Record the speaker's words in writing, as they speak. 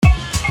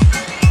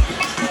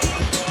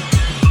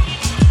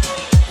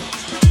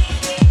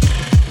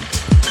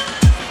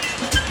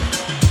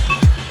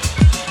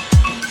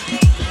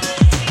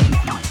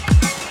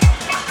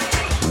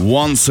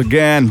once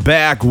again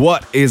back.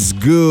 What is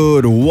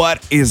good?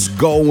 What is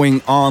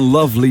going on,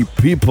 lovely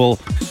people?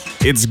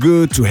 It's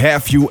good to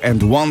have you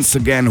and once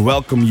again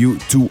welcome you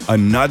to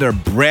another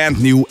brand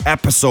new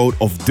episode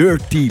of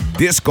Dirty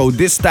Disco.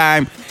 This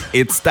time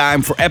it's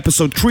time for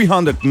episode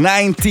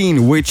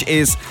 319, which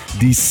is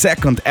the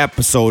second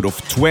episode of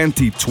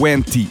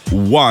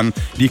 2021.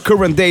 The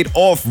current date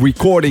of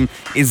recording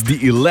is the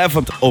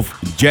 11th of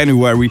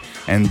January,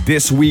 and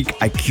this week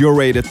I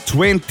curated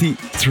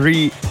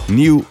 23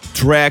 new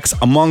tracks.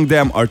 Among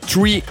them are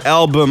 3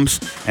 albums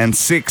and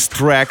 6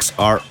 tracks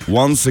are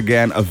once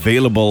again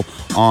available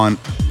on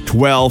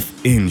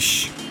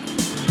 12-inch.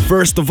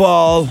 First of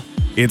all,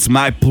 it's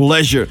my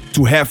pleasure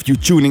to have you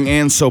tuning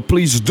in, so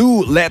please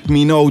do let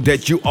me know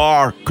that you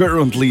are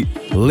currently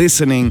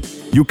listening.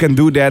 You can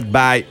do that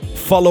by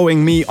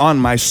following me on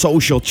my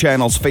social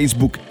channels,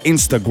 Facebook,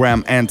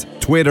 Instagram, and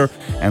Twitter,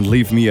 and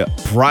leave me a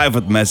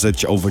private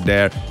message over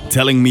there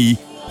telling me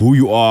who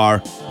you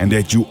are and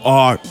that you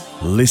are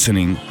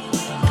listening.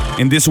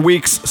 In this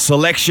week's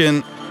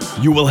selection,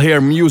 you will hear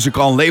music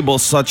on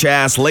labels such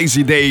as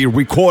Lazy Day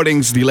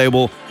Recordings, the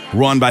label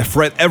run by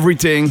Fred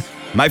Everything.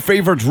 My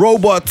favorite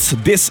robot,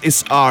 This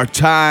Is Our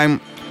Time,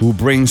 who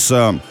brings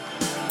a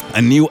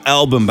new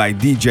album by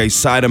DJ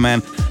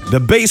CIDERMAN. The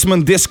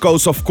Basement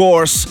Discos, of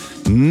course,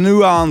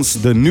 Nuance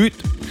the Nude,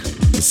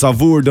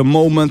 Savour the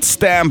Moment,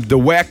 Stamp the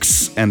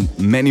Wax, and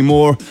many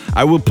more.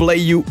 I will play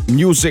you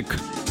music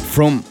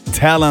from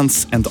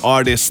talents and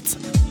artists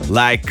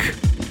like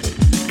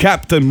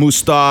Captain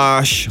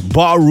Moustache,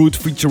 Barroot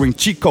featuring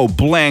Chico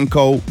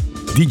Blanco,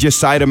 DJ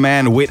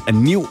CIDERMAN with a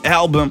new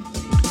album,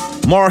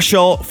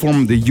 Marshall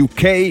from the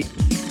UK,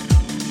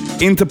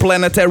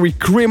 Interplanetary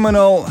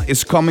Criminal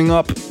is coming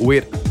up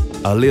with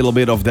a little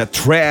bit of that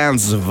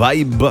trance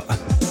vibe.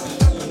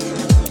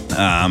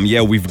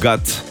 We've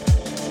got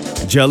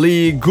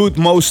Jali, Good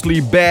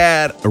Mostly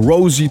Bad,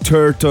 Rosie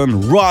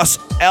Turton, Ross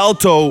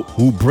Alto,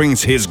 who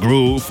brings his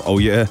groove, oh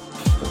yeah,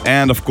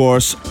 and of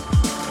course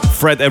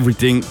Fred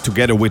Everything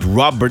together with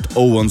Robert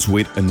Owens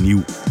with a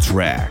new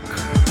track.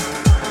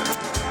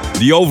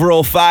 The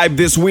overall vibe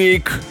this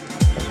week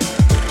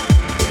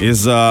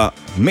is a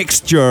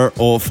mixture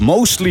of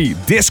mostly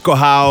disco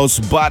house,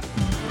 but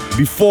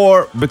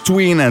before,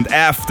 between and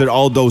after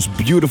all those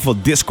beautiful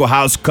disco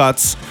house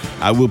cuts,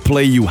 I will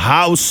play you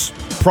house,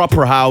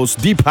 proper house,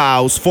 deep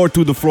house, 4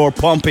 to the floor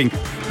pumping,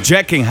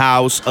 jacking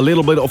house, a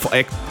little bit of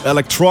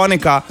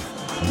electronica,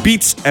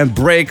 beats and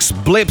breaks,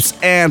 blips,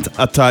 and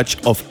a touch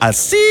of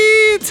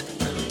acid.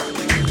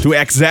 To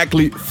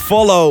exactly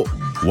follow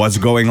what's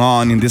going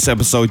on in this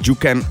episode, you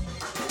can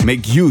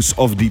make use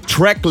of the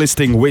track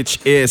listing, which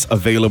is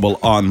available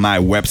on my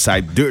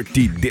website,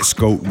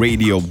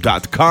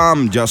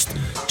 dirtydiscoradio.com. Just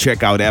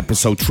check out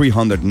episode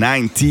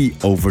 390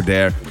 over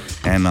there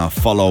and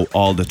follow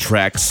all the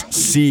tracks,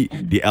 see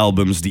the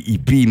albums, the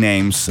EP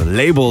names,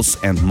 labels,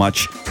 and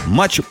much,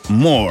 much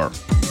more.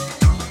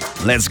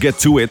 Let's get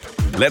to it.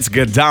 Let's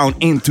get down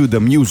into the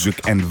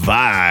music and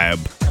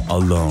vibe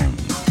alone.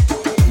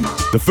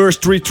 The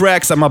first 3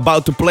 tracks I'm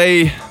about to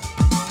play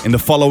in the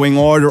following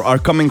order are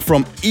coming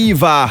from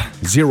Eva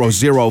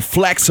 00,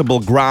 Flexible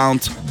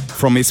Ground,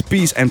 from his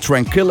Peace and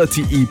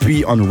Tranquility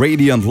EP on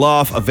Radiant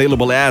Love,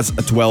 available as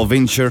a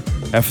 12-incher.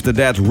 After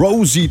that,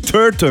 Rosie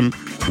Turton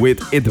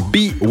with It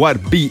Be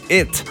What Be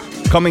It,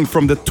 coming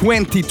from the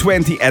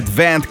 2020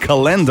 Advent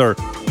Calendar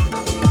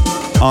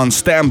on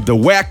Stamp the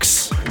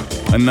Wax,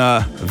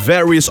 a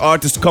various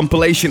artist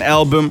compilation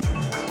album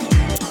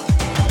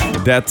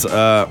that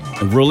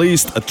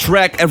released a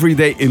track every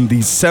day in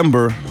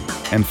December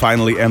and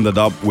finally ended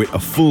up with a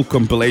full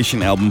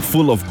compilation album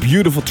full of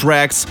beautiful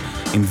tracks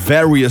in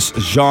various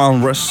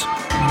genres.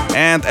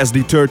 And as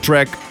the third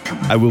track,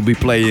 I will be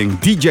playing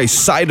DJ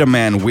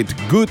CIDERMAN with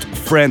Good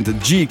Friend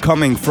G,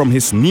 coming from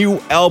his new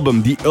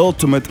album, The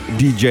Ultimate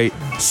DJ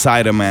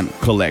CIDERMAN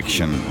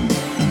Collection.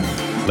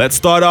 Let's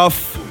start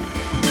off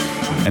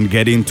and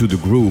get into the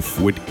groove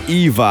with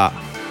Eva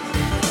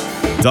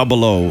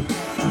 00.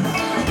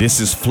 This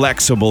is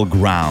Flexible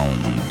Ground.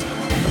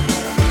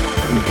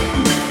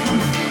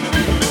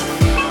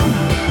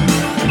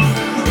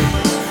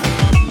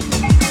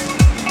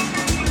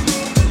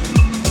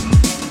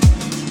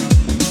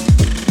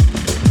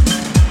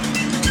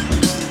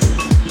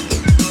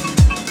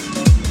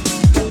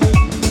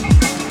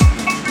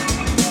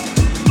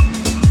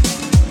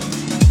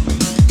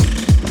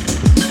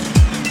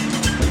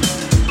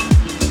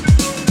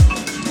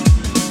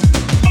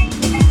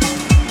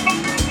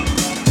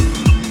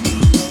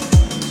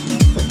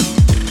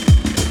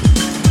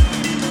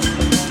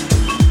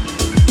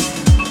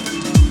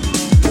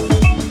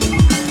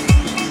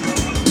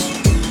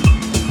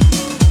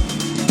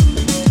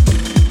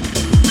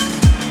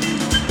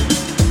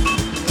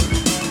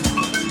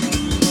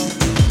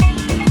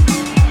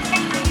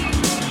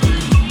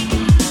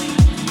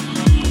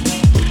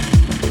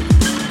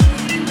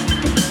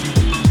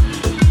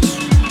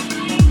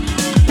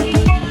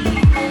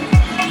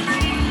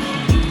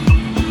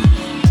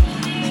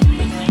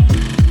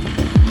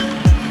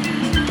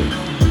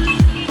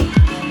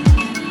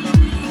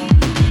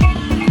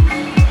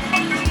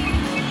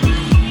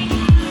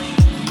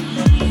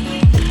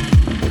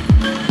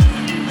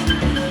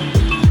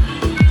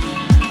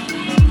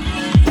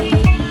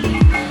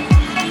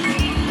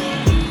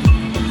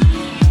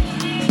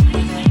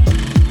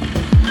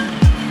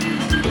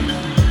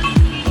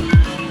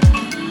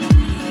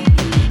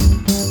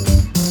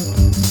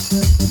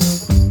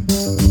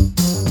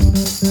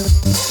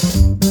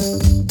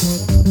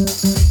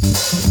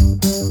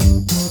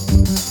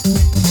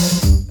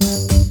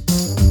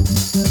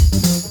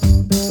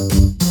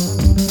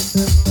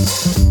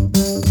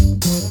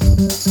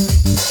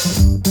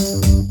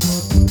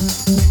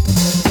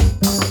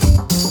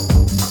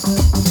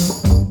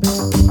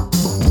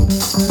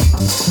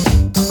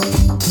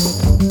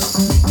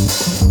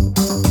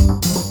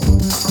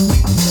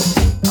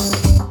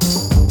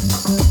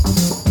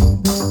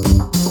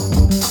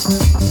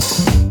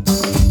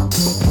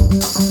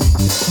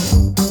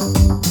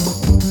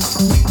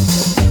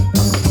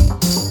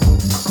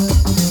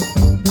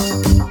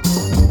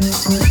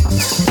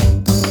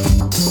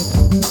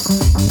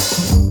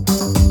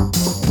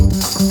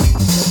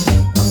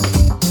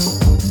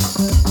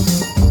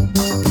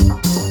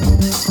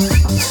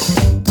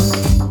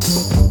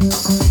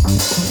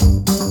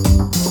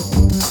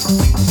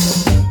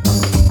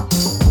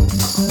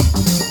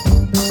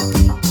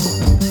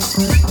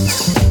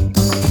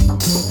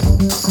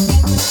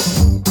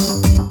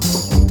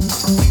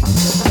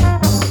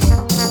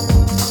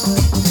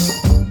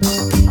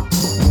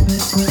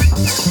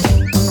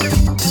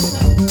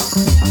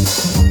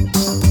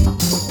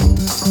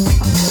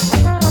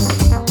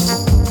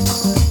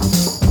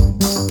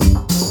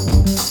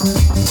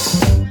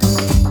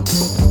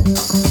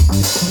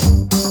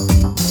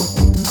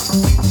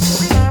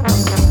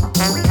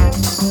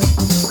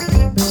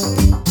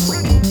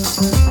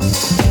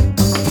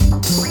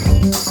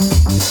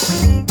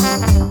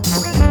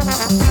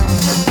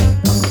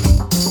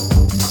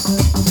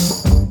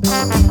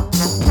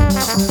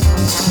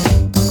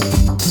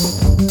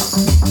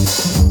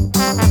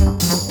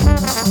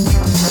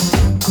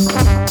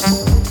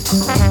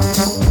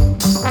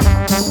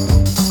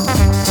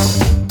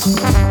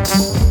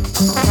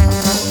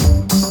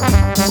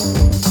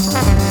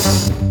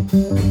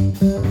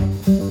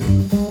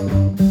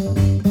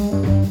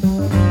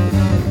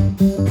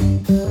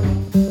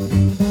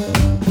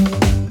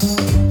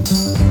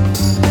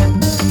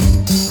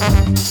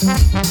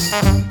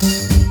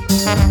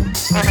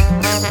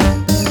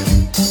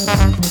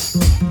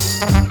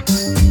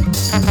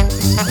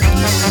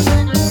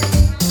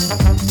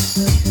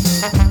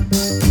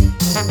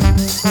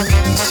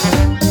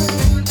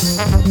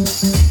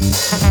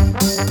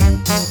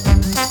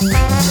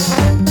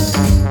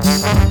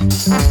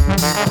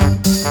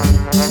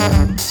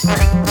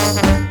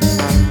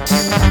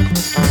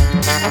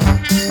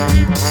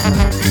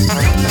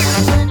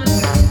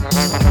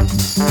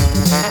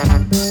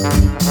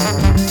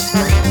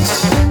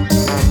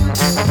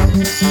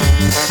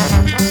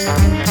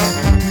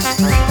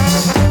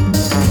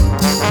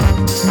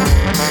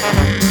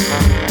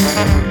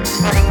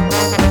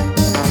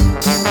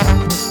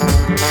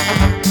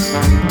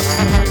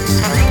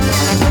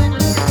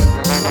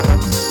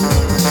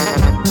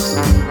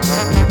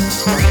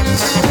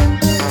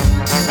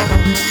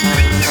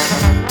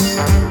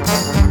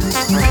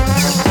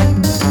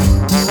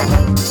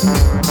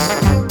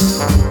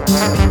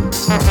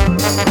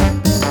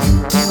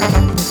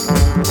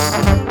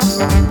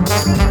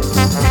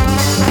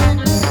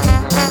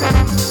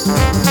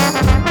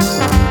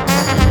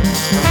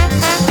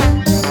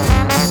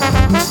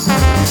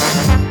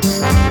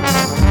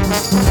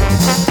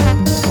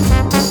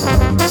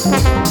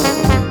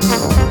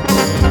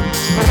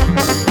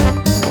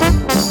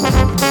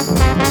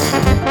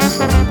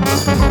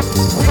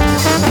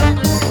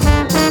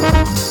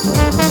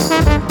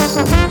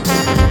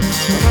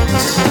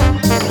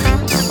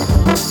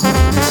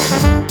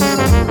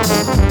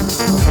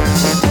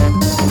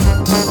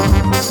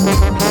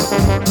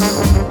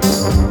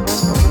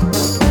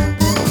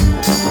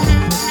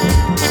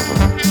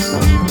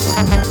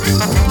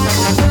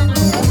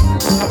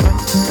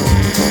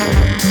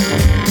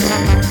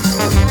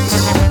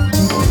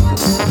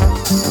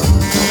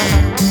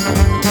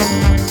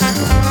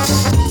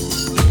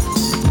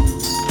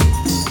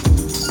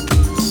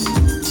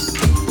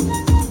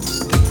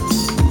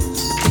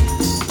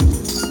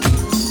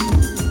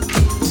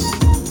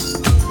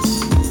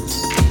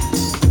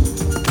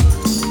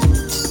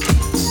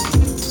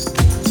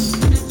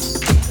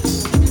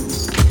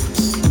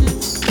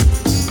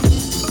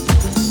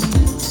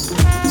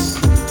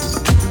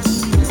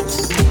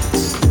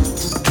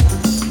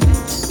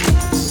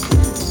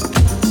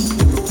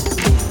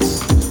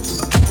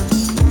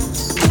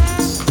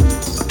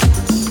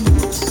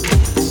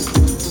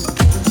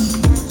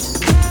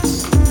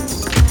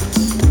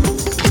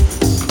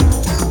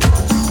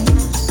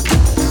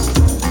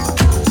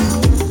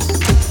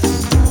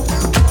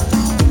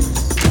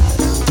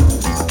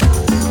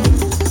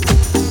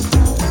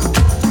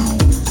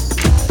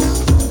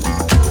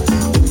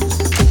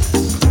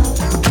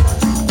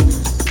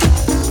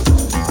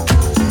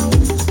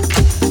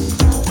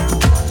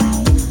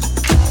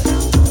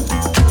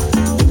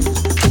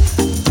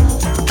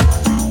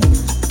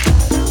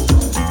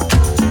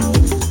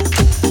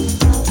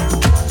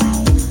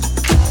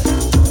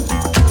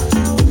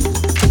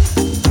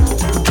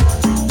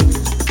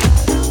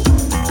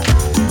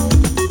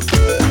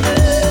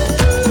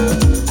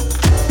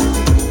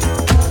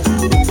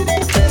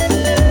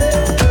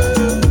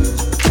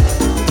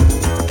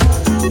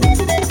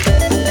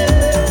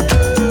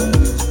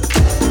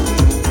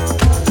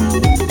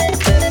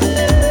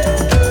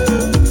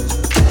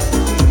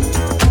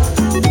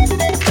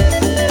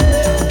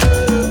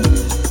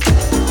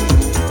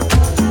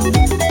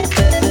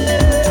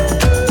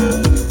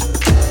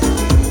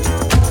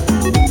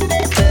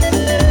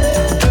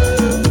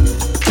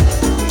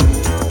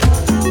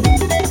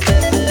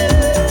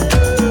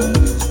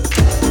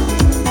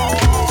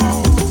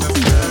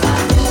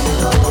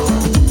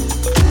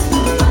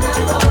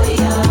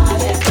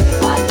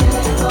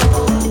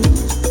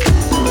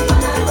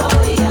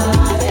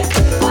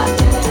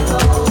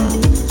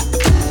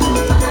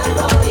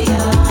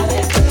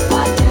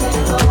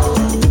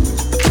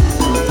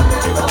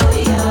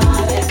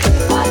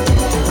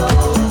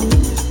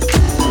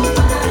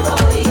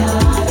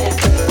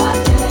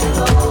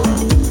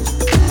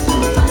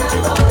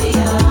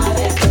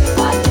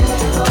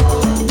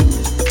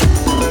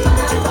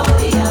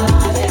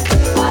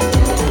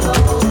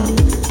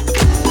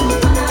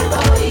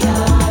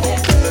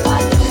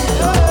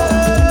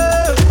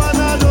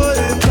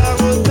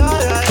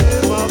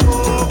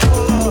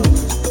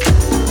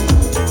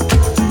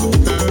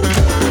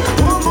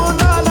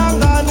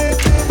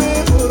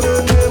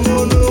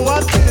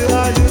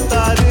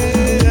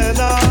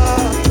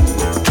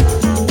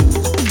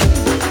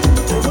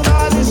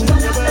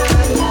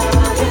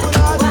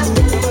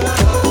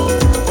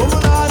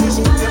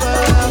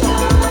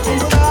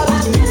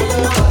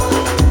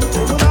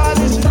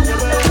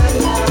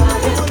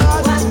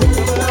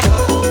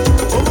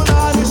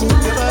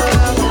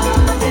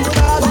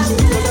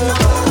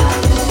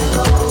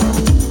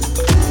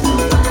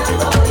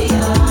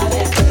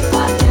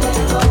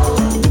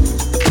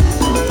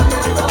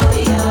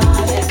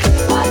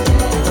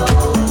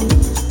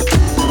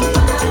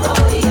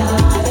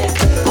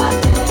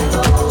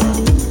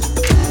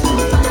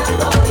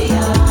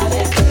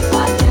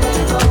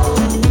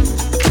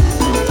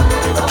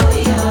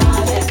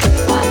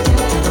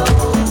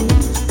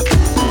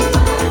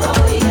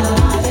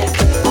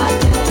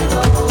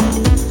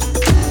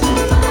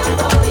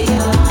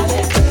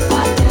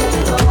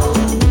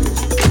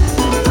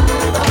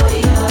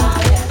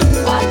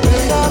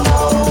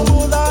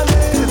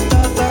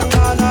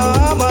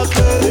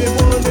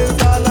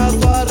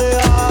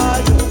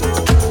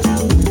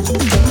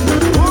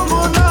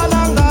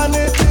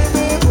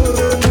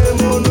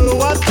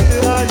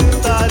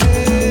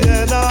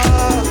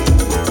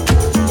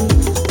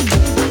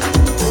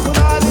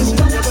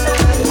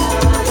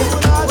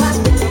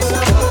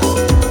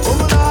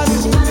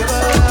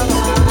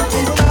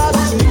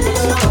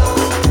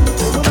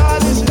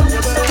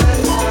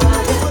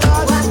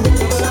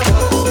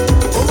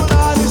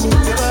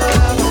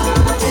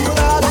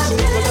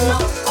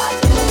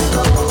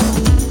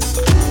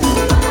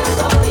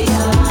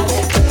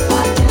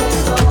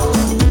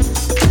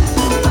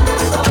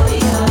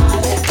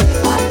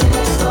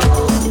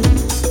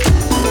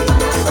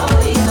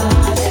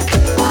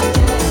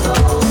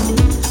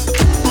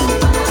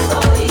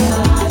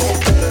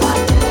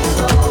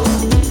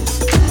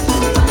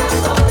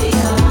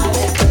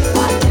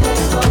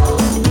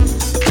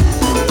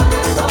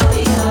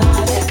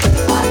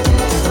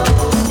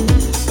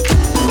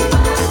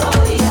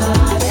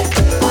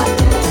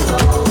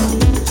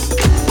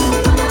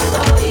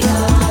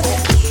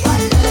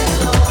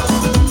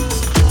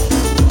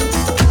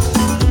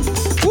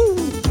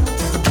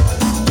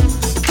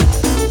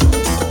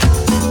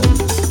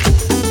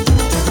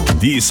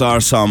 These are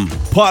some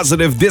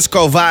positive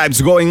disco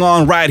vibes going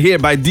on right here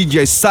by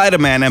DJ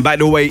CIDERMAN. And by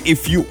the way,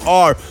 if you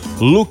are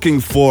looking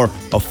for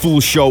a full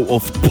show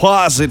of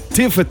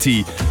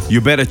positivity, you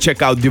better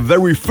check out the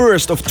very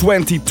first of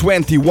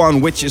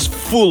 2021, which is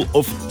full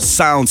of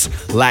sounds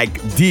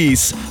like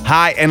these.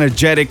 High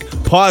energetic,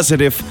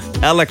 positive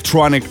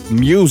electronic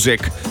music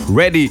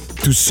ready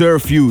to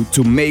serve you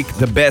to make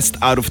the best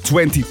out of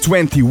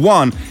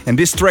 2021. And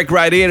this track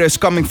right here is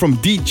coming from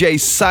DJ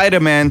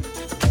CIDERMAN,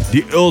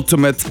 the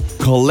ultimate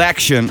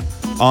collection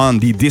on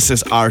the This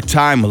Is Our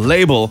Time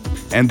label,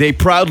 and they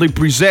proudly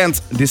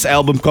present this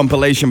album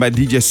compilation by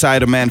DJ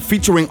CIDERMAN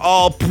featuring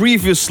all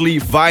previously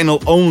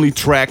vinyl-only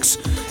tracks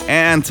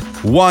and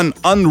one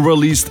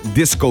unreleased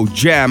disco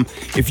jam.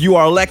 If you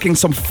are lacking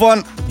some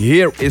fun,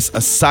 here is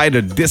a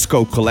Cider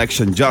Disco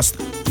collection just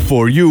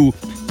for you.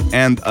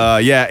 And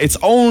it's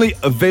only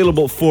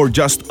available for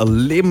just a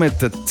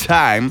limited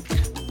time,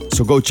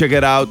 so go check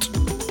it out.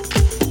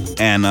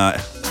 And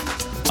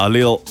a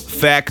little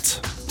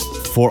fact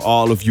for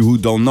all of you who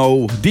don't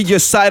know, DJ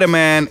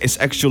CIDERMAN is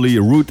actually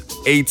Route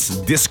 8's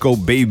Disco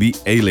Baby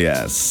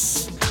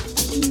alias.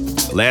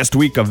 Last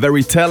week, a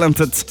very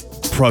talented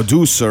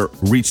producer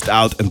reached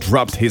out and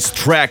dropped his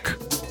track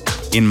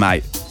in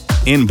my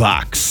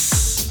inbox.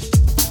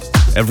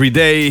 Every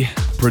day,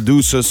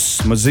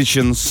 producers,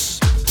 musicians,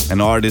 and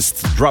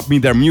artists drop me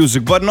their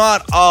music, but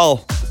not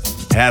all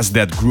has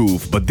that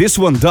groove. But this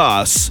one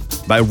does,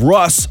 by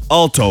Ross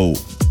Alto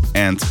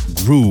and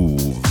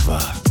Groove.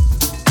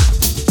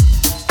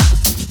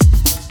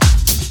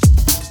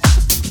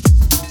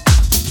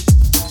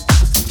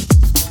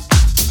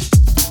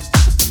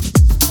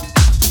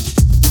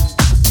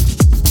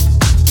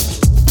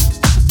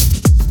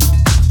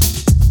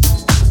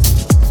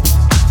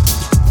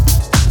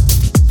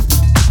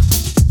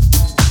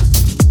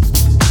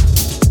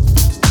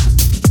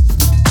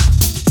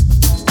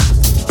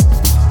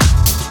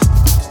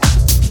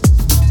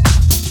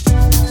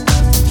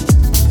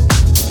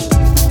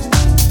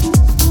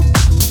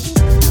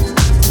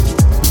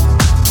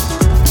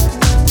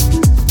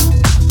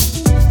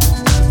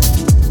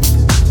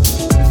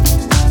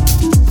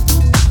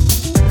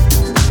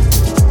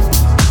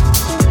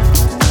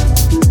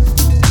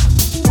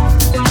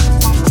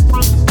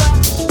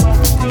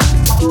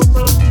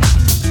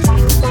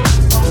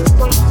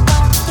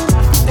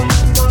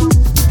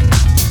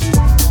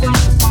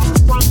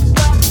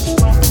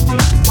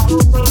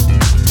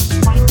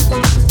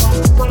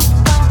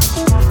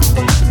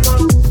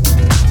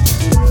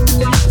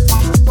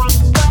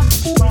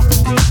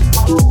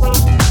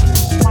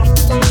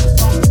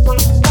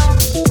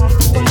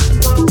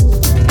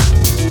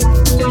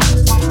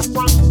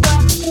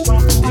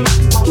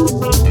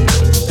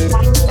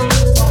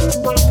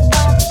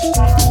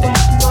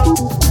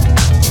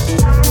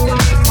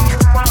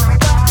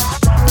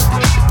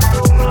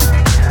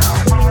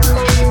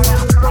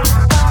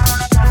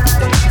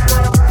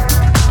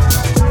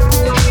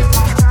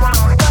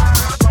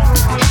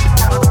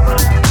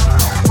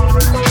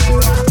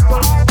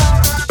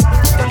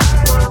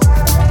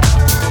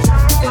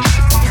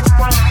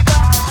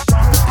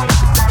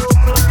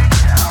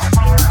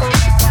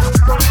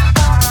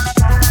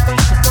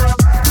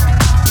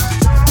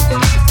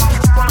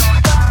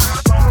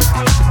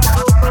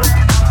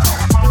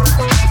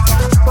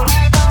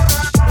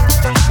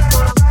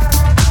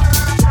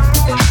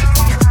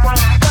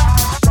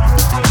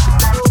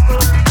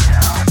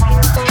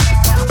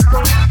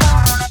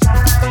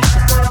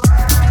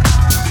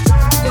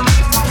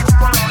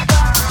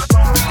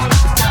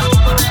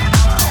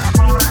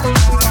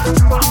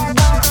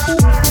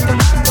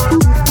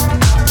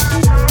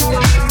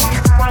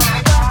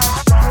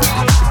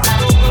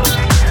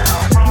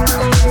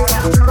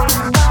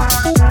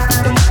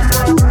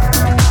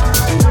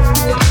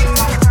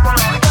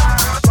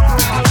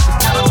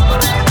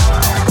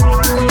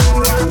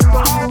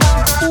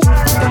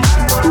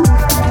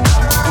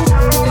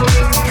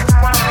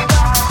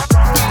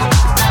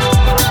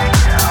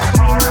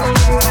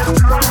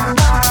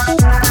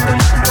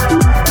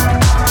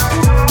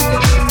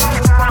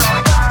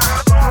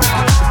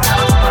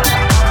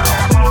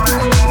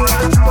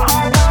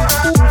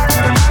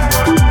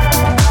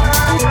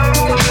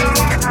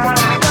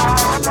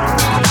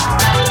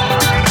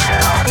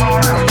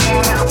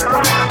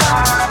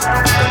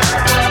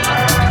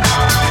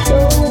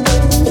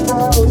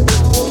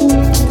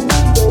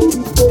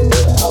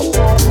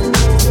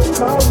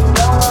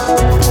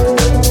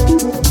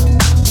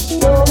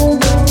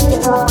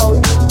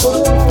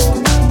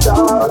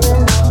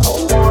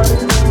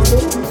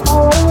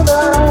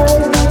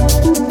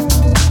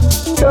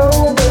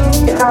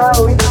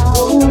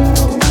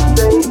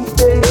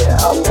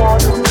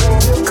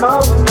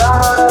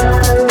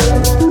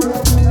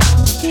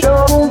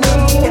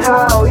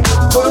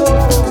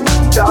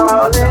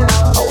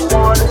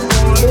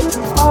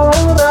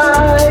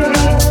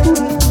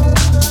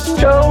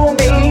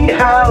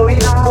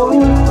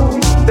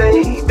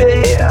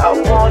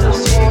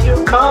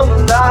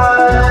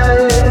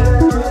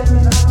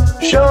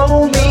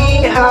 Show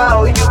me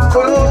how you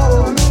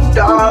groove,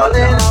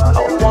 darling.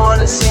 I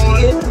wanna see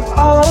it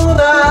all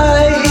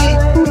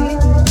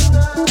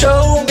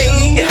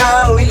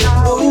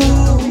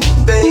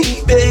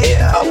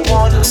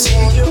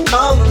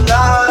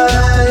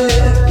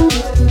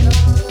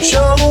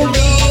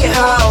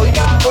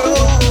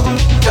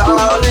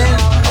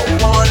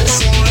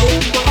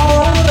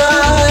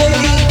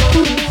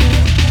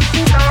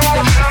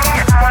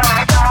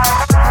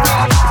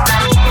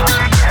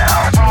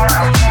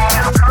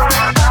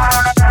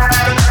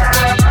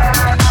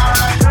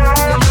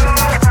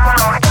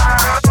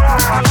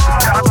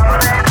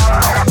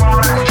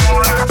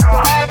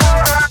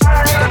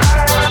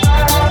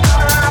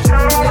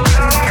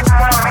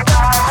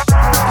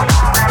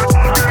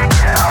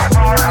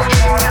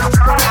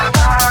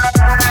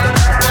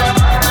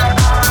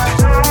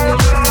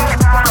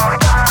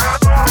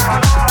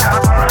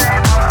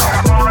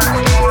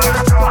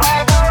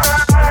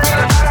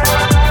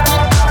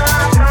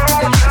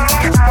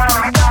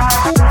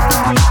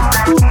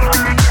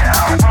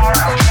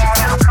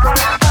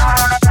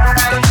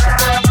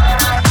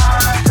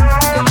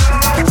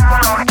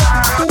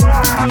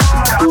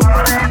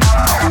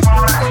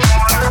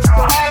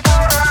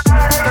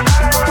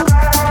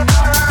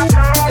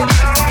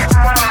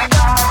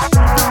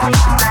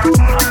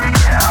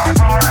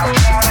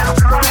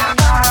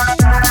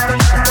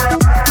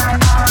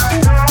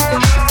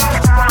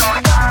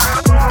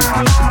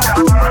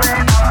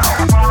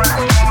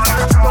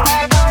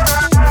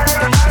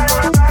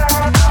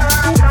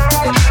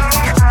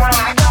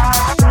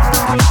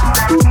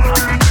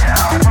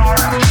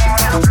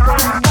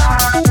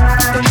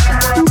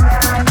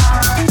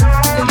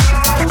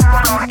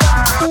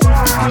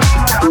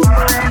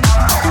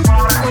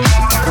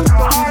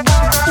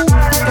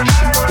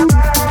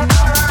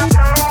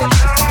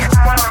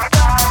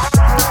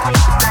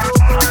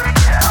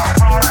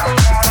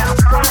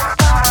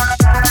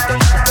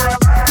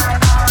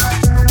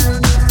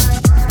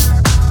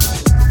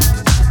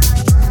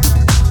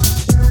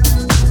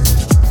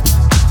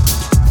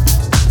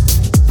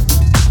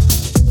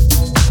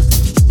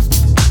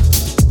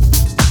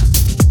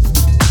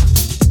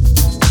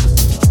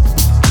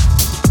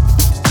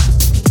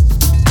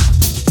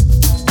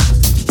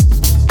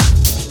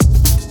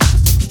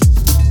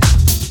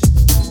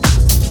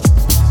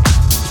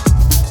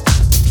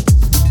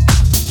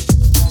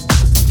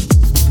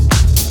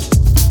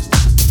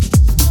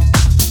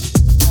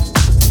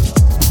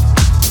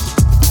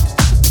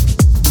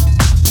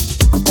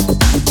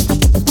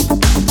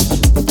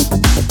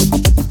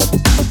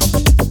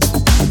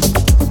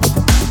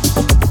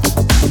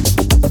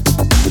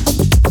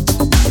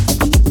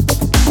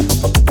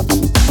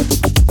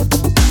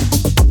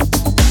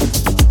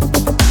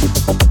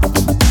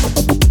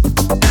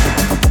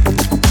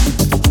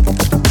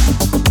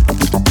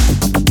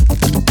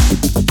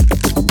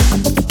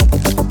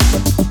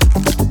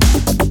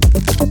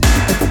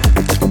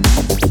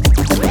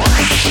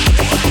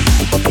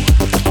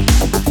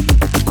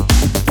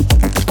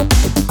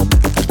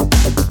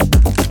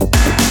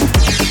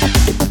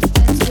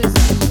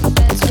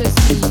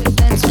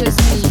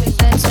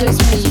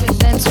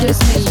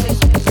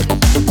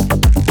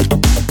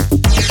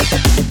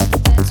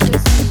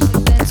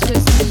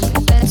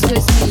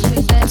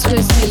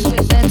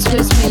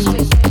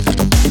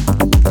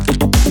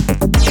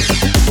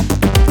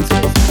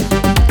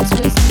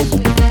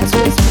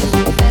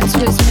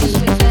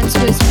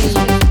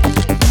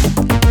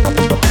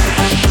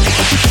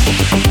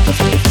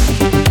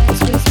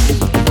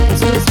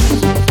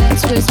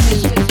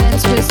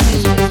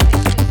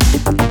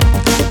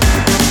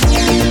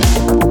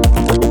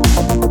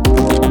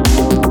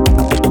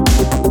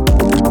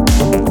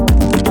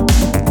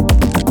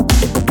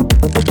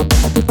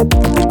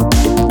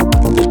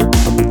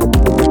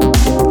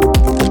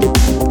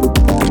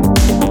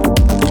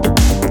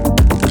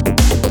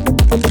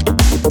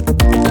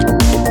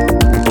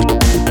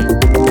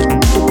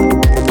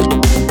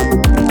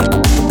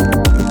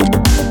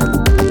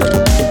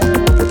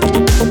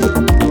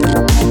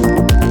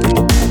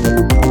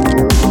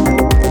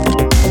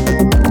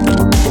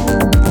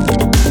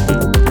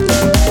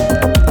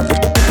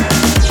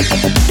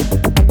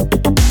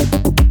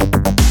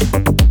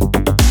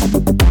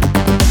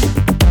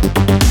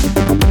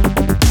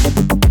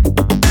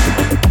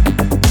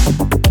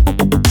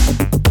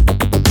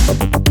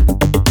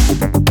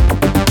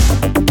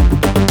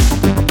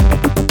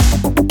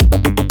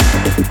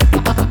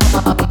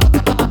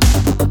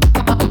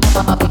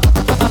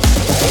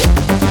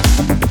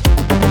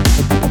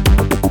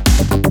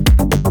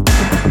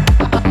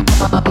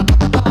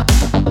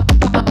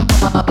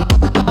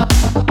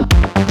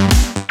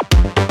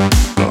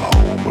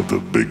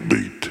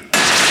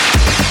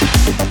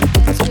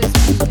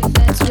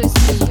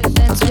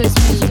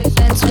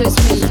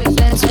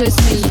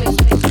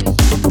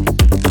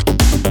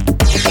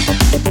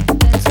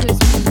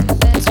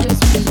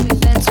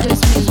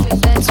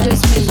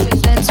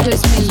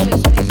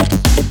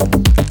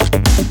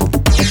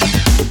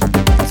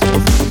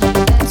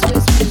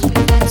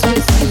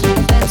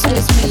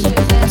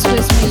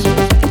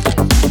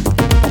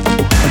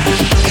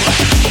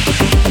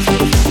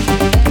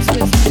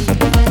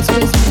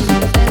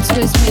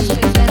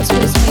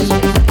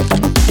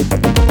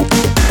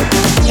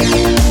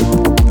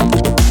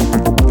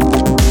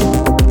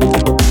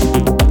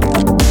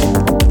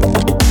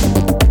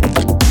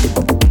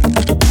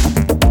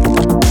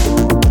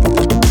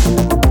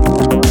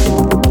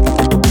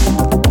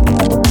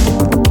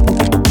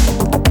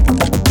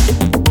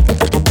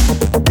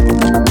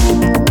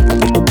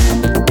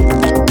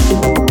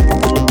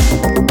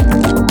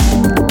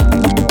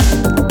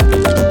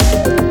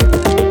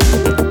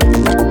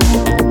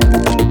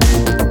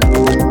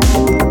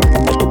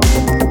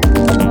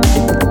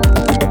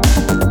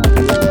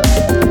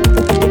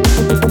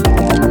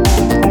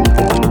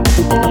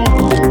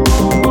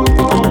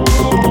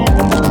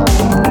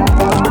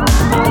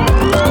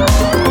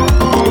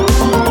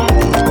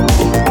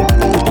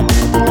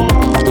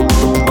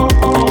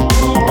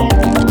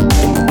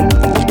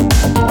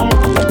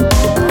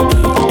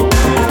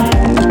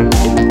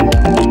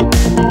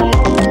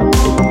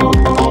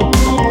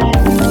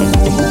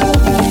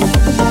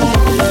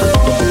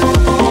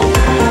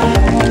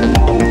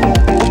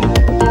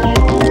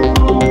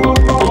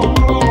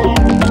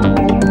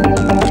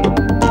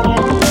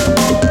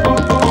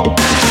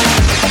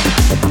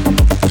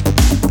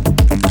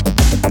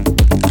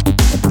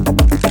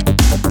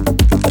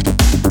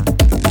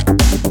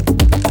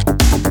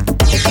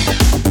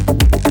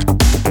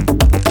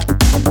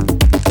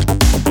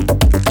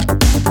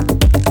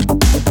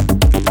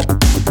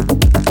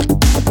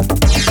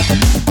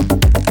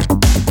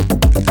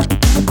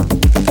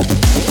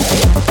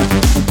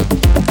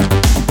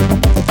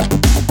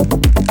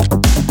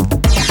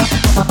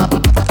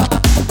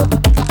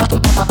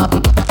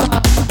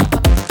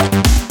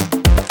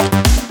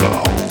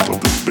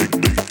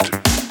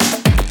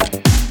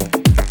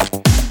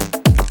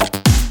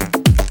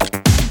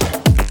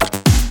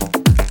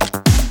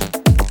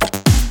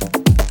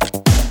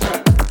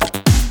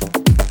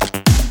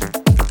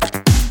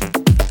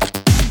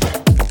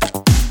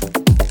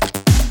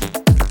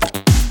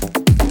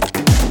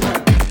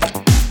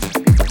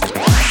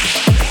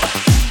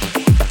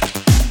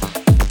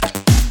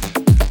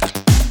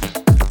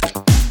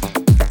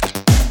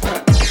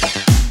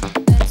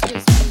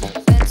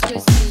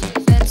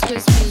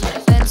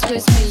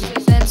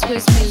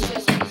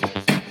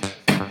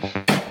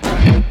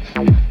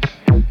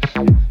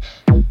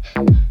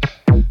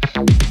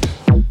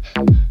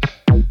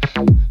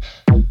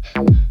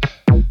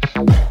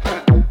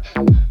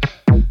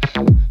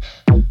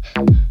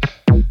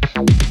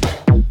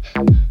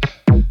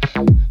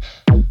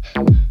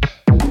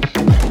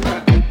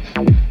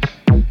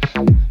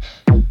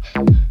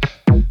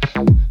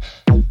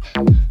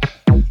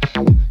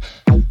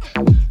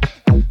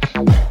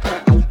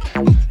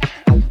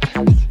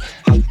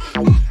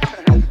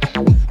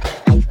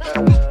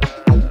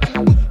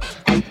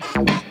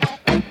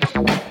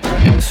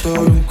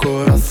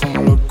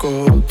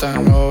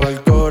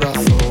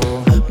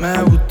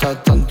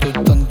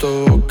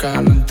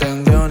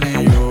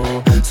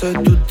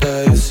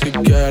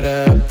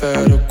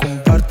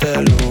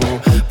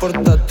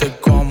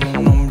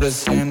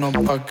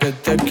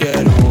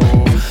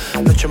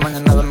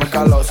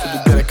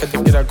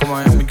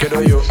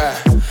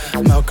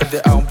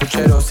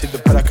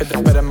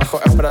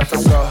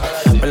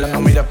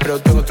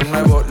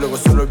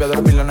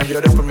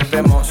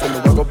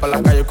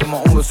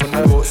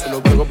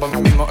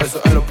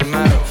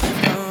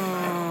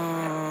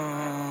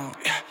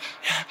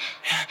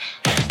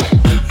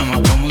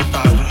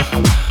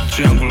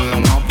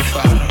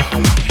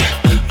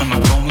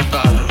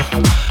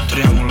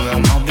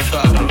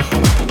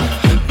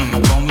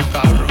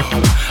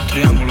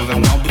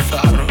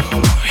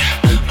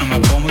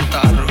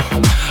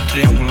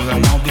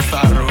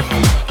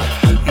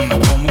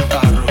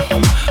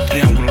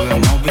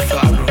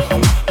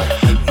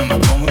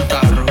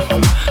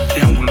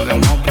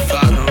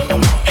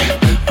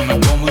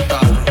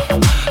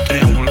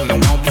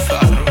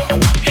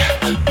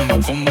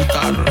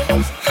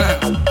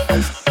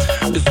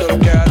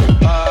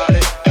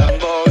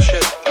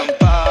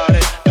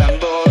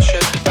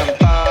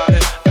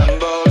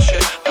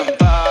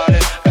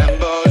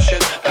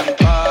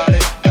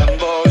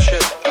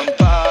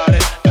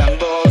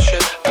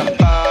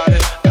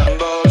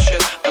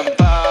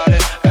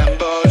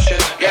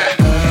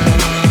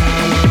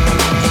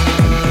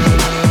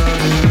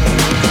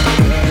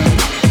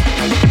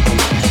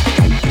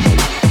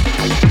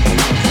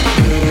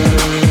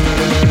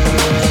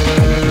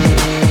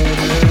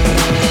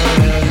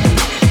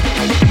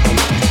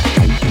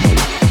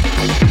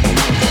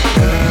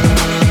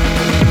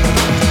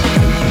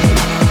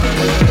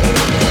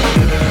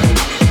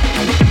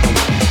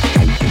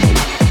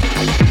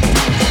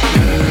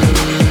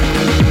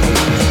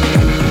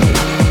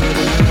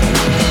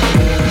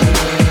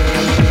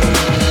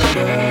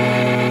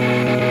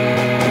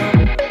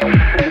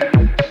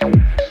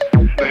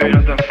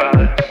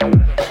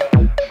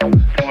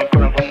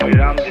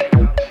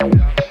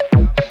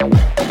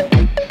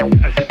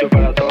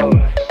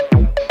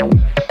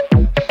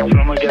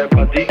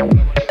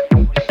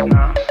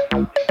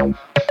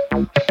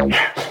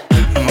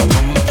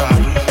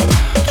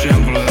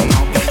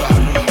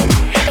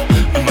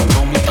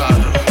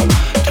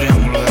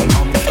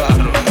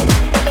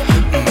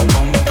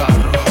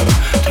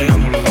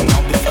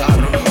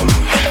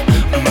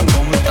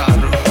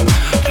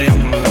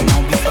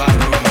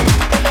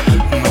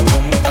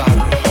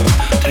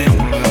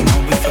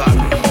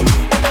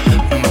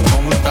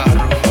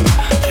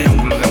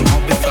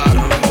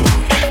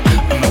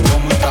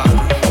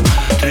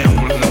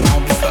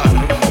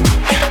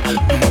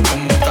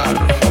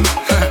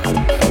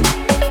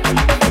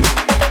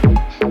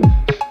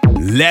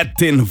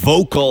Latin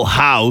vocal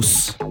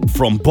house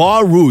from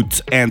Bar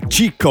Root and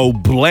Chico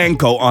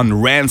Blanco on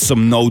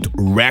Ransom Note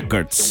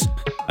Records.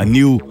 A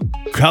new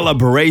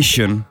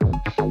collaboration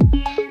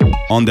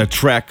on the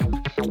track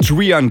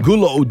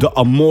Triangulo de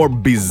Amor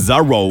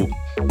Bizarro.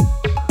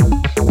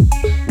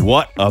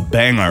 What a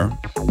banger.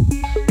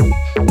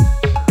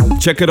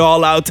 Check it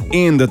all out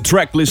in the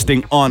track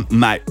listing on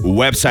my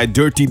website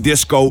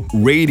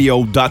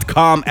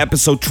dirtydiscoradio.com,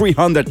 episode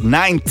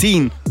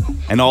 319.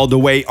 And all the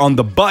way on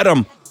the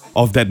bottom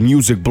of that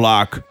music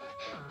block,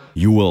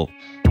 you will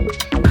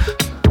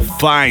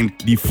find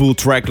the full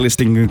track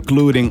listing,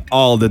 including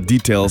all the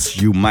details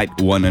you might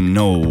want to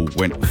know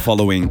when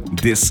following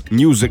this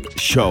music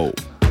show.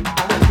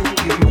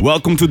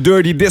 Welcome to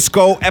Dirty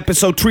Disco,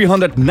 episode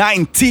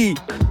 390,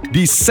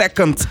 the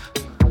second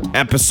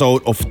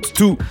episode of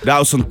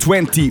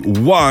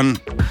 2021.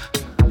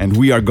 And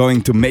we are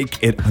going to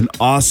make it an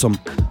awesome,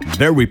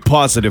 very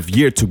positive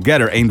year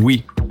together, ain't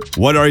we?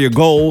 What are your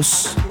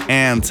goals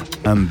and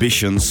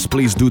ambitions?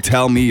 Please do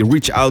tell me.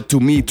 Reach out to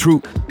me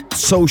through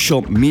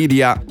social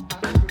media,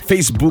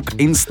 Facebook,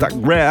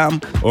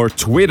 Instagram, or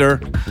Twitter.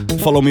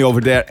 Follow me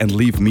over there and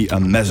leave me a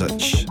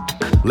message.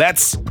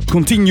 Let's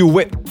continue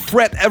with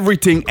Fred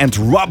Everything and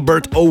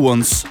Robert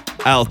Owens.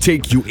 I'll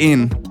Take You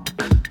In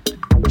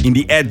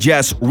the Ed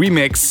Jazz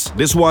remix.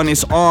 This one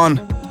is on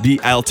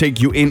the I'll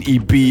Take You In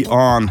EP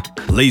on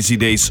Lazy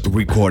Days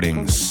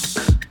Recordings.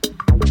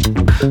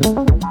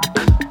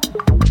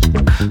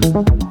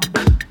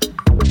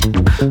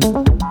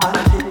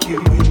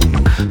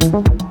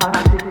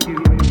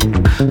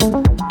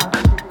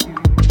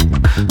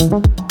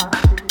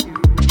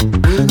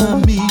 When I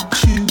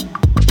meet you,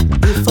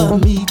 if I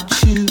meet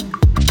you,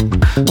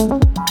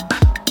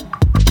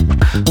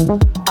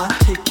 I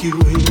take you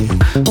in.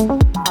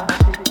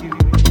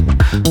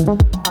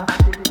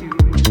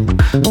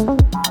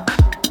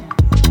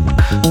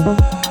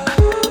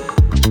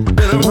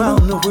 Been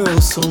around the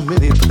world so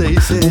many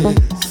places,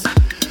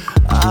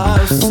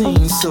 I've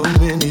seen so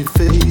many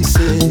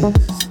faces,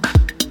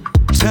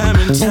 time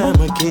and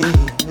time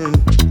again.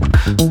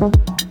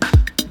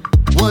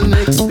 One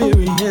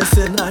experience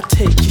and I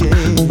take you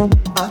in.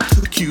 I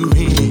took you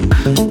in.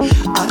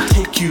 I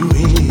take you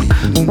in.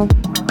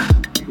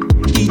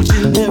 Each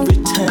and every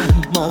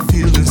time my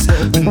feelings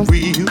have been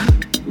real,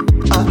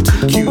 I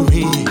took you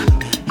in.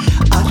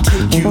 I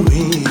take you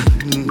in.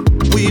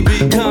 We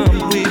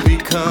become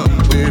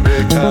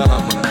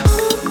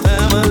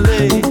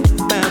family,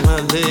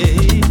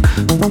 family.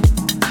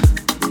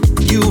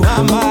 You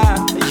are my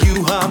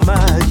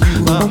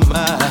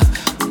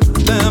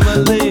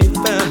family,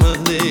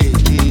 family,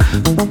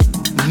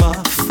 my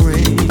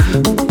friend.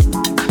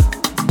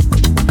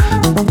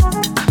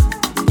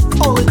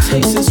 All it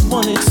takes is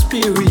one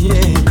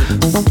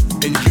experience,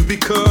 and you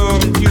become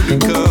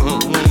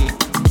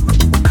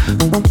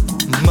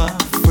my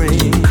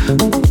friend.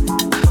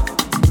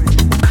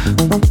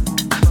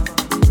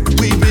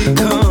 We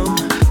become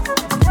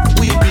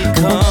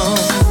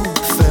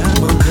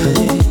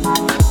family.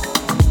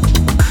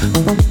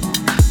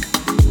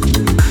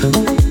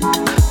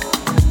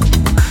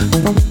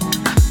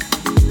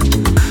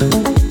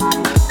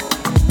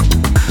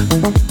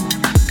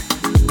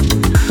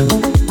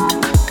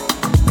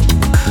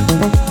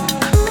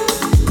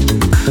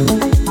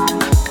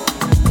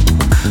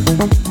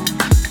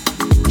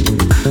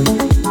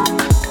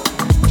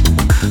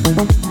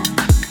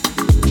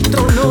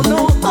 Don't know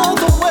no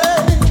other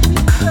way.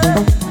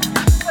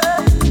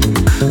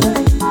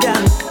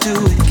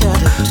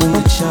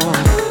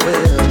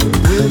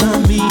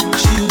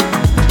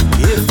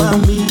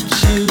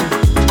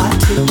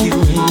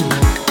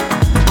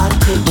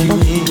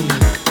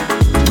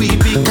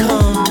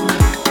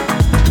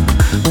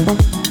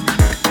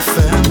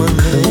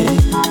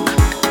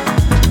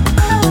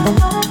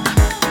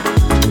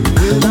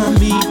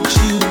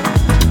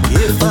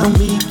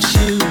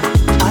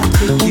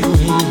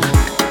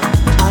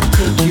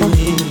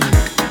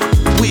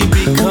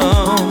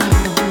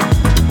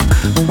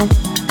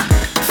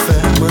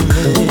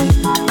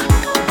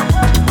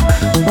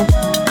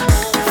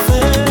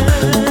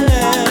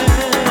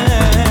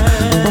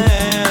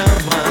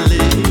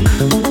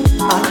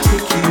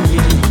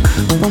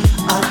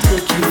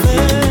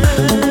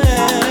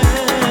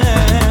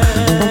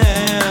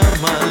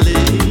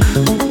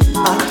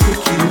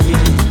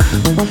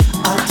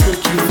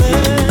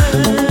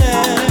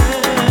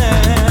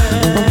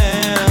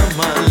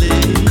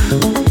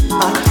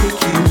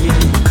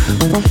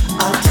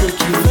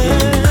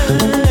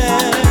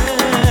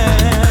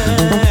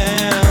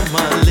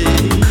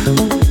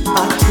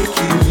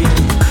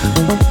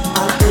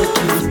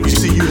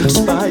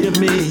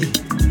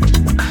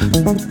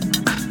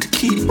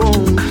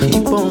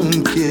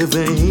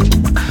 giving.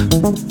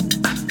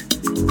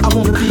 I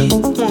wanna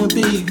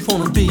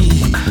be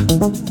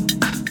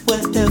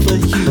wherever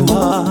you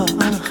are.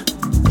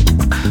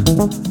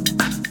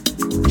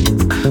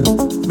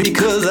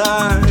 Because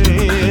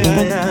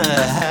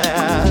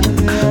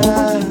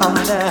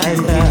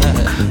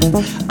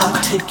I'll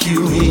take you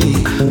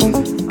in.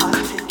 I'll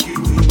take you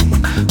in.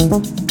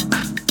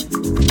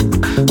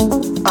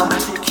 I'll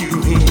take you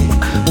in.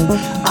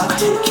 I'll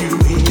take you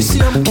in. You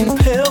see, I'm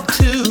compelled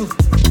to.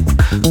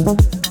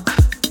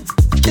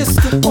 It's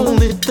the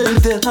only thing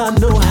that I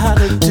know how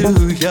to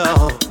do,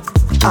 y'all.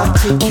 I'll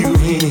take you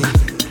in.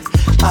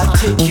 I'll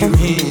take you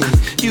in.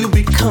 You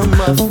become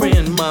my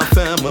friend, my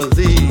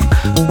family.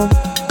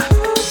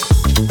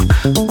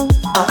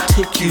 I'll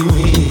take you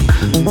in.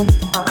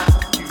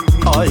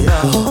 Oh,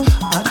 y'all,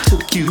 I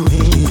took you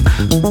in.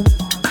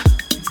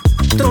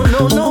 Don't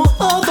know no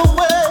other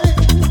way.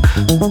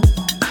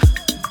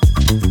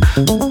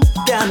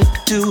 Gotta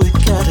do it,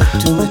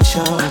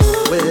 y'all.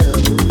 Well,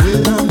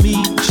 when I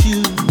meet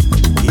you,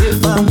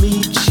 if I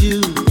meet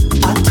you,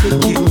 I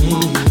take you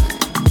in.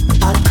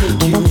 I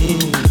take you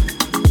in.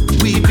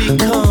 We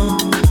become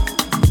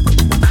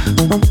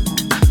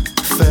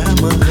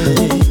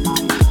family.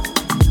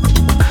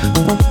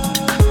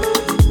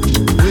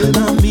 When I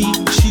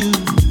meet you,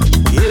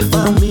 if I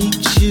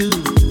meet you,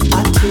 I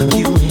take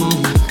you in.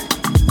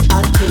 I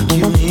take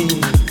you in.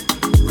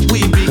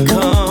 We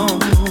become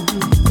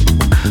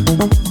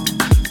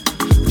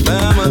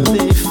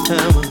family,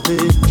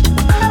 family.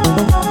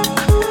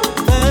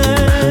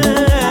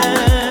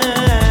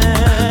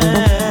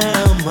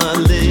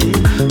 Family.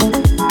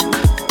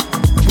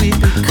 We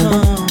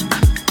become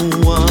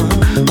one.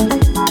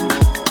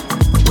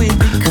 We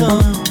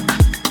become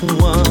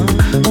one.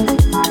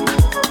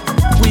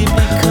 We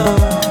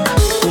become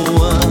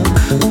one.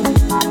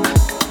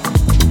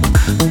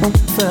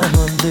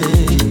 Family.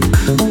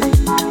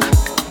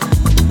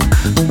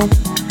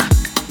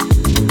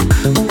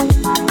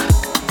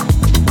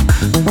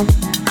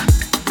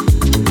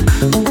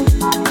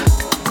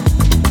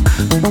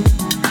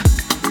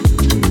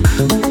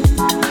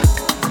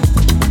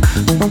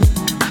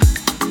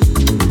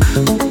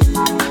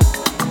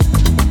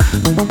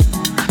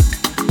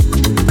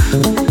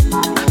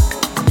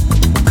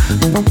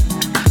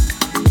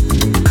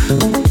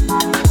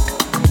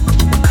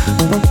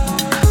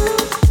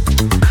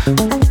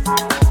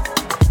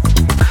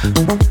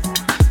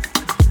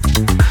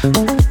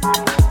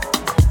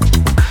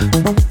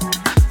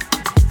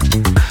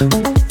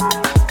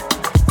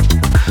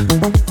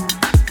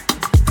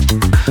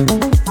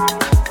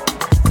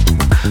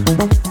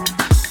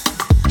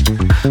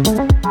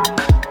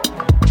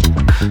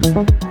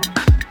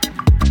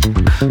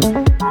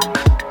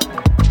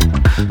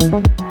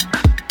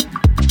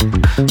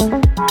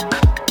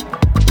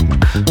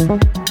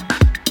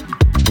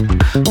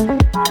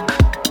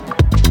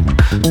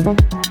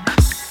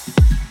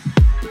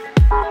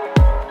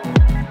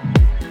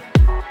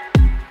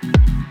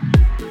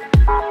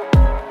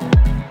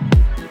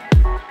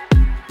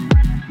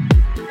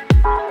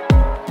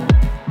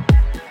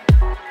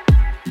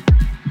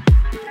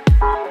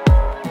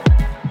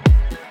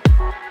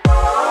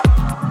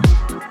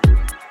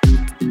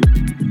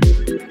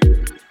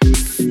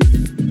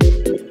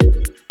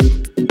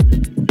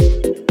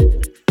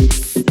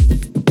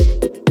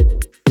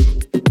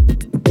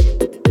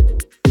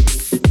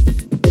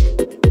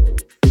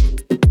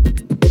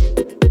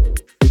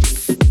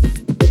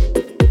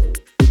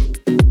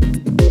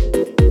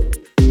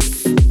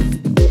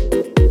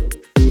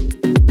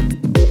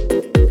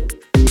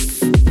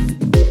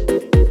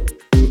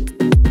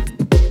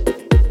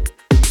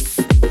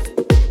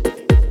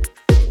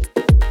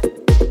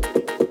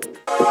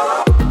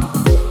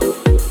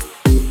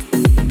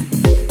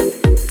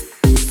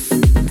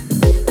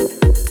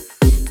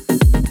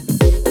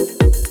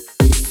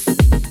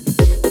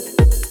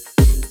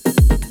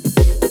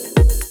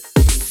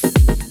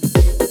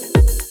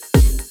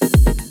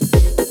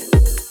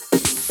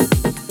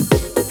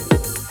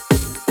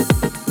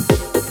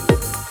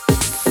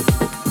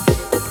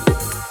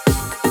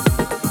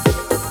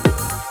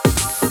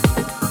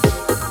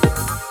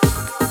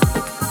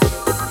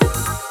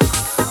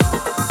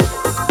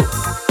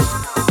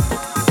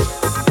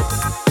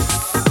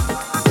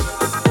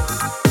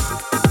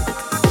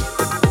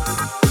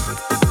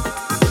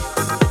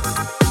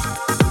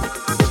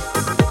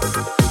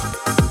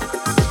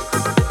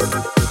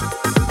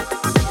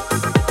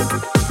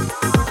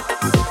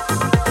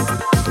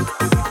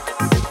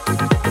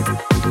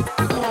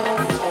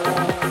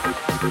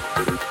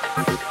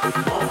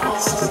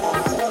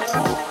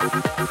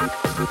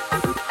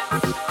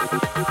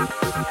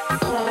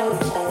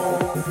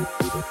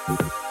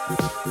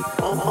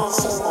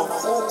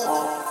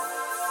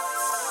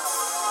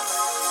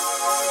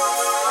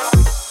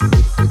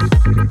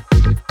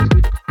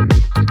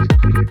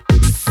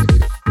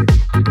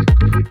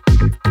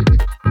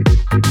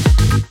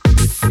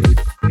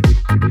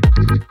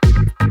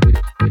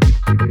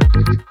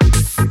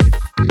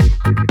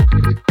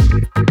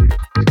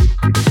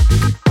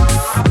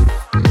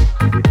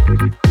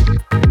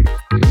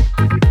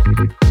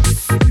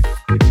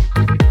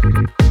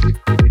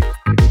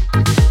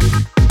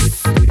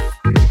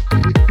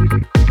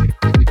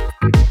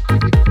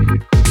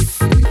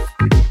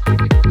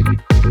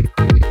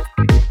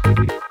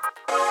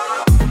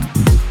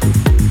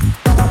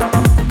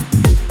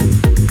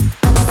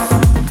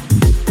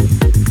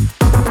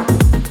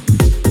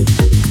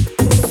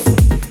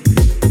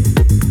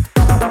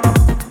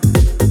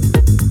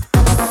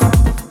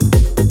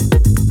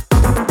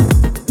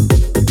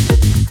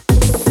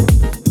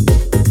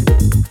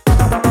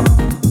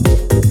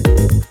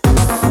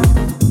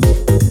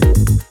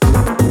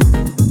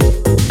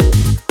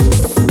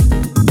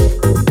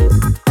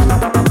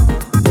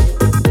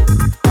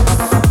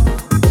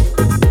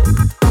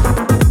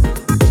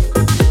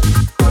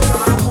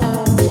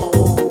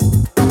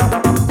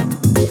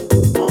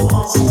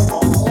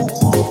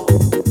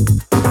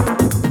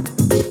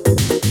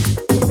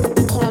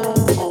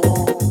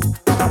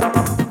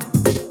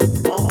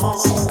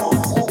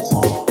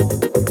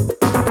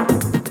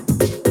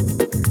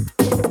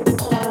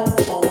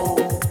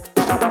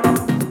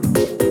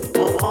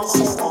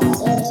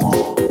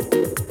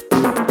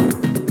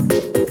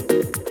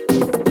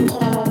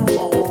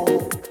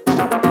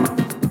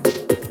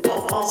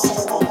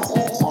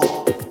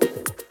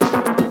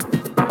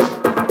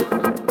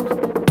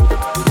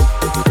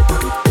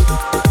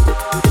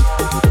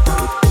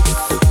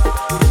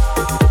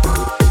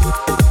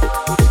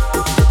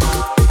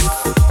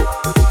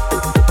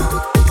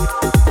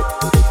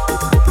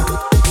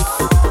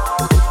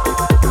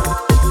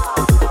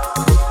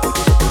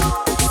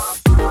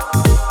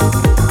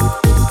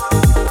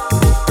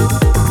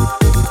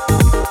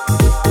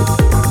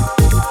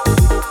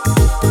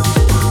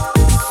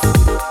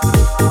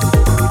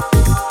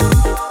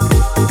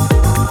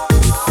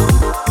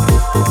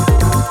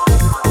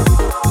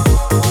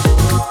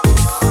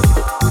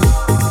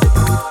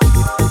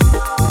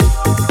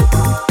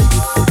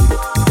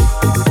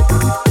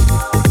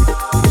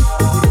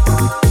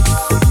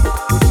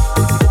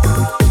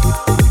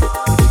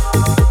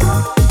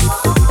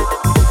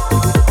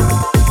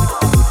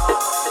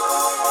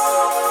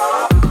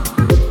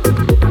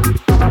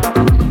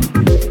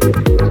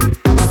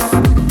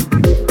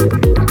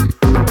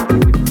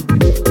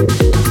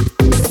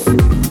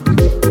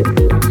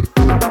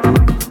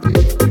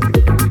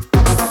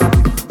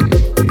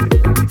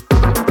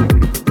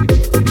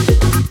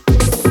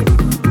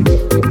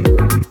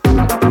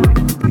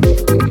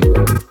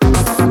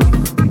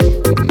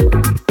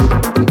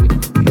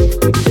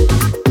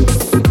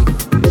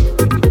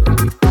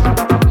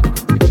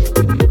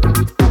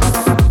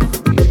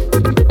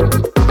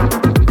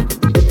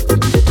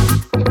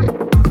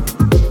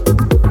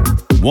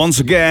 Once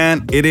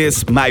again, it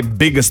is my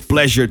biggest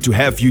pleasure to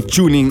have you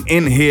tuning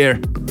in here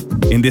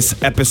in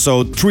this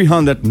episode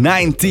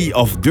 390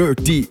 of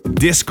Dirty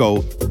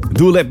Disco.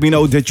 Do let me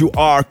know that you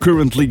are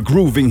currently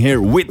grooving here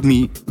with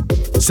me.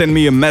 Send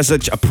me a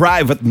message, a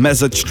private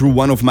message through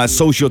one of my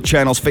social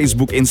channels,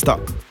 Facebook, Insta,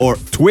 or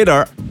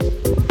Twitter.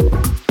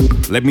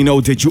 Let me know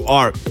that you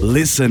are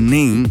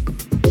listening.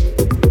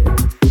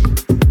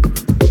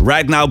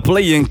 Right now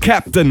playing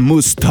Captain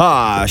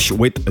Moustache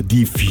with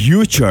The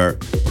Future.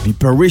 The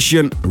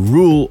Parisian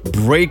rule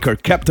breaker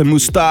Captain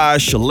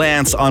Moustache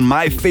lands on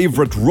my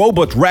favorite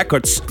Robot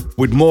Records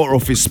with more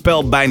of his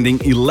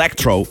spellbinding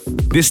electro,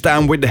 this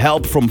time with the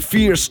help from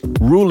fierce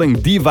ruling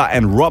diva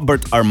and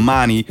Robert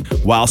Armani,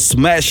 while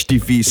Smash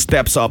TV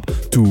steps up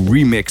to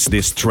remix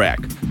this track.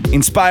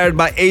 Inspired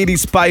by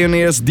 80s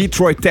pioneers,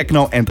 Detroit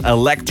techno and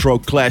electro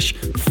clash,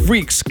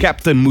 Freak's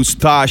Captain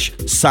Moustache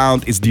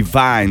sound is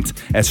divined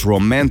as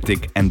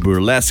romantic and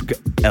burlesque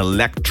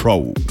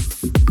electro.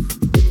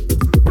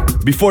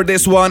 Before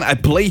this one, I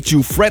played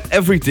you Fred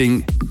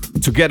Everything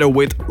together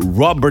with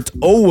Robert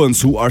Owens,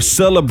 who are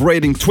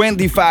celebrating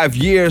 25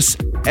 years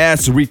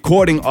as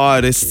recording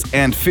artists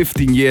and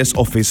 15 years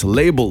of his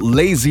label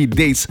Lazy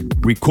Days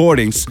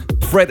Recordings.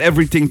 Fred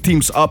Everything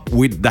teams up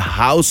with the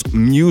house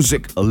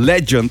music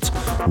legend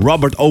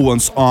Robert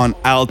Owens on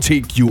I'll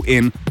Take You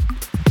In.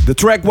 The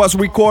track was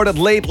recorded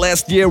late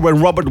last year when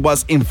Robert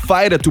was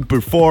invited to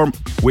perform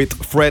with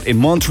Fred in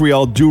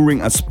Montreal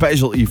during a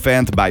special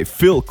event by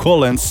Phil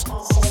Collins,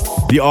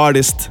 the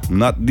artist,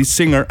 not the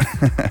singer.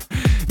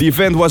 The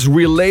event was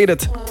related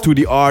to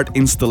the art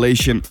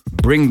installation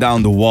Bring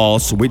Down the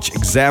Walls, which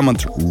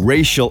examined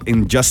racial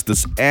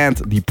injustice and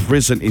the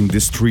prison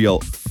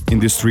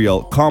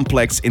industrial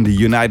complex in the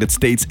United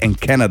States and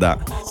Canada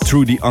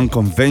through the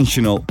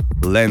unconventional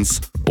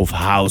lens of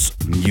house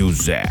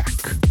music.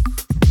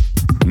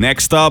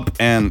 Next up,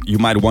 and you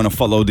might want to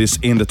follow this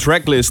in the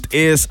track list,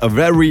 is a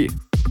very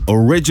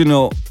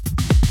original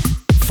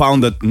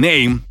founded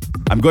name.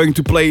 I'm going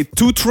to play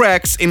 2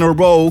 tracks in a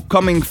row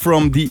coming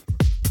from the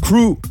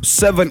Crew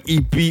 7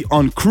 EP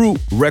on Crew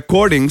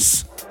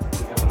Recordings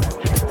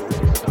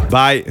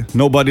by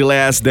nobody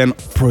less than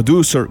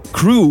producer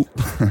Crew.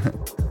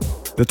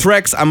 The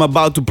tracks I'm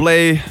about to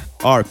play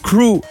are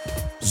Crew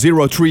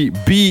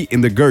 03B in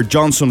the Gert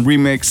Johnson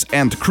remix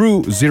and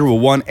Crew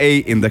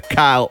 01A in the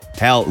Kyle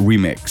Hell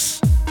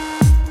remix.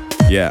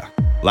 Yeah,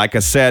 like I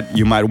said,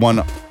 you might want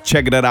to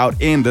check that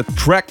out in the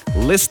track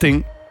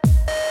listing.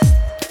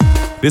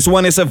 This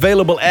one is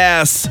available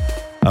as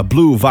a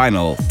blue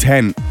vinyl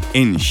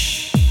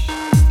 10-inch.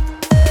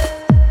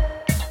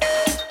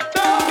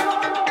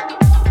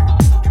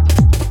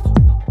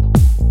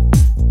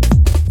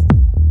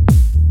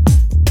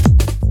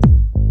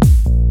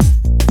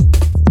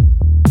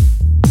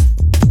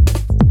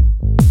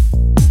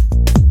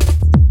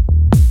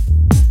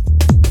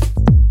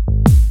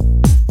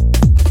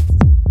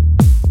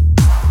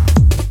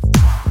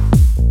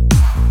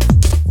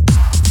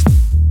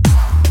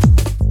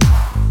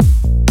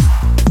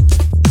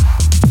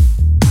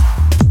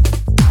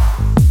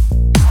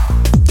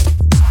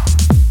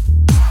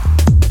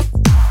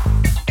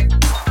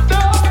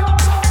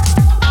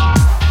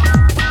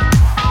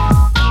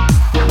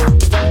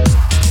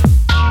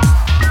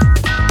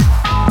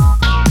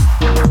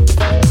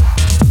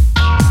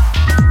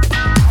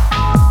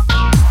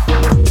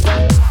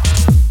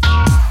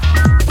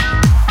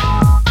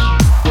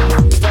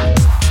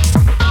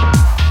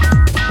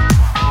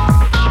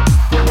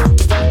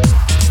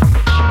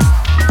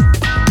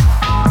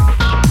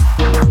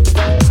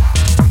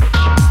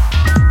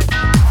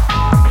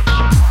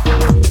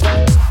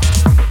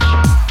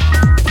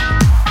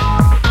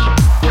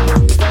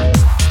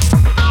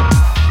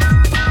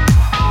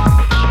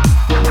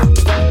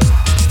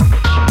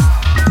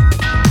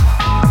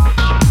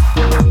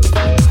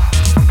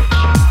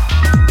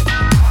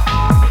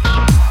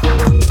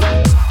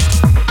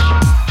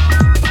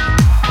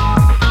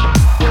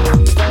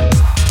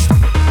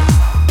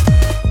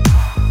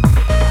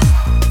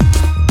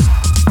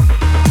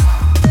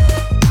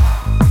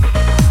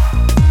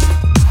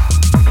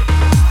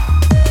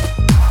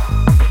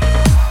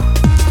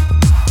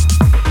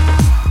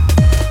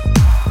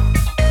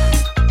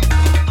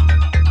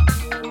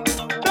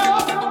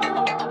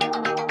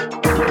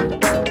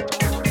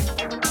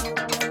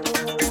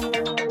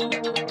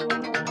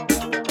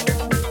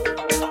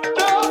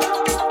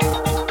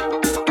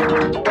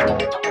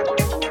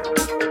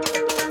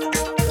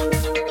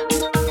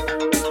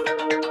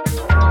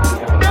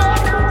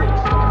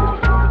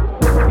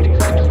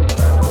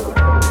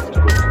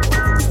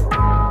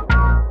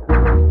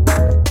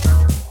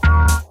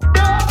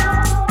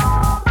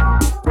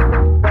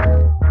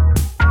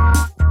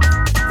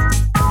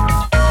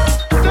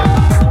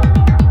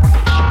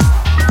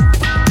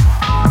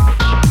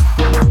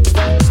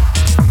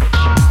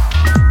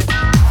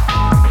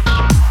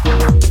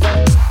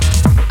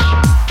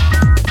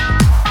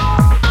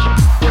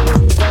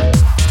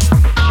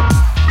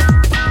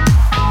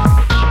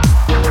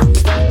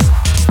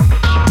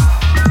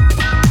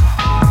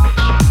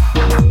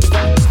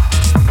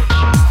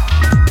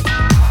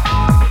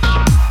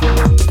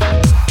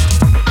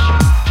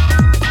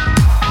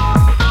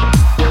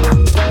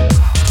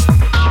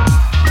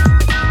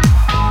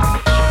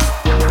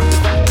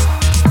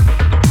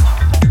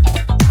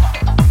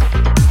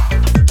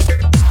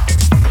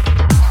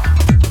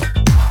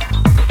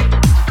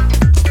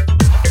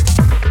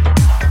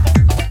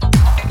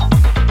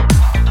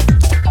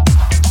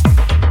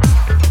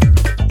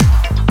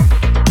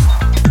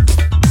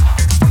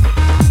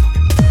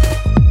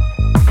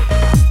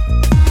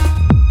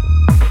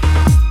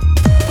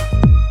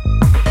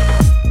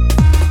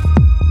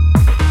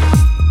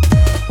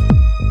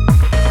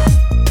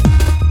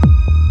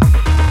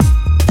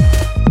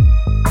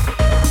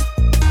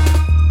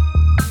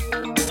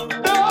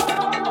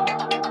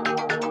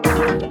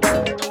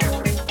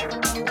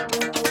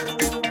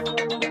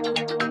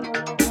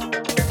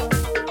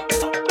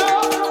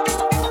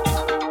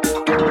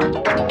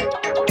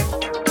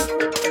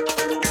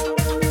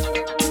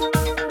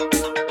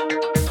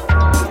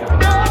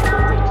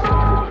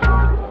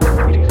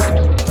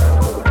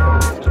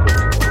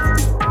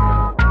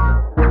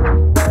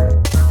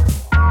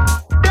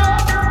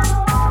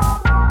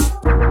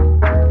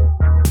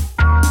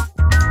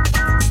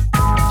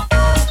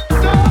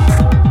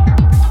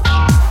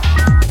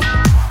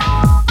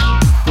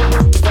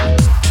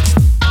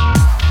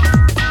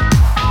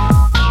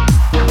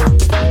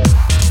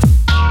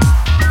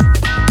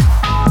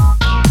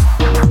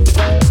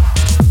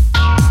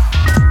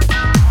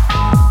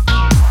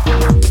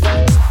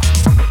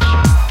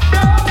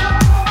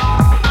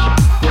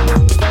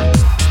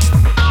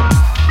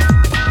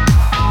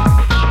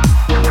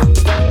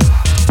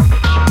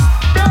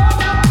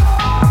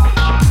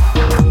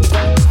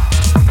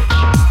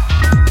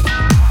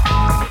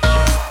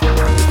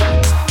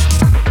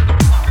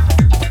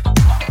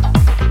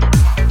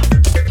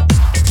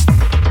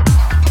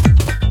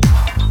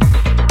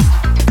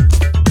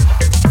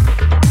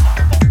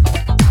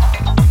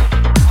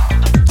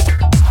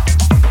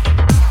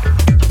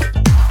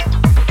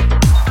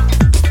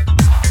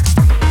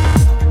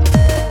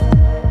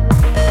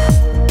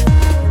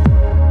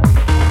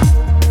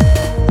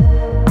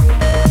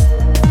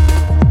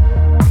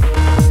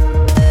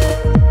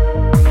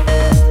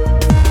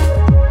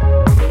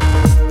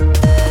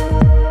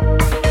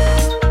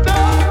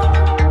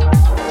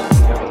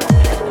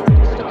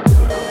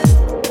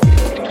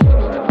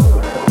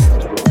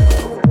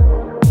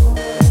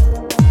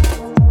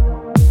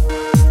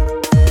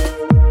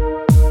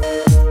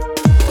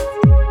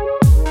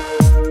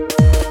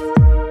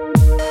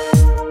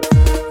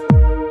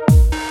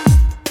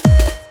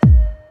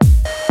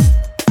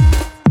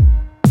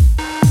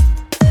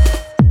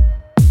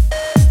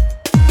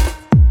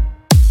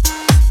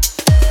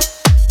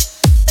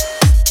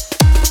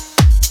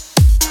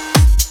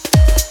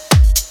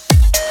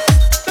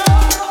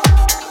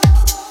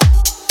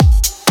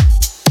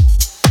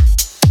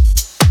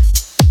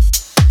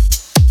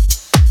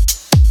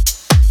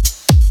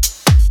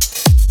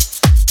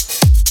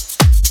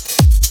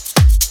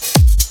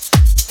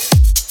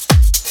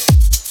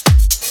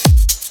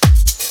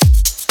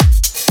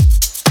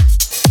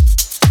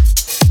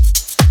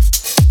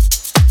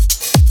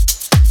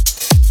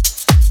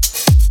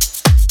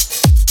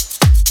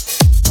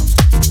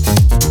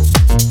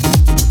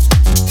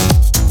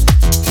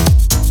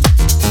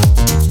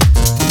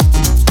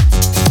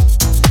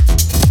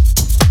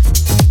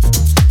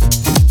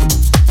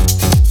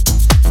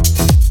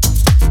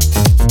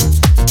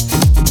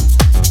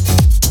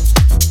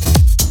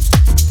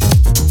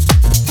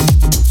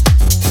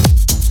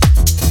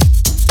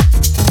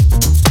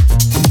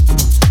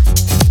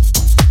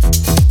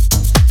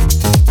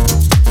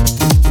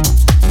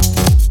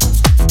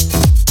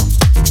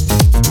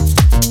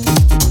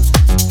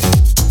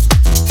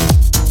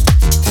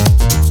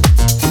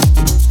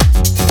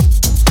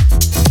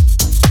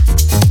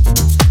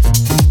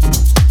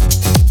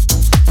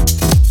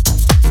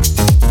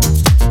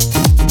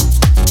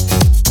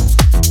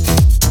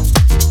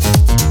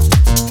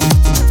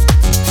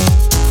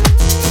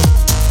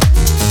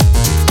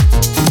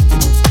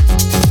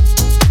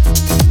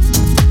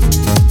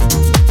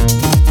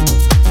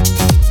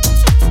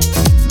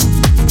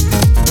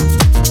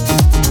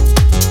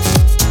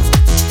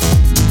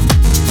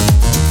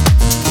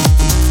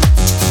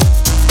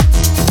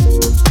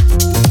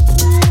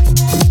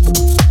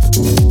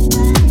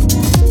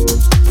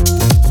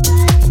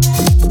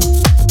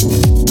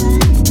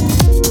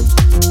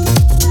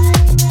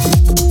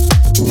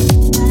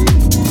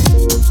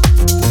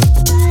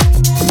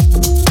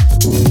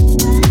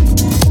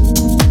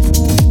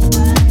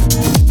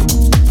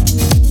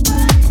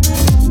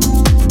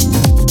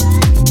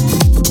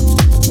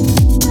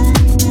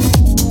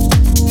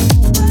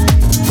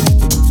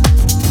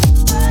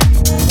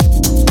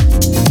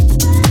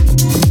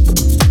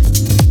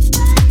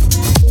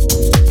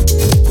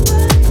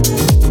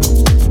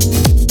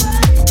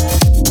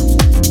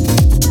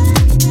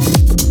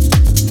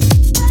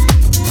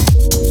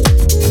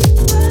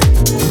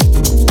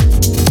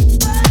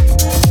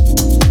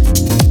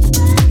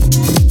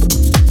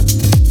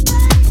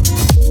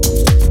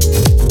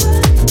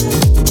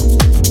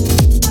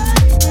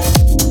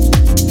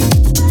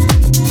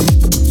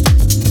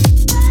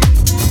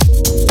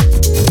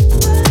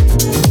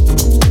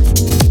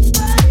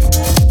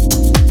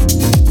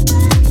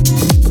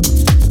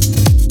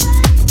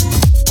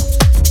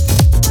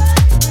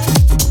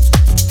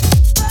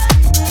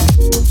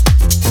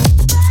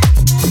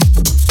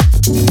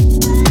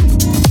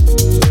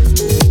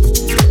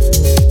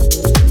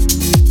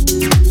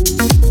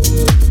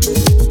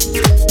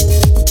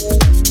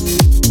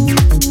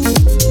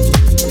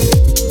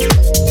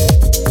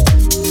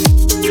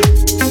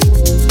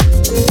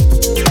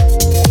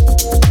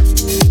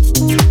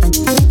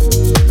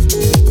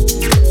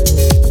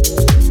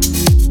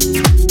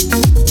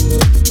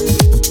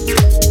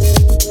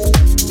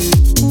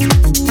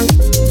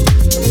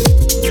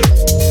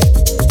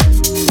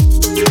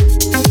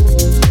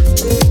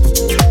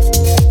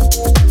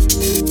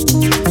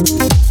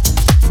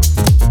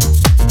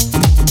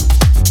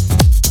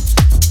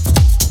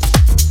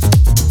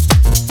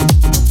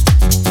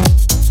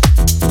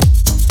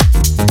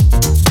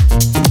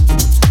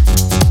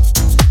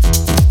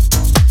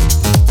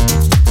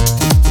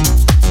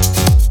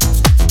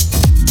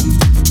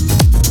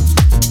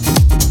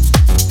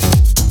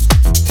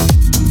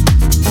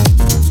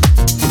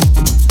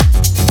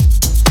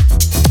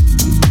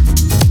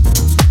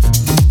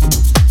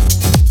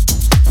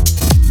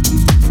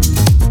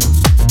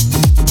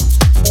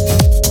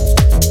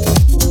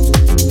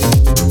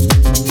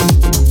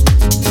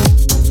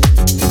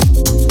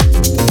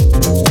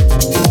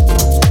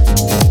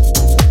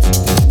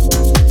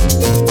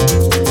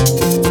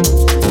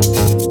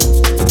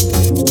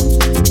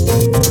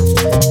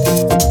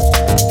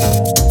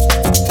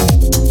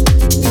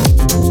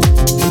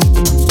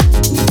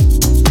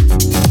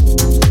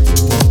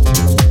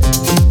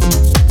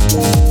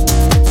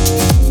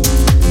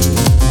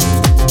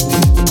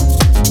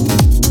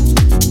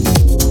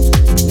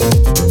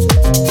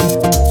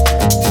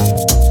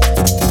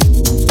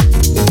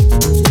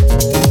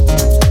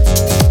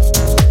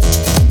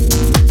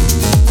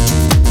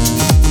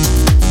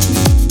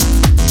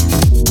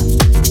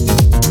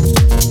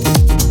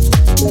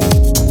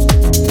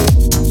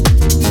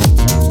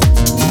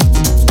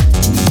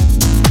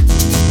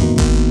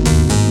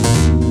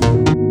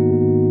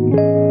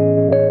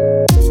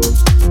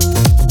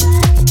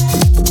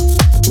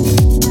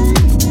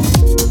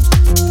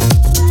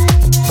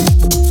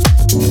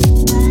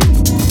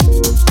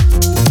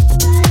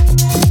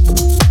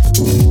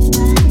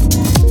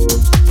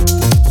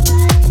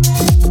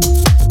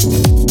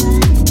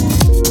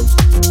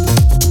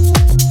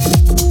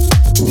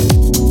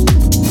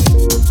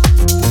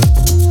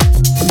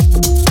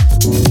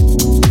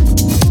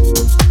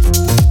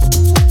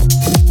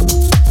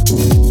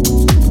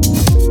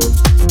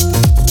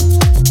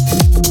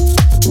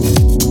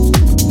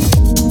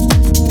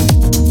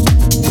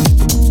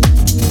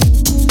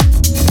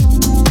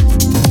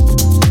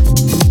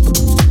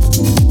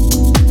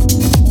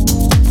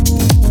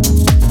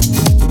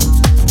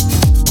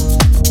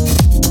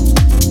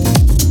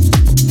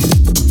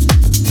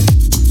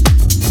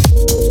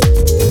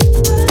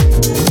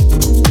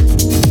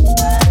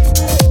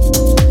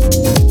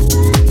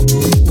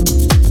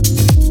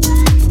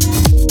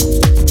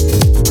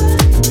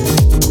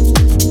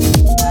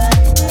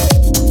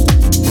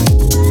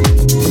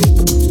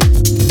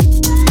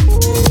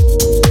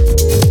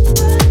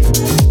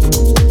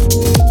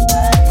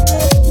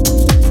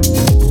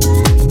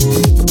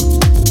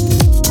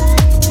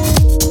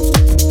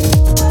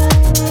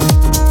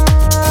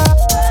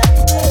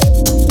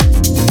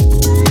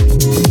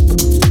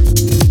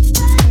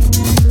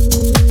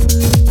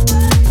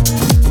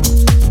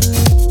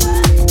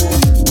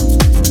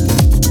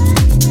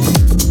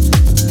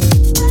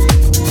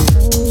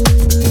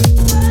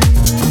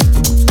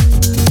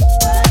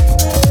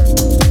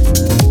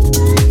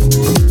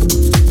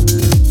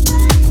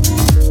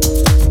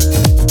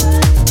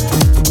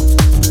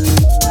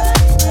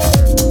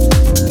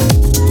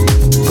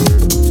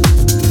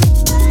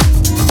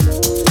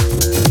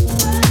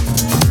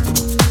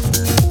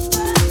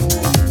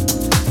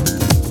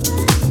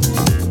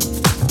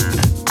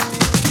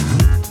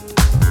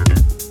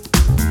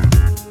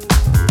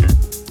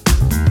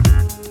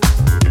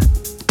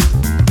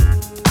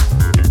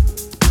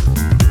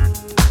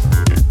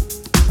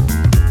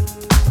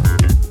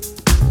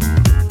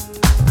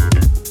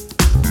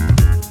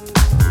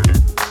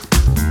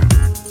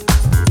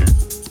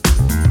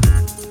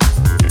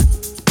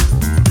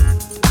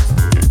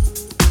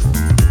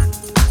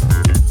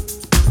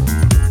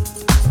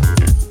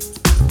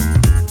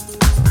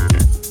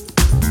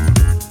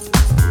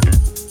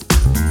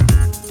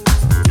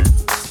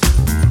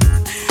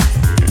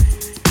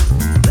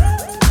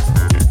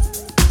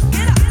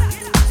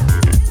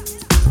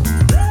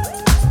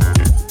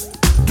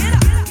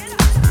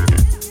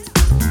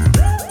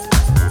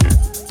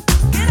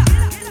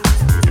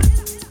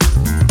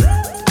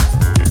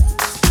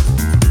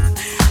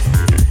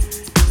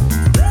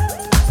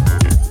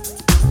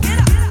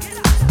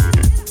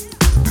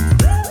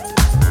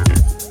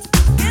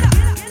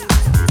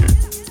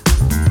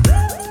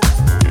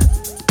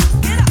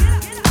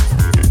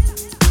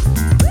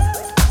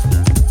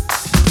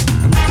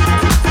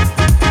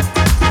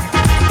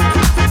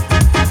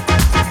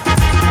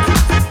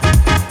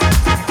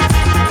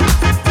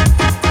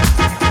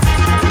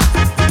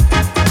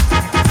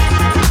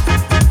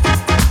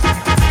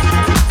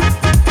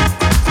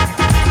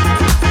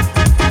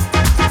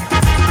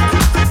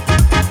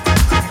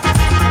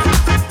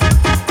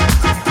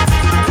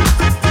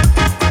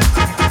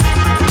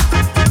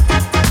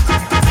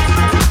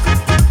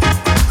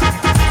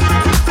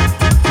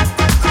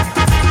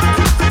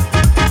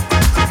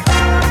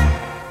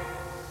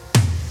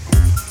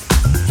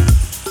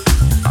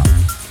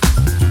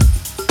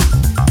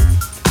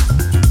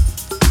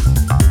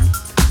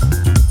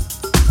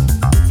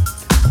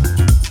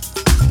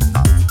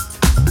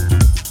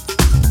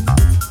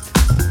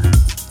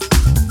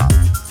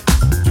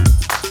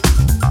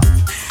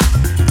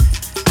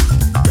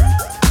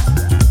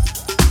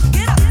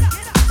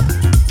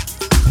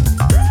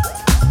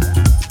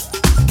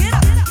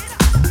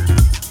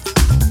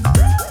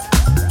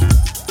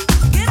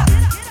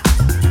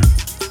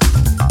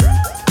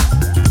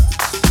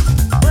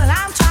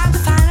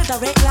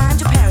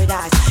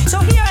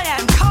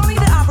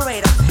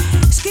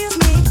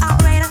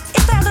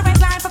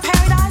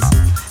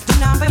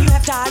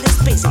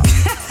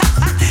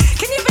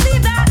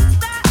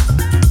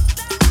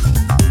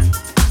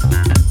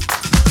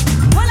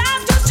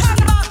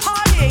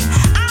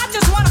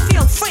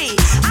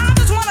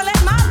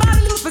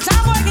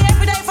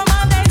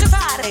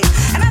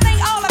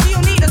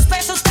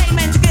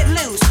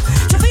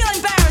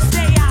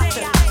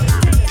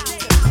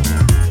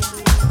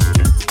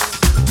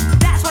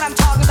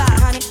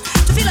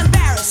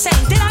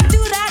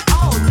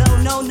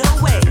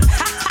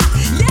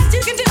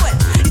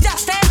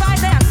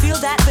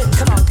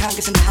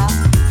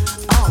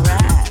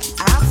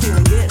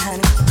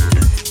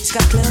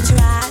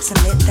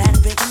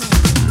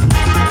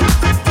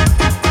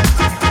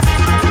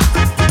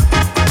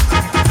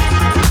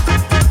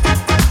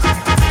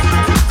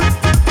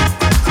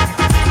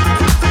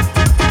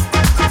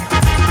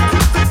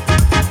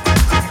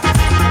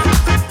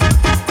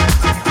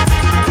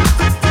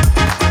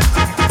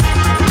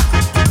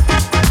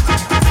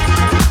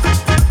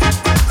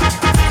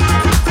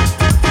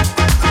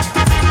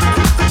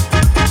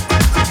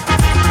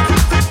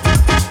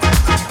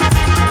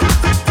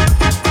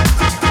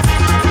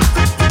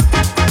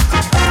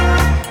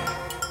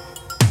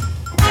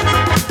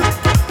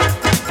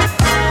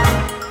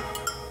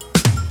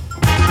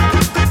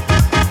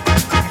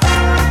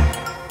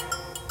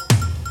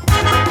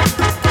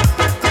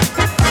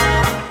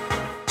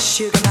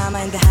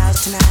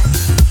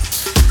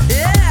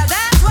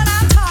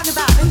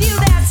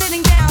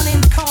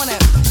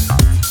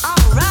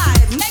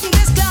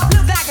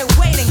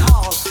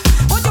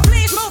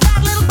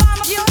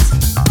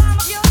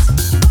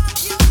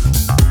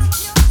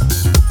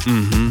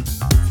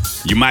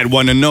 might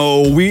want to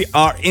know, we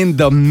are in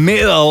the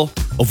middle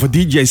of a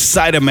DJ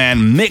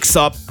CIDERMAN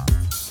mix-up.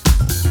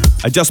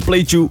 I just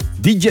played you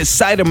DJ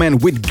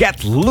CIDERMAN with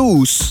Get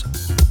Loose,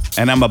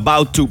 and I'm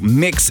about to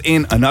mix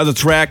in another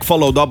track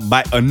followed up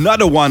by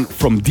another one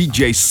from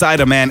DJ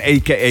CIDERMAN,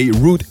 aka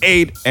Route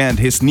 8, and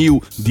his new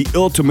The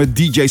Ultimate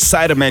DJ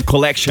CIDERMAN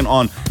collection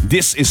on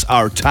This Is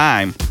Our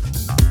Time.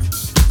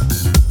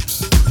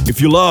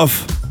 If you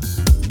love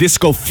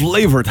disco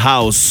flavored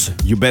house,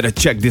 you better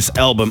check this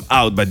album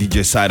out by DJ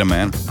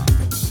CIDERMAN.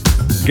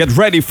 Get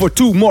ready for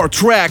 2 more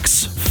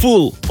tracks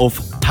full of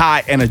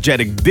high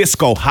energetic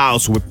disco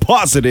house with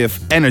positive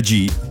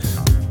energy.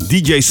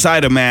 DJ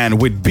CIDERMAN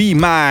with Be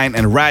Mine,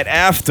 and right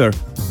after,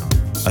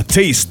 a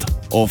taste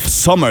of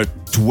Summer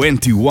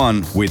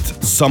 21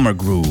 with Summer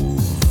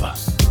Groove.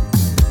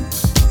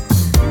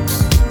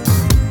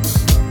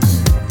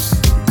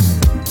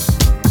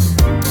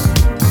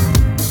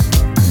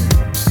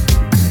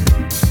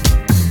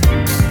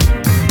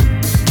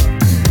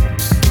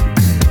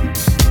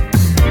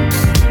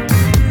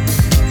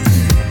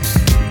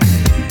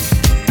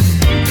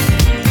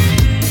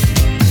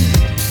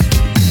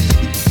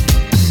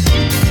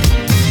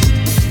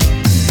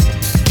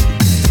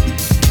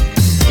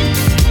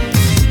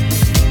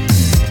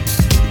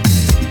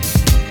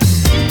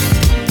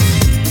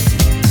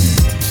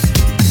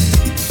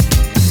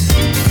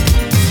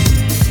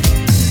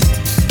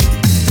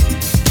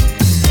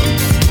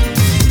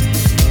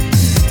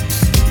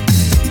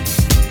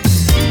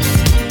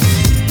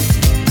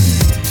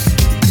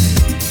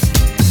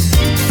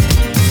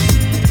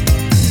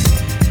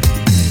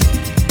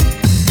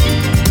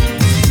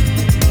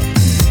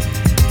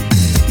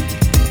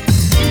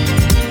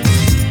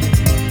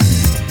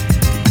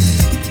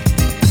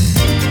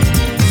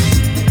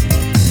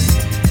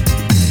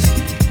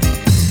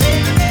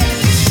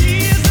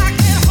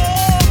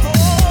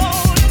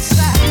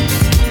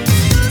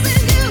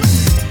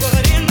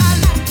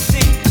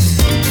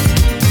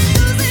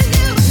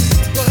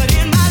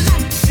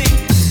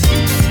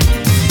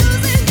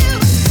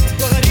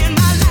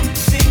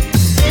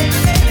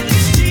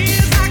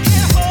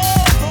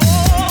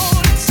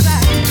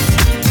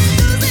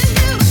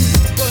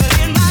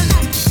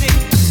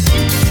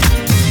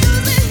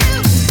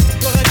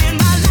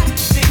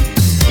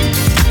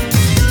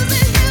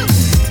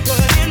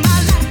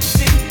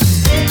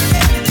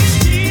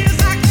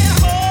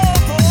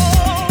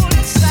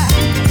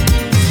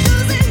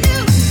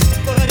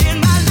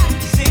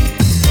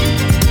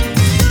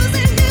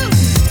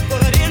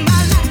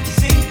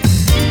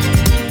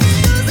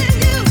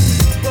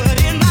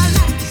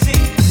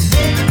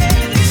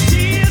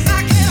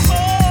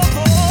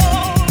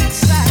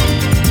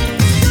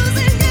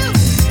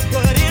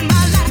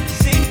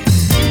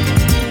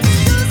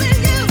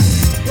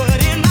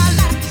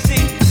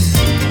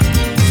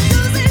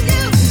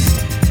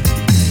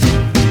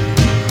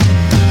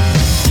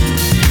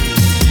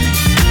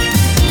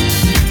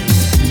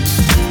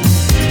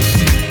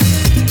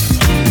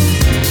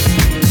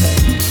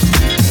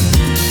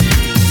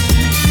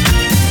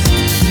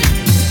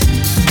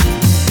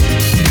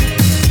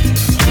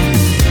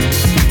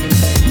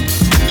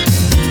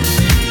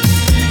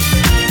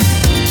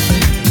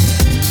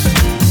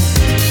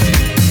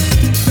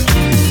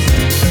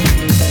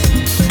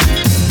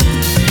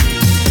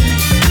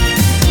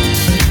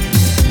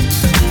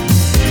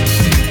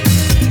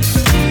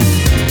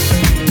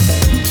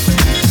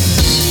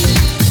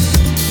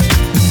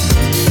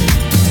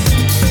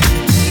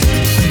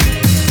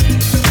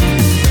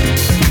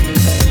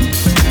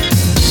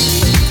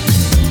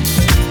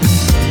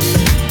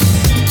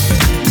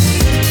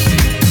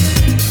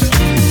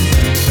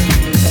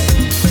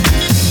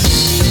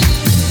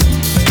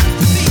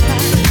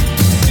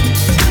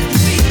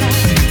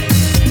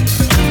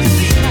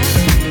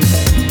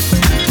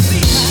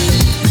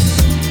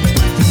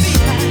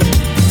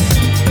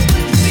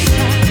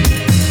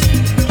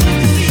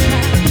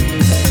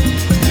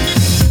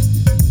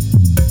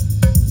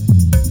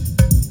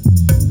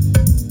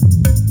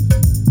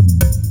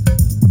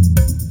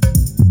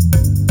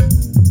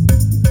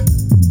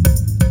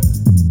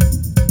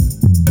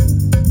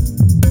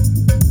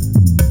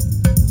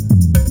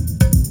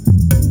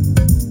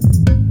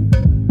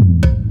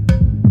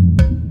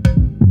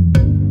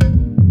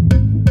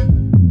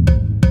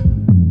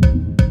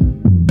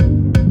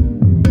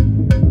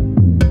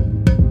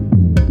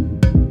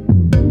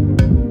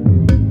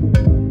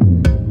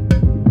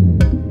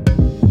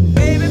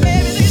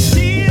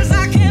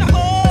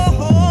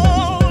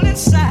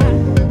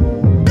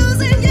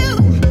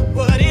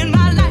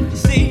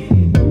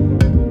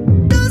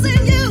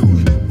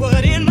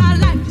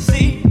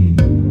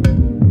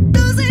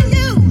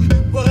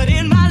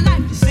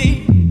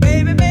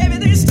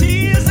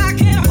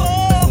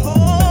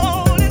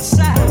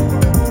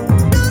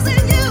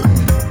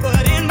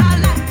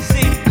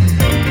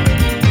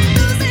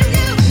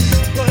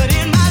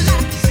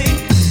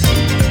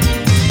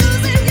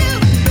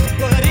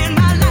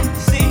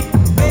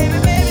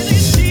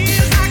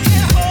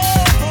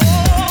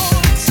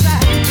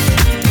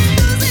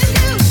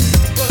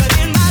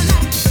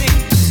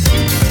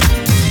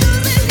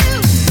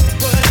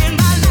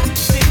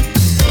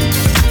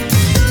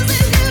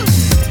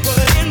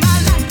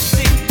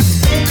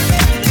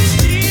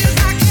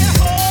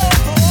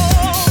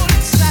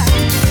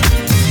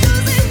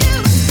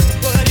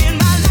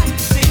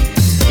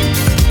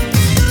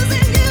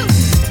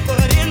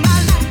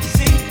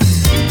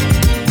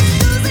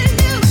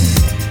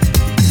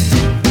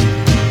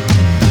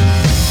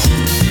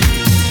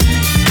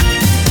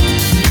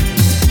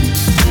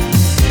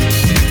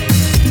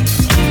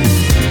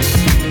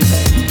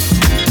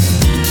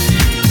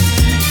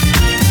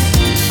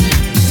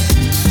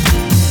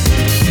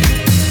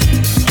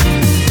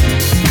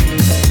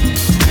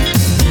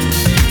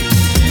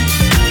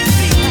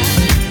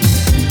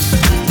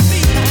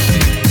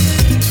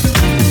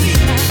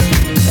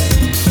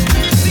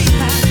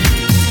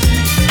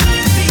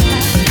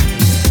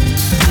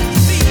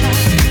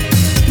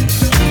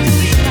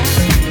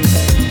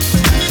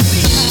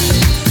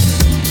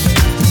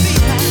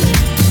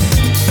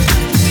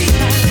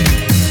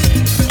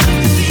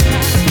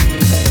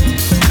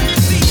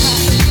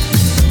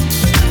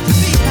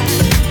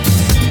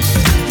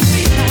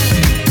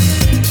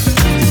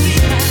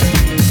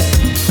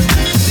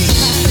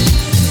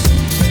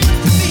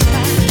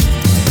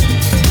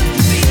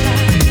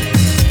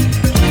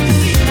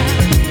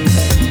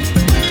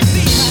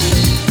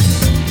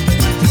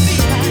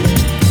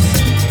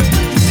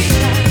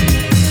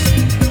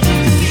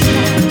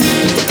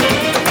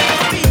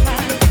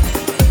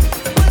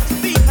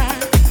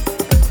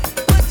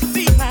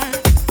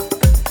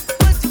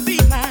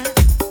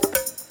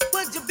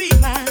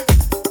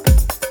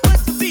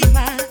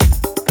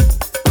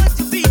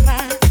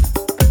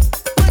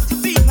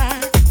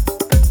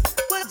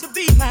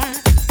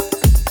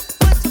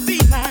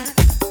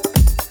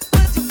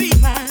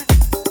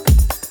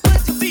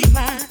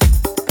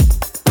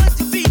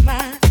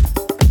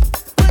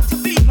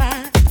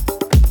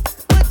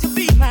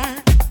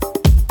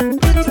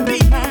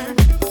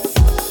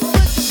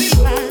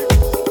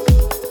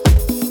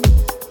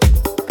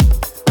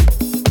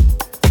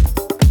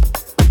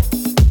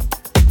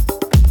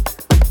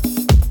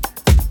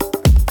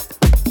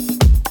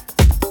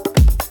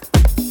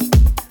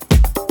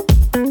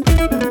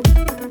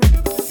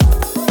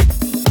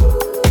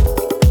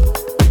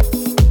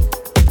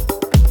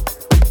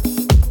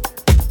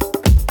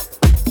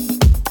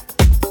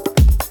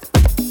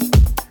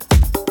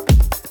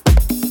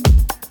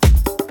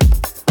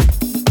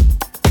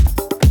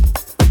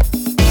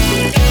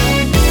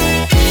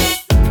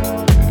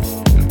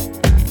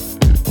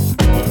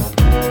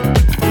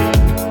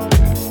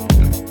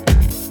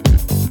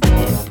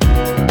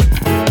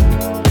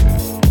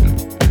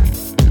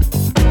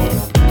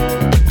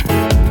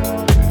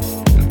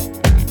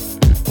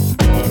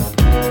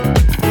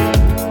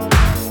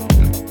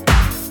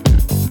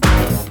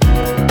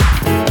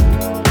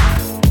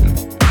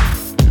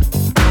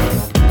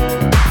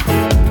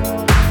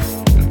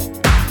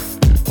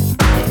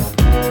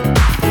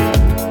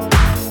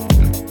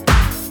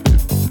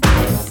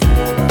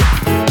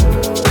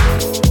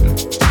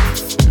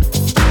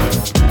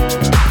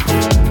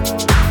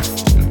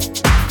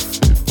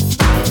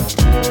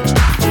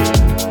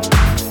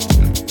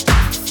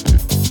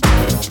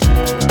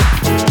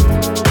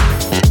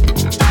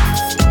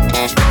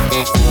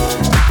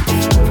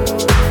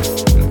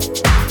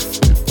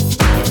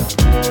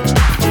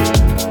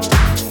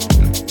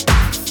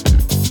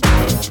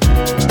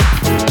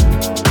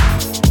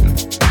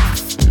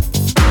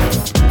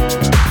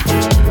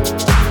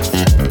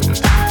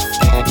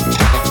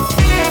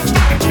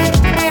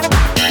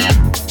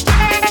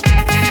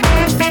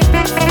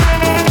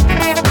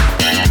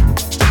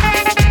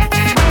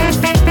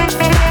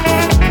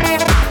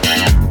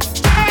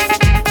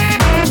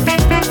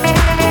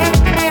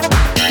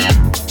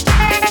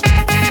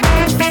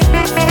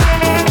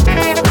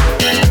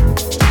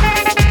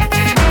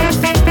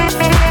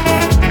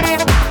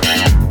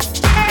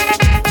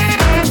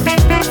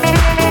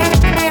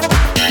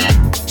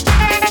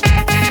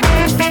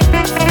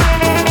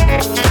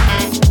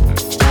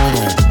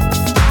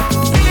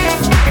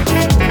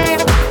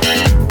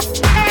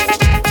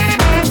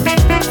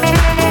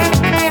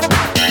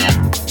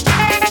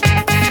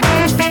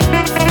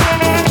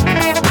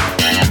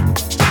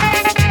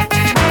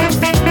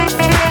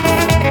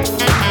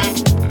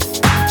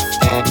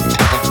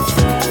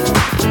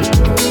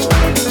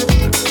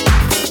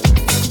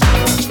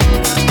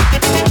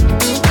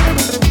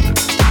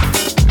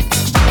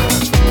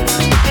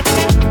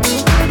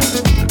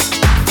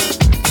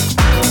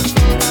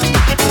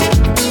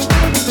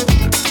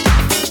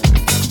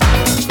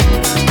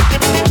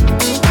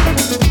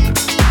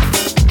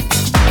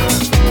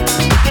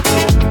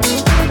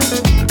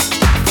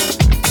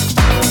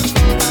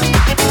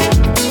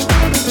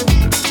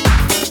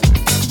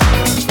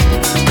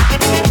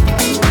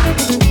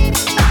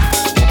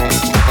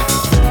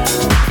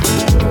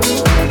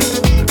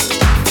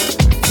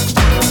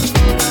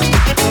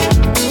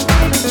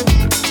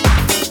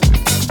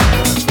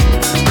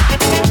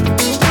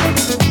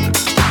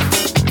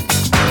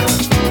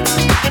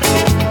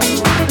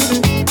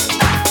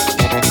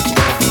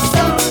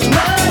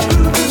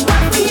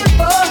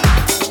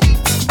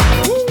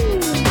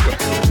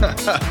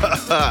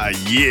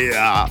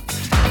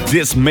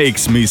 this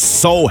makes me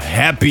so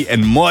happy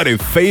and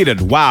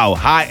motivated. Wow,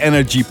 high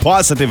energy,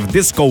 positive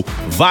disco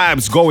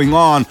vibes going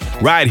on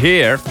right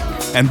here.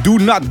 And do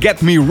not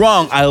get me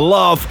wrong, I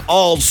love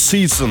all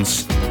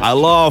seasons. I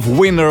love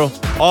winter,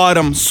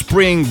 autumn,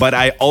 spring, but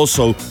I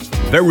also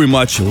very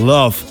much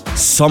love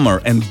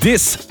summer. And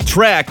this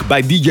track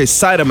by DJ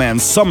CIDERMAN,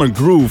 Summer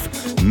Groove,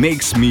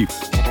 makes me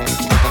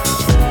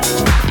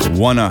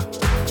wanna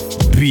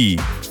be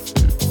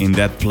in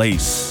that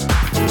place.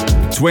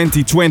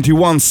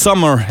 2021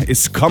 summer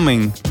is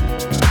coming.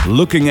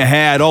 Looking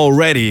ahead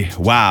already.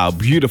 Wow,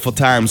 beautiful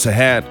times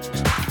ahead.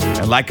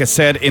 And like I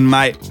said in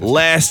my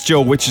last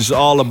show, which is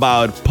all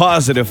about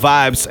positive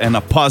vibes and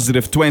a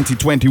positive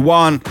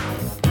 2021,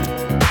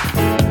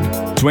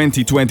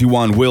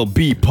 2021 will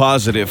be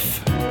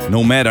positive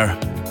no matter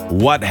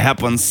what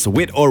happens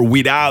with or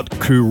without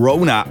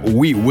Corona.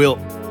 We will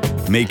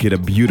make it a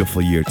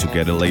beautiful year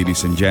together,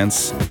 ladies and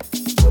gents.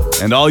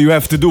 And all you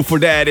have to do for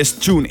that is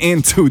tune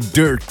into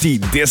Dirty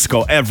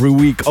Disco every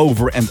week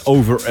over and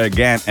over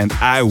again, and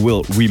I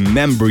will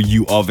remember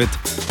you of it.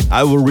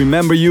 I will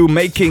remember you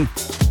making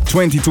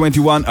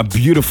 2021 a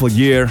beautiful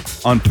year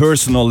on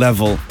personal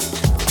level.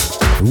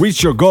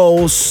 Reach your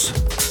goals,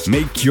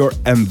 make your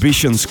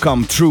ambitions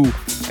come true,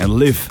 and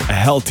live a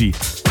healthy,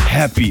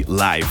 happy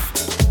life.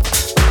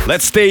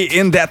 Let's stay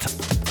in that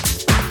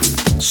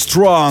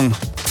strong,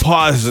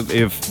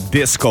 positive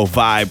disco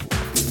vibe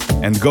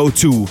and go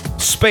to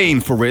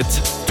Spain for it.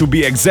 To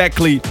be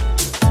exactly,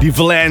 the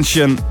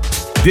Valencian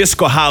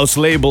disco house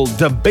label,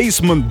 The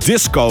Basement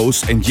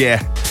Discos. And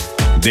yeah,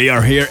 they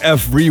are here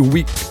every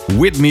week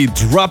with me,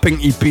 dropping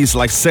EPs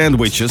like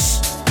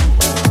sandwiches.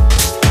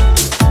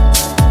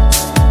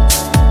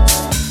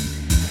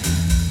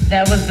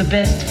 That was the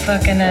best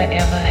fucking I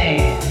ever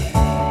had.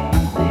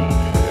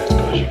 That's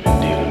because you've been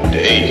dealing with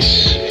the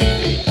ace.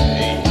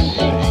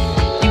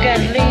 You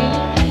gotta leave.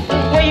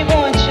 Where you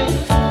going, sugar?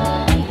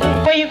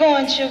 Where you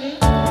going, sugar?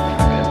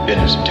 Got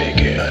business to take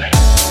care of.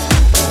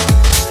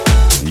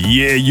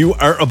 Yeah, you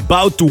are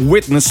about to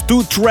witness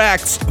 2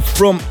 tracks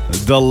from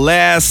the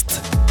last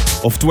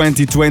of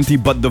 2020,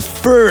 but the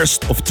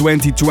first of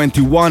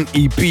 2021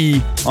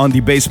 EP on the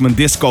Basement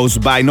Discos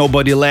by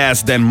nobody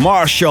less than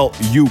Marshall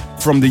U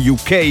from the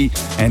UK,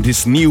 and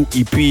his new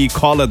EP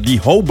called The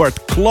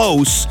Hobart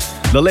Close.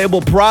 The label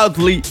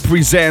proudly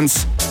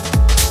presents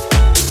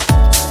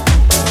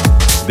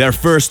their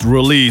first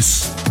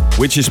release,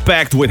 which is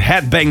packed with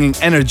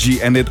headbanging energy,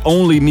 and it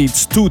only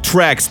needs 2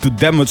 tracks to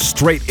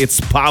demonstrate its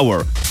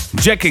power.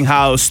 Jacking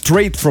house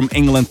straight from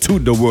England to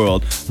the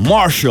world,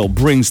 Marshall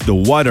brings the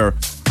water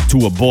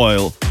to a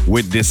boil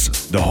with this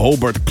The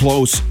Hobart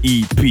Close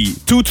EP.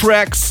 2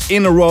 tracks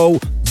in a row,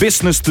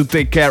 Business to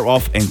Take Care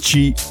of and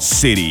Chi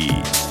City.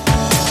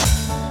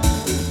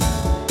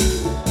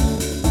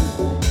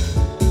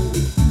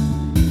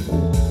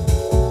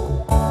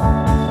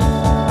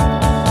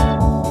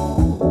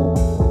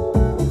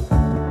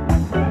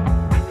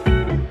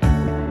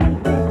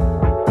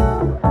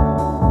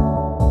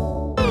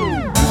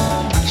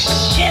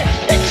 Shit,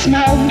 that's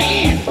my old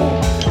man.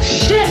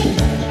 Shit.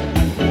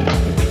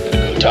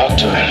 Talk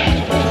to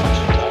him.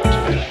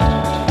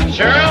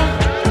 Cheryl?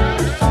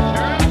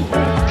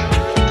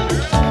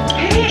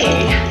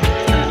 Hey,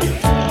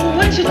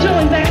 what you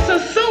doing back so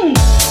soon?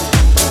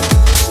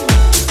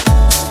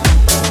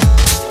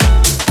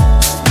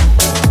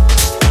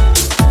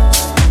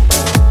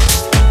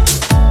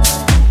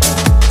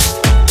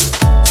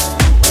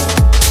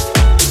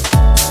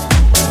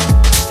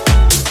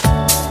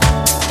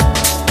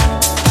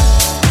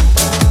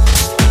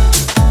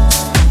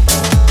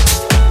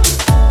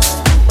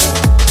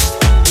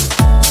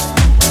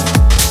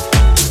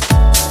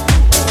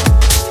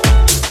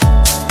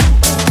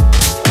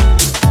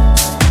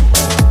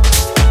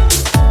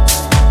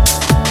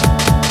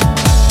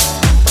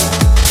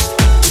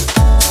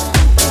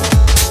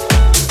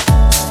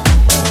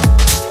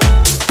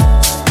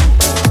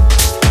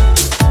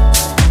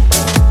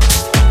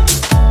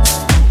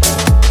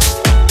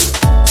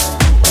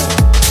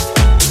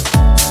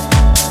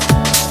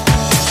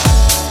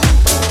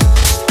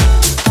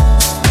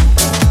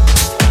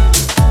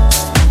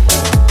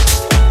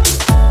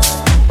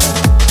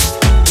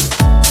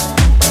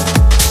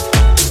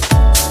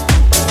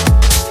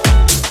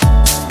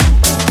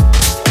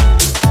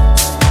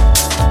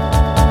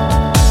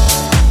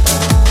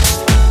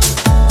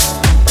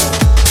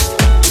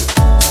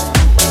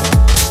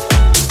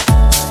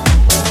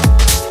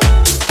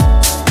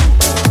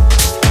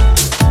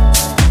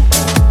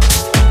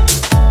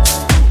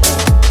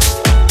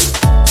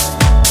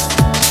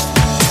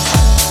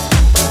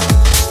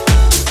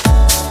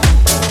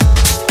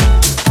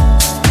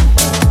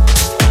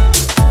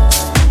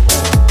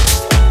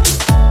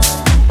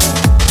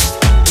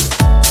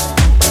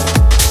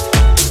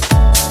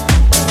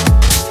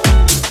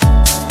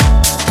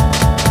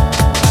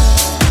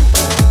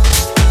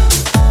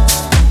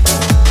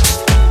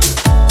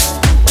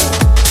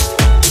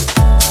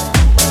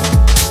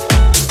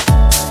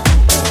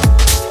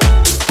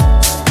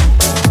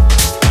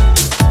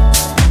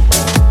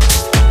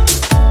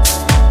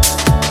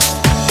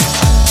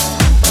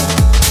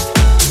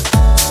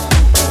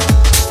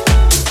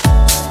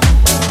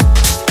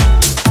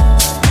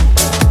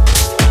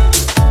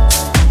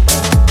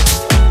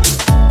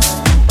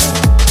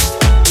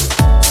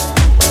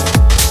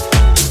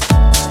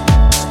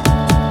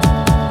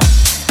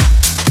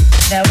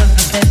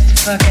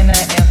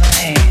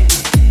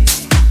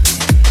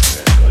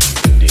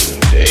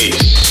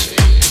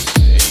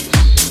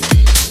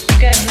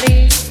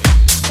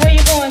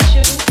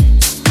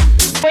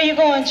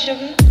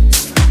 sugar?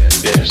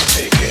 Yes,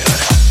 take care.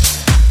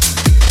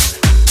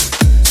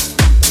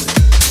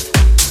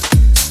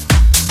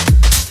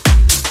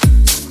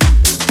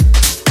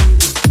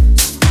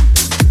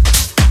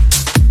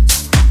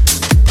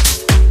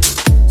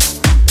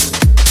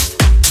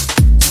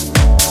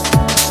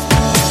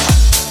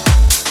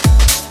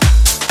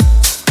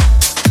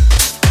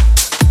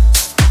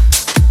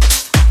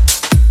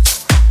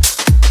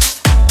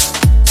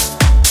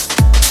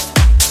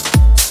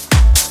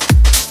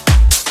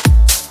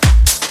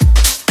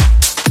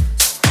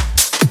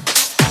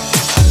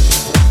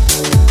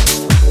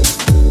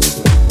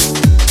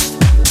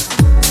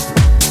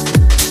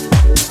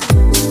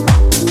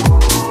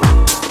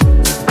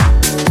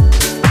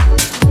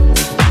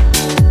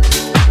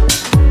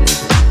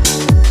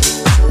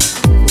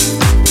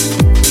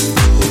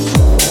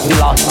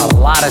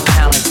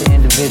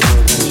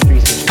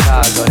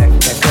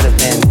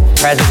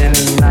 President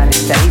of the United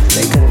States,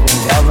 they could have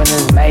been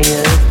governors,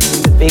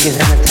 mayors, the biggest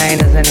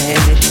entertainers in the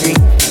industry.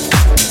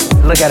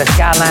 Look at the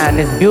skyline,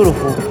 it's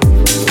beautiful.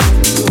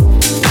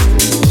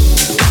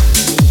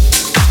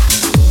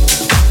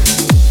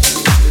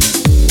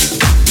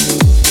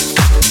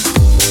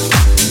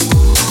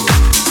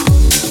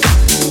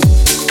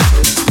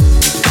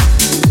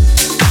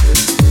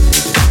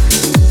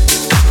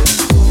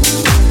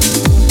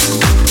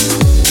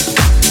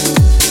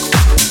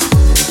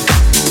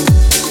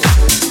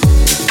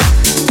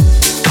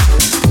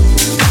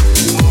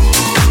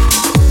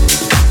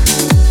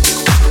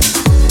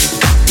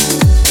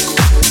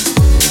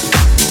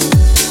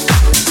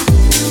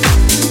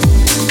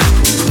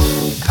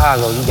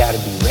 You gotta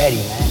be ready,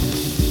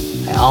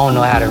 man. Like, I don't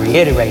know how to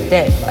reiterate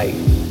that. Like,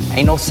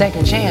 ain't no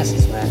second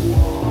chances, man.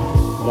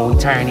 When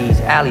we turn these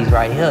alleys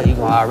right here, you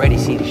gonna already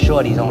see the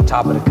shorties on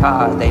top of the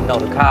cars. They know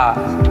the cars.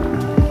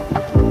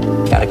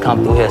 Gotta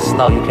come through here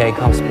slow. You can't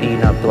come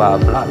speeding up through our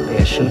block.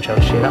 They'll shoot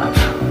your shit up.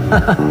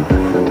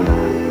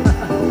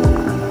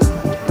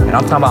 And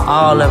I'm talking about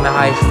all of them in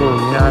high school,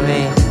 you know what I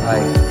mean?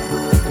 Like,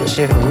 this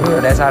shit for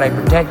real. That's how they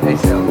protect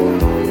themselves. You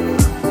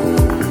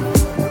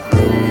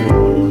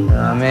know what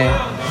I mean?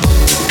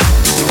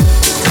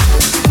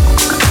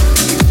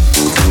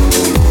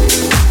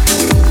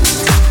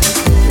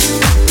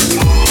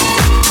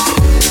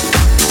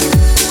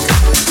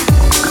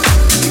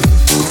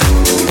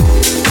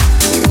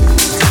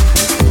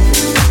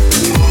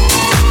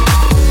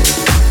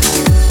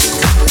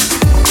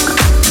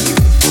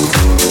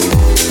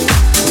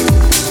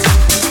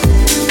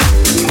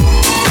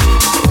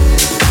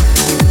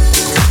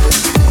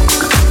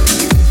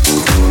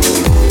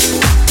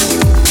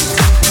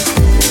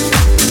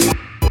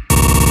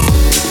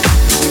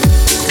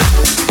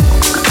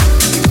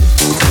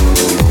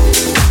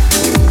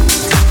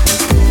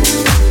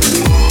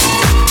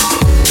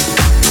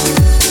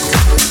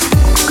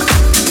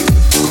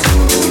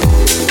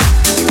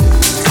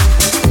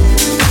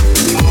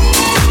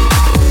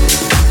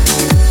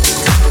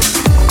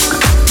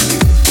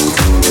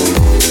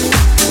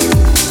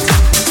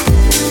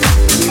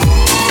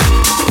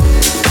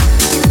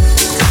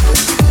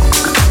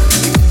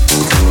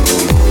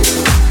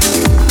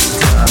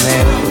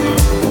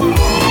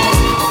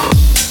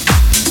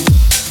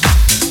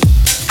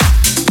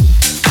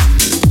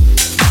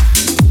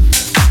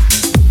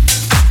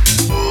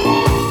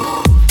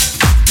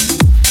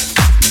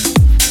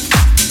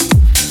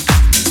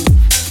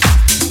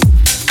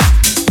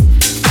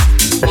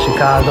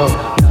 Chicago.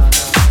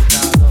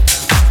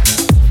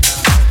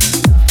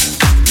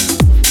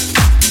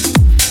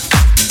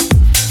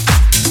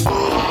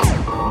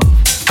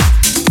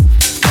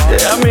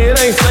 Yeah, I mean, it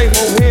ain't safe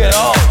over here at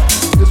all.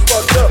 It's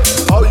fucked up.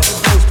 All you can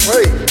do is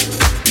pray.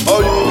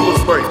 All you can do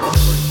is pray.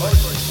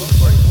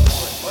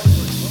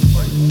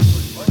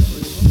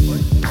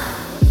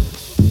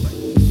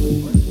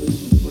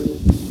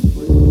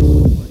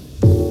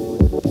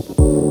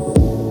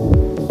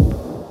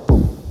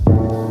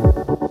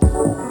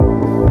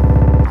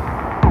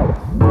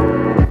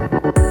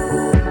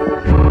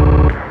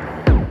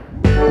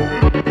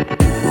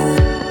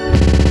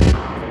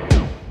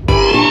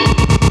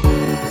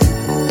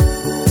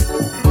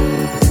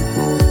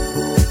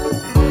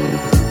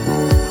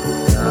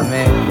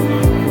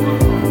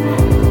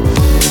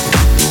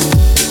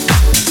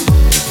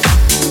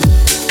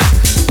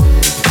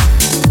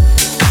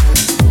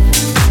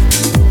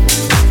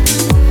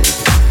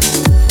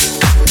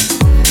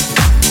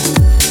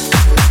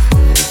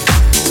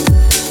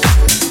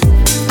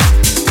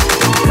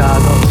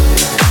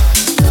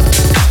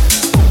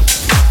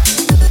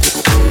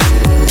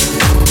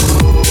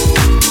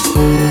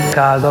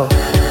 Chicago.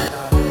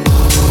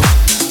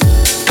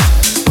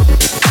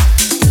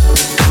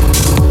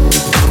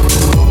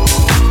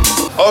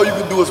 All you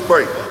can do is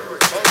pray.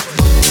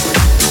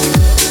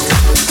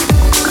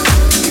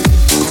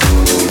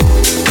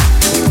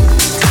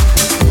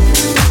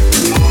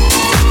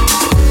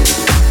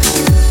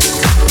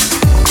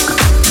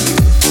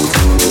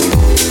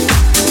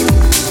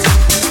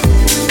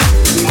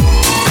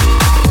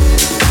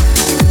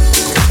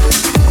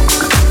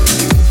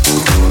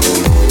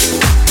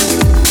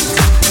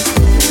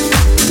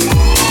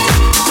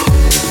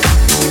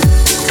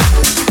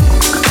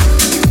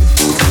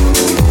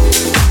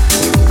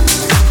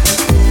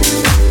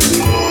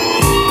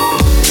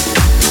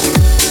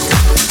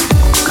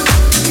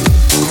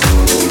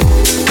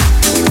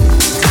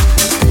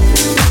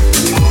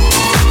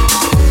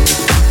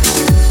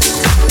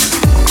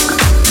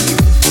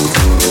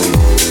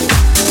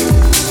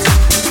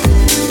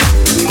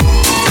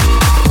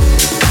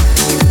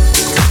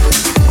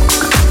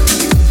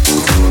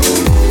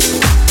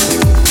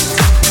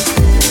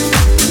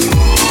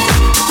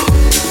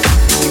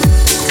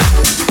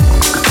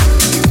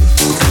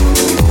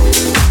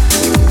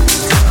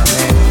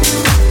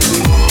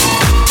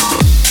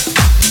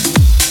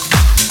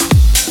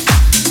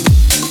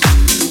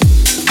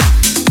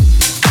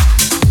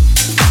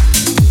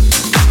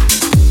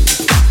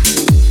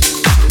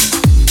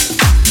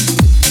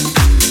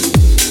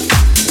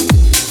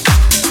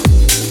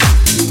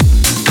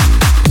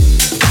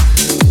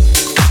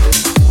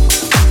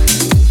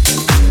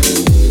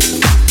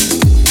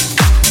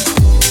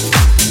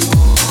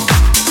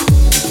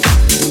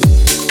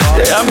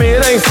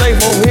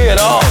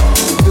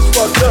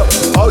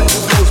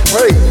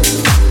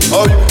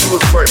 do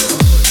is pray.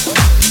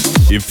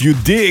 If you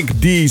dig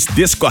these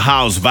disco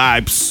house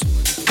vibes,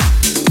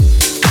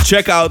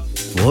 check out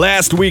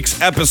last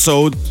week's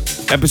episode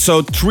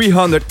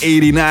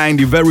 389,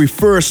 the very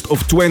first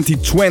of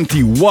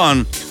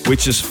 2021,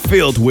 which is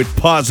filled with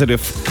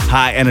positive,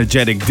 high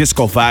energetic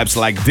disco vibes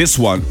like this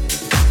one.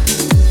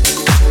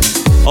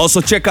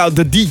 Also check out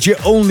the DJ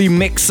only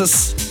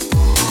mixes.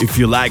 If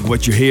you like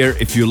what you hear,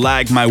 if you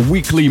like my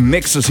weekly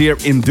mixes here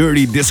in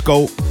Dirty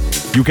Disco,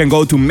 you can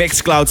go to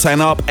Mixcloud,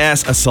 sign up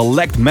as a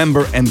select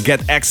member and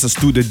get access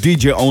to the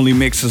DJ only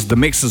mixes, the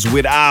mixes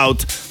without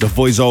the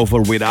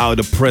voiceover, without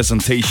a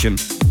presentation.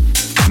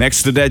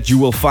 Next to that, you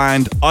will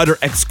find other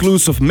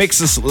exclusive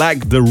mixes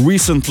like the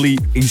recently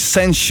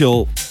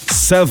Essential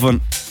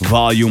 7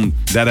 volume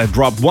that I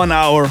dropped 1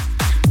 hour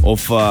of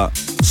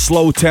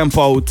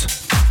slow-tempoed,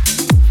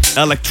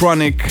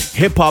 electronic,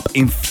 hip-hop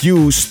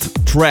infused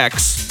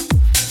tracks.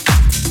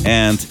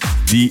 And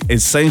the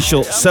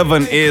Essential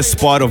 7 is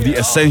part of the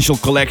Essential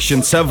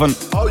Collection. 7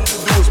 All you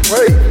can do is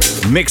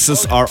pray.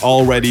 mixes are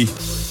already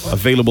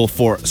available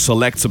for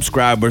select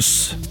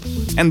subscribers.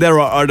 And there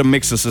are other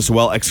mixes as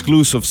well,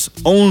 exclusives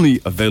only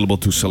available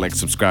to select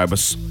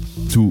subscribers,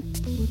 to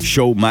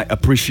show my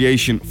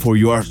appreciation for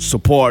your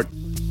support.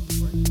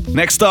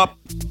 Next up,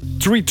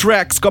 3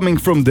 tracks coming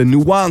from the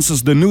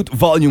Nuances, the Nude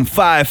Volume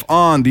 5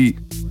 on the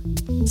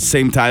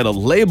same titled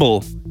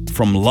label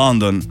from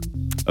London.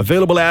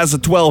 Available as a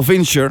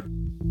 12-incher.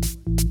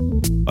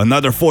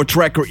 Another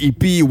 4-tracker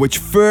EP which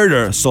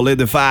further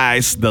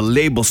solidifies the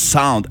label's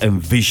sound and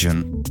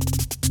vision.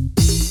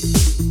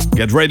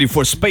 Get ready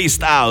for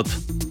spaced out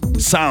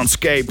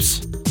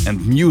soundscapes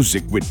and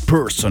music with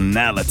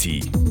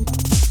personality.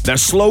 Their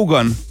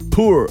slogan,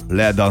 Pour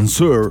les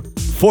danseurs,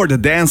 for the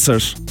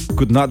dancers,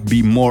 could not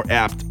be more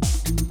apt.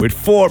 With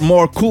 4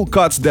 more cool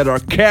cuts that are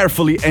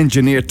carefully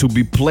engineered to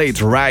be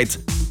played right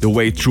the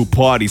way through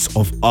parties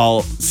of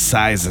all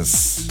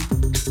sizes.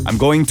 I'm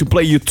going to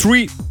play you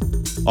 3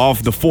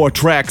 of the 4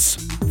 tracks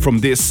from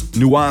this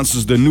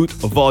Nuances, the Nude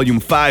Volume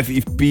 5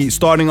 EP,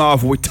 starting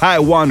off with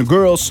Taiwan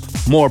Girls,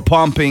 More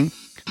Pumping,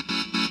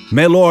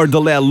 Melor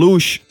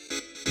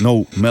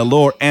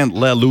and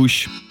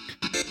Lelouch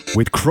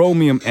with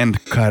Chromium, and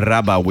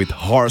Caraba with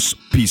Horse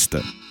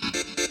Piste.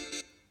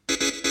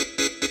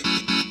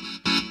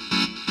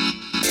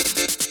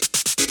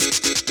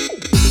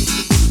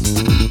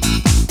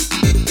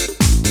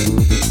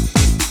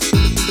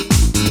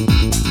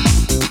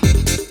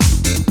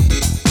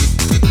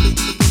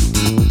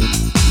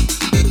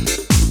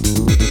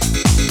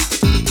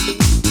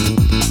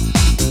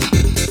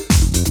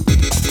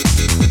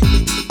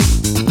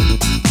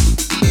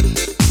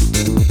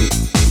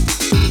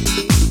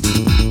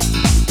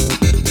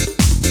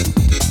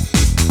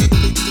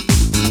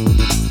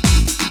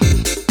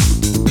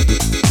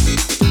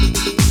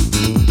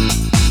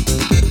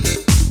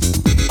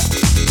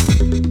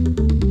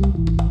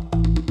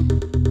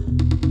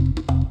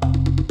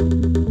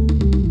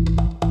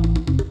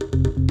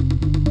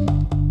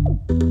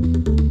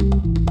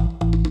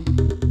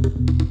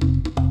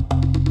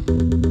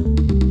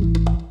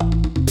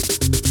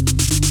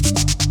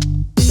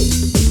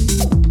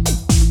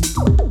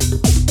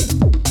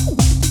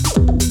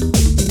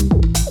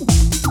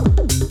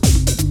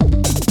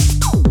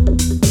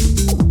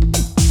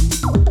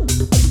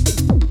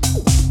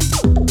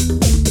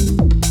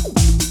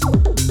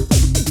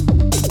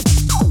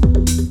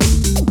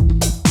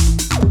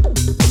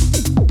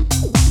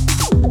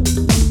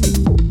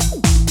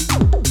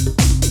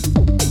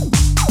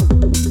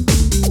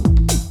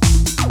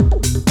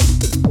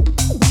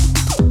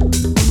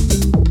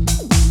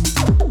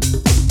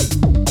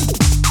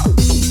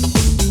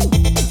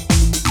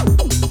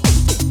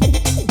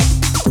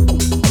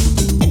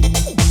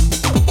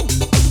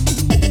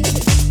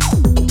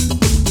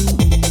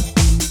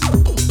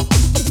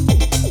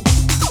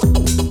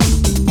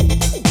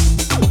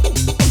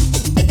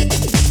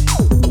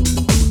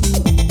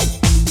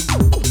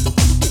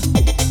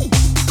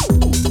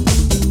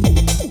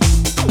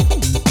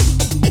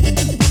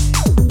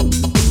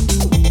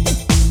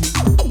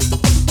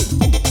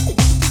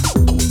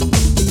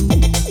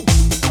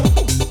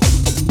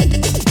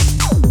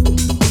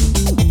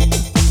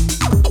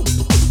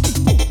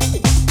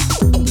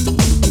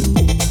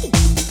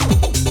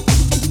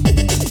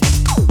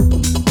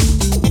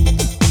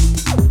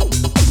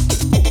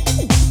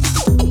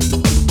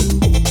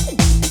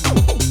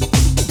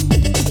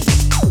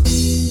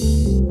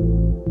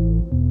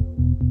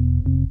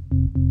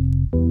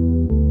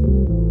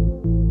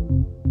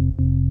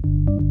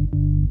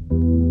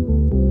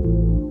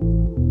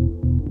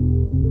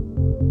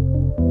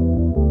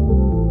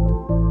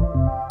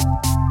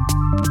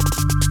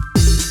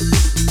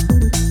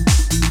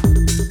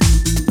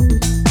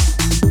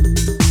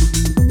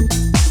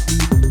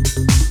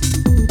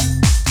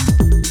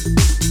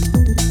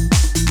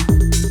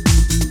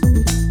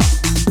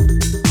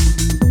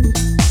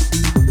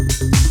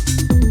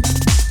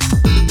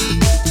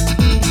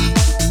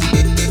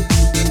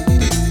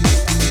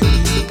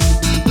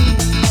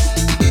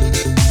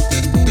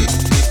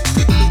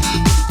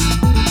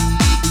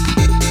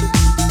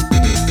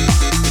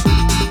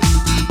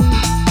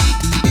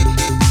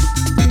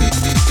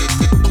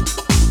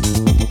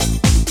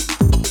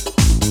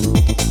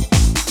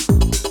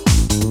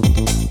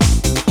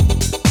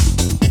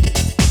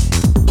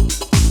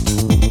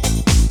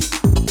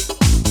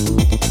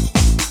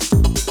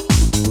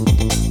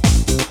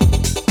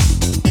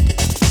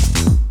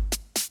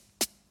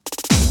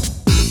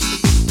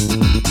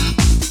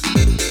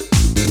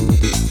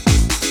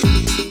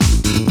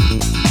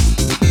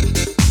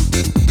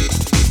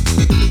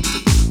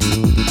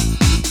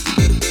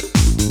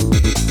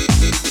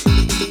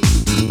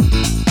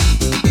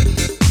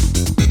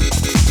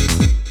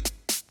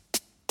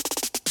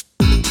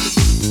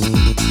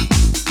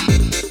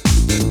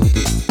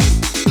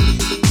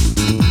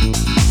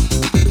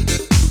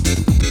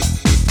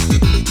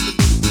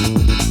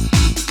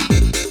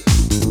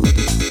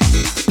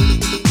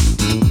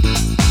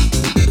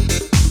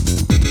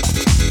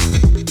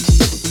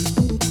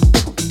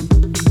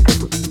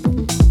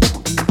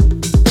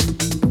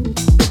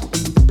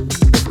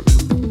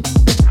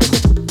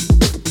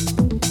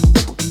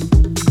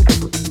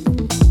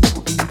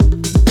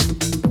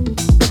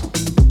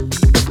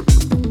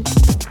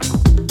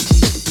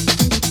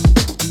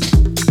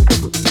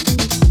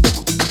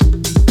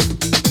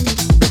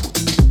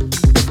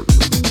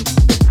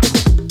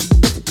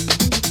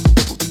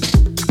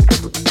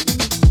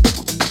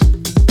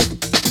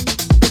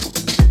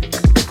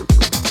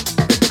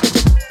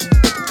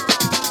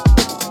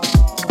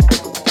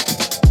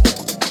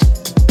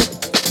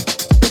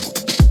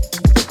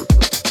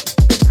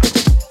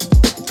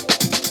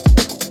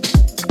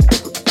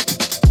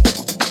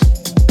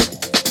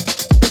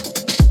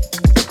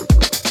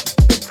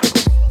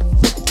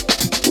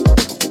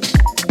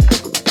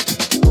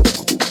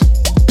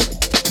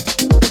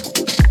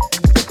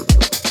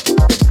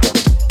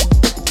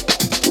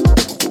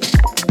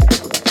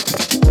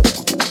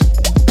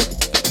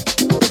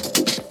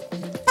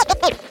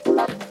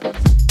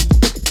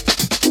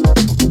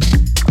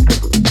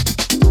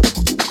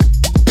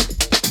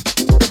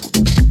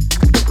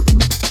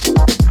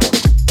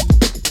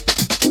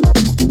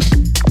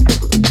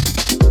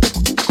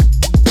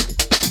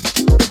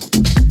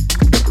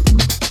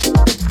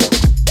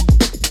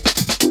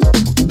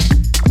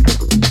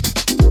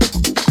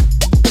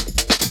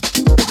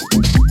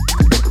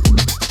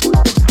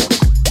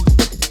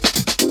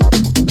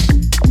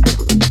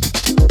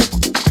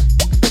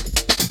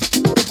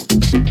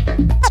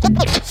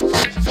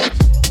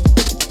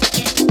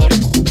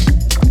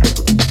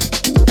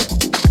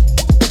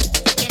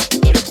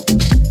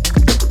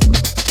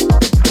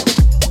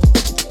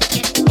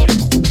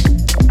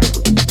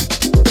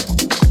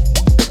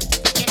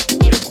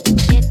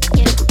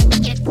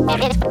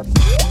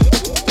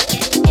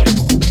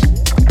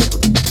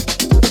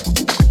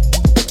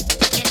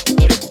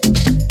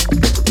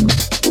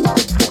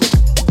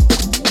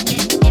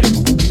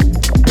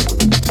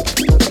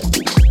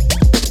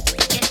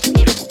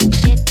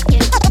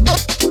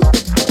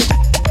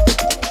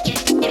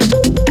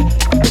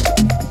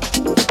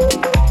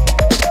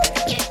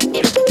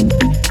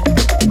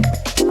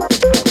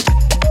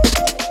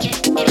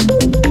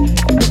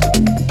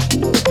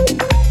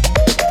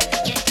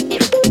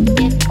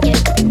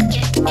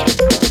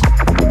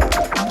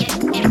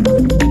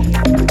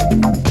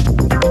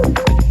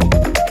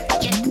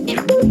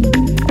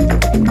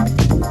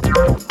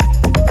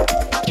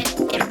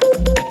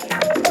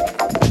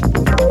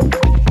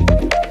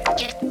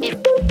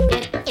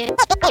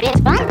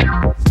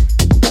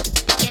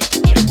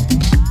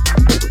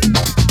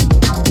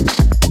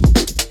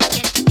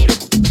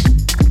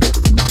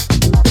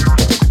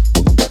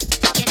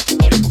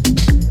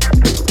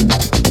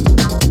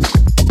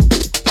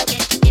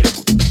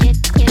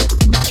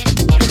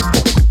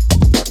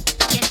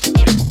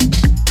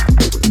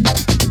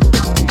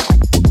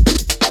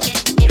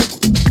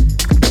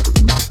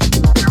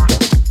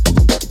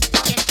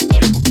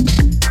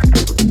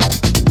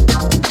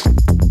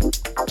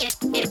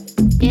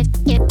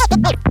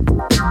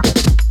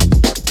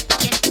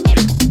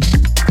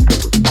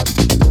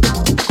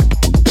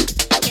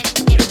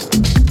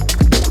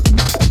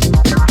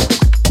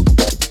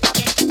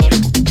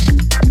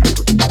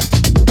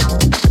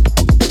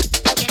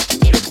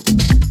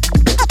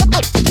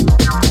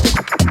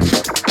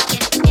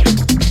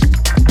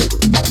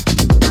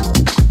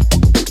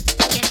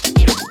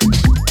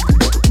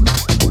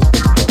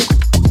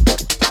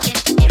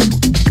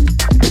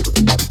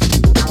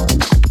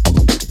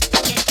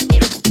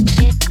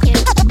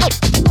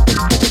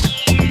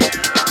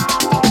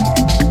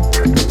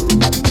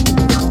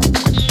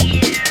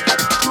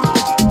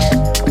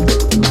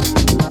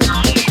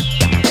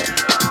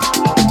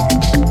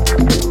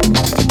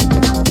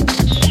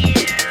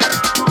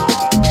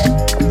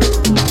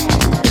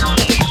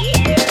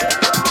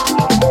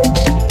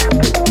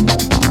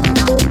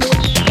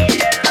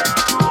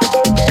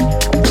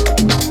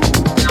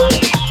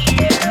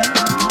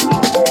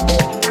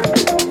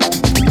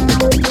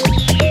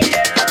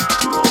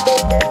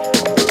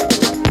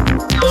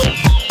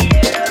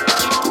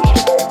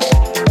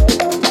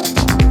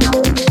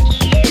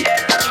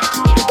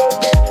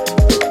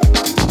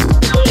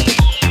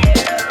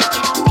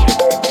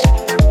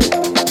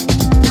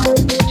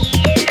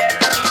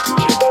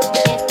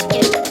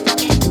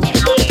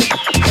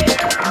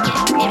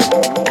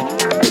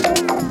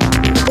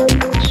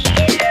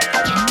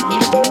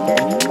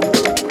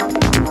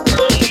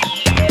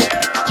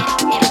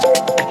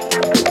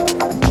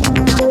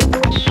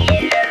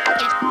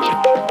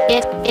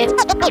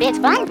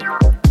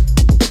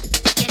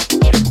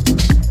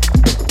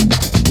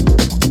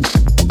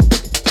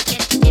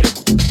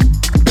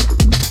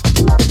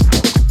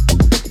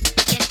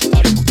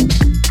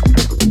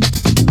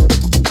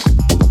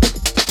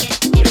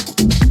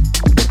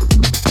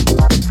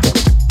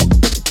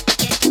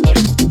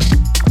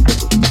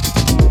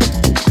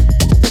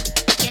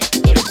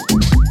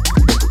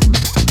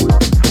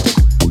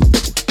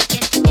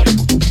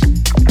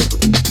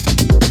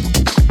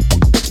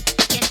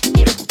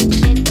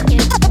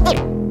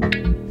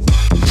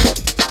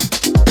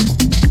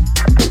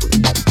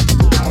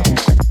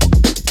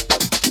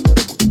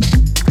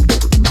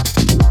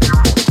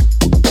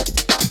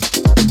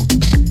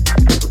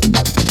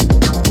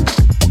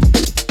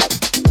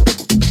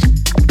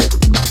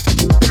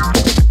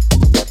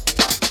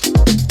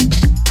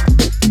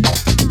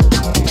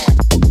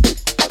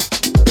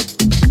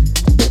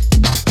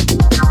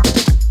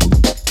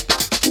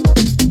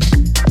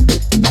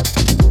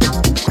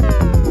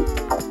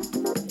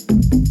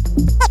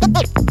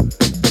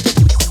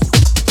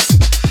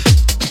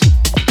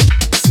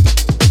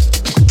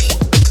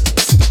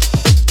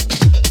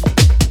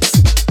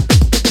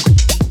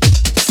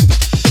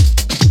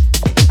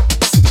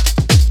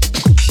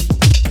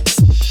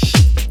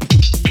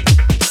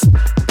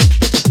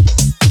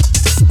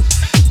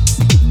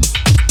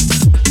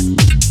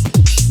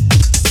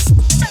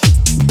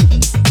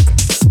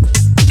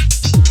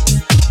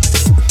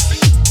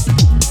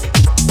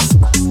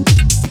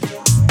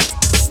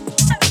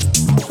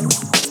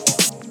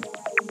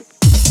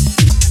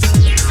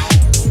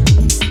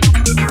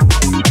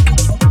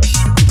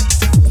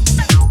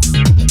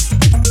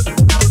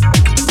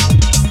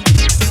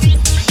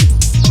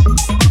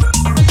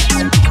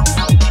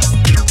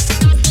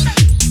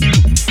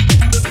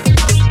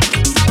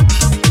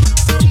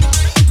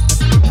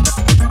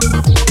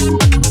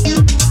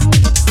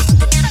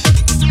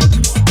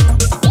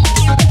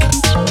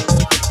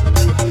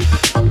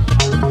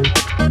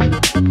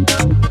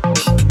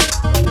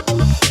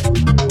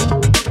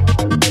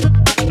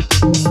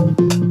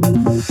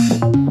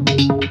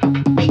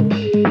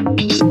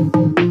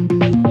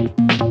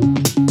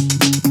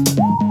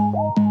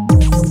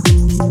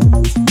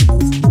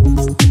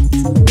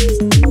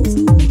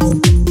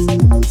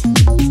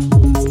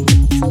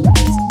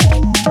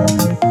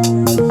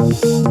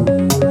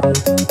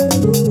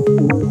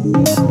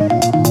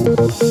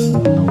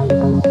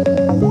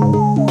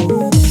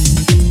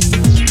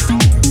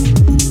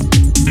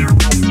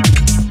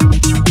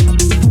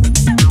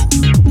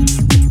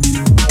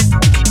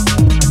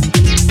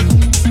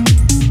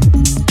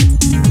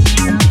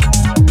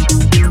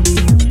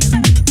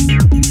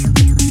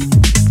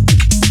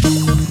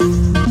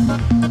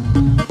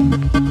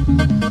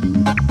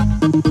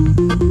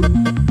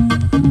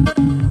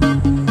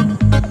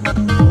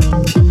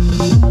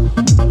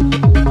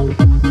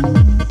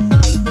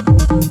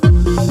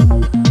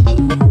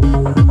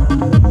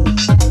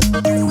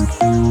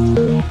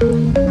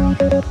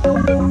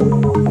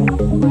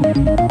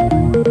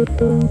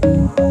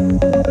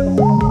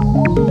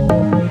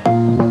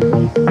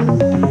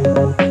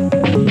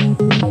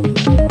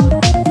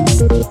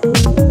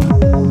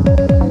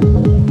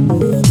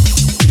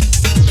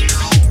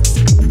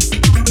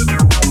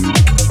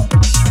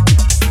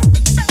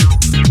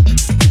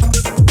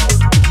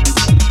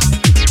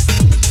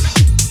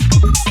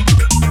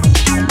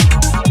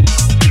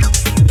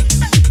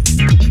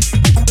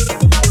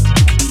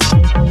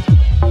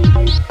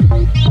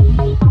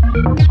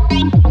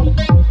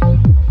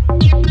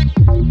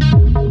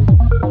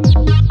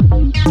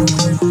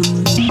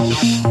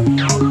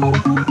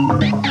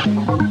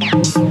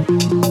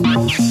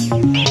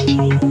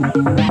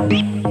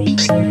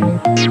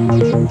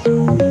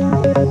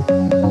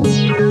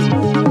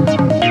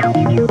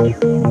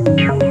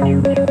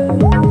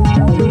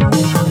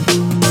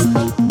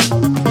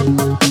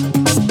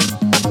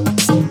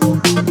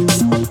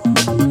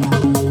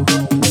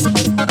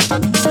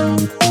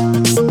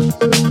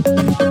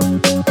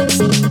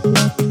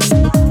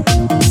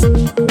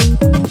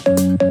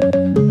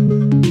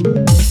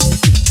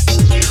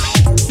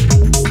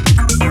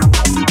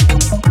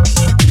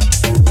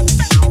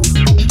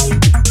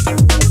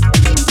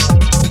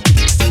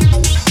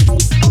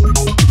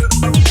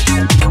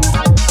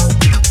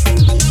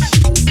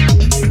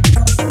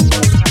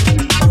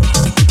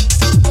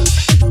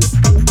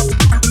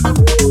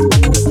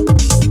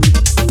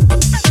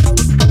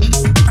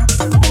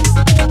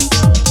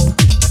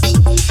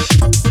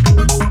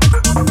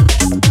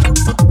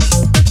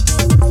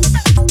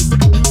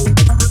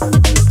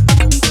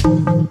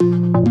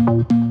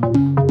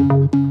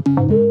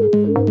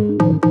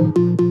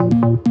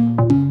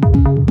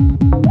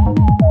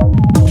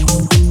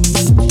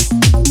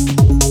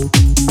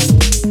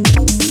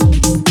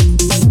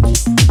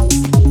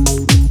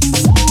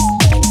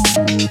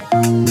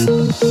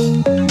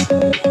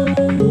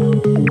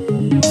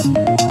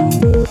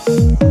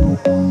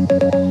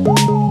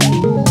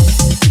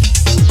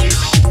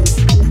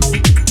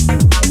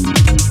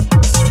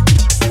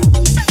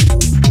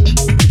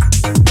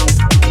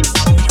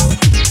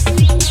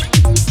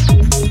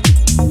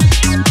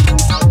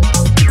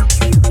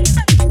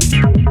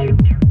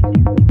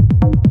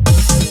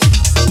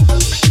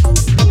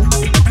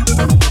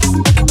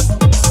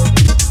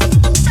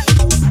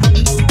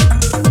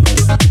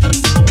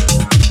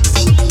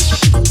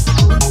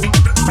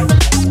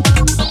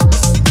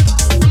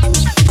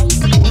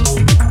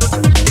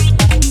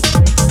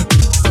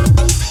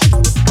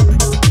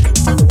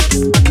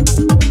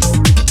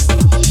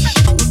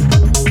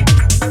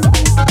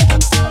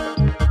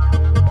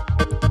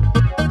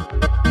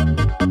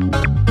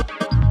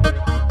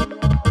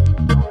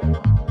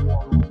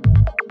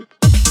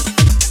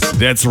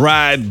 That's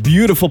right,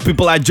 beautiful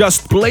people, I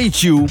just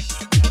played you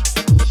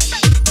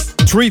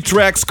 3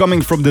 tracks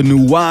coming from the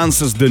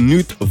Nuances, the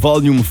Nude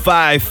Volume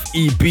 5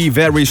 EP,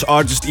 various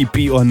artist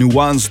EP or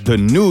Nuance, the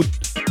Nude.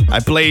 I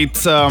played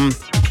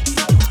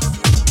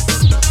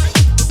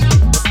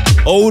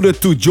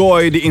Ode to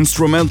Joy, the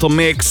instrumental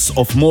mix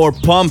of More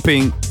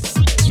Pumping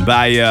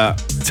by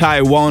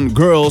Taiwan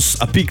Girls,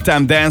 a peak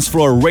time dance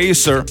floor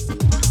racer.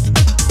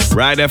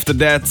 Right after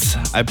that,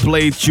 I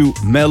played you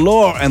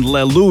Melor and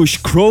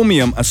Lelouch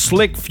Chromium, a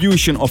slick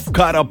fusion of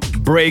cut-up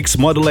breaks,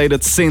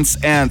 modulated synths,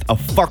 and a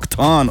fuck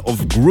ton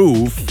of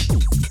groove.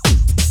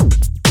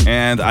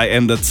 And I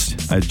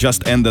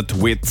just ended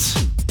with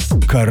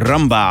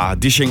Caramba,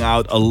 dishing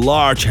out a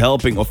large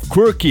helping of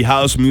quirky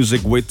house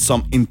music with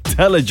some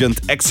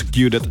intelligent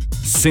executed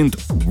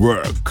synth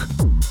work.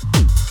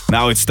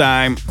 Now it's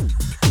time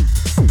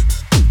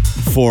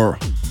for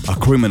a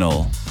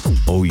criminal.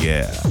 Oh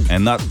yeah,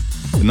 and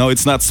no,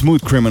 it's not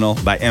Smooth Criminal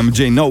by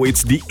MJ. No,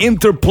 it's the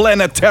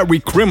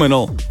Interplanetary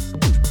Criminal.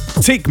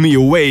 Take Me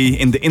Away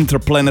in the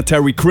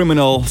Interplanetary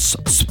Criminal's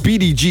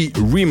Speedy G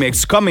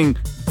remix, coming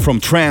from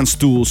trance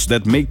tools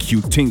that make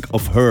you think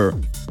of her.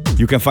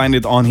 You can find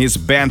it on his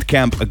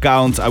Bandcamp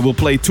account. I will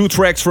play 2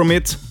 tracks from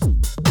it,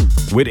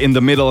 with in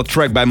the middle a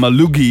track by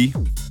Malugi.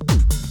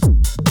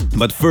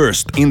 But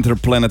first,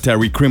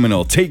 Interplanetary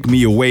Criminal. Take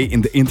Me Away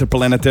in the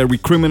Interplanetary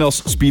Criminal's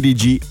Speedy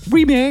G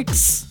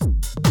remix.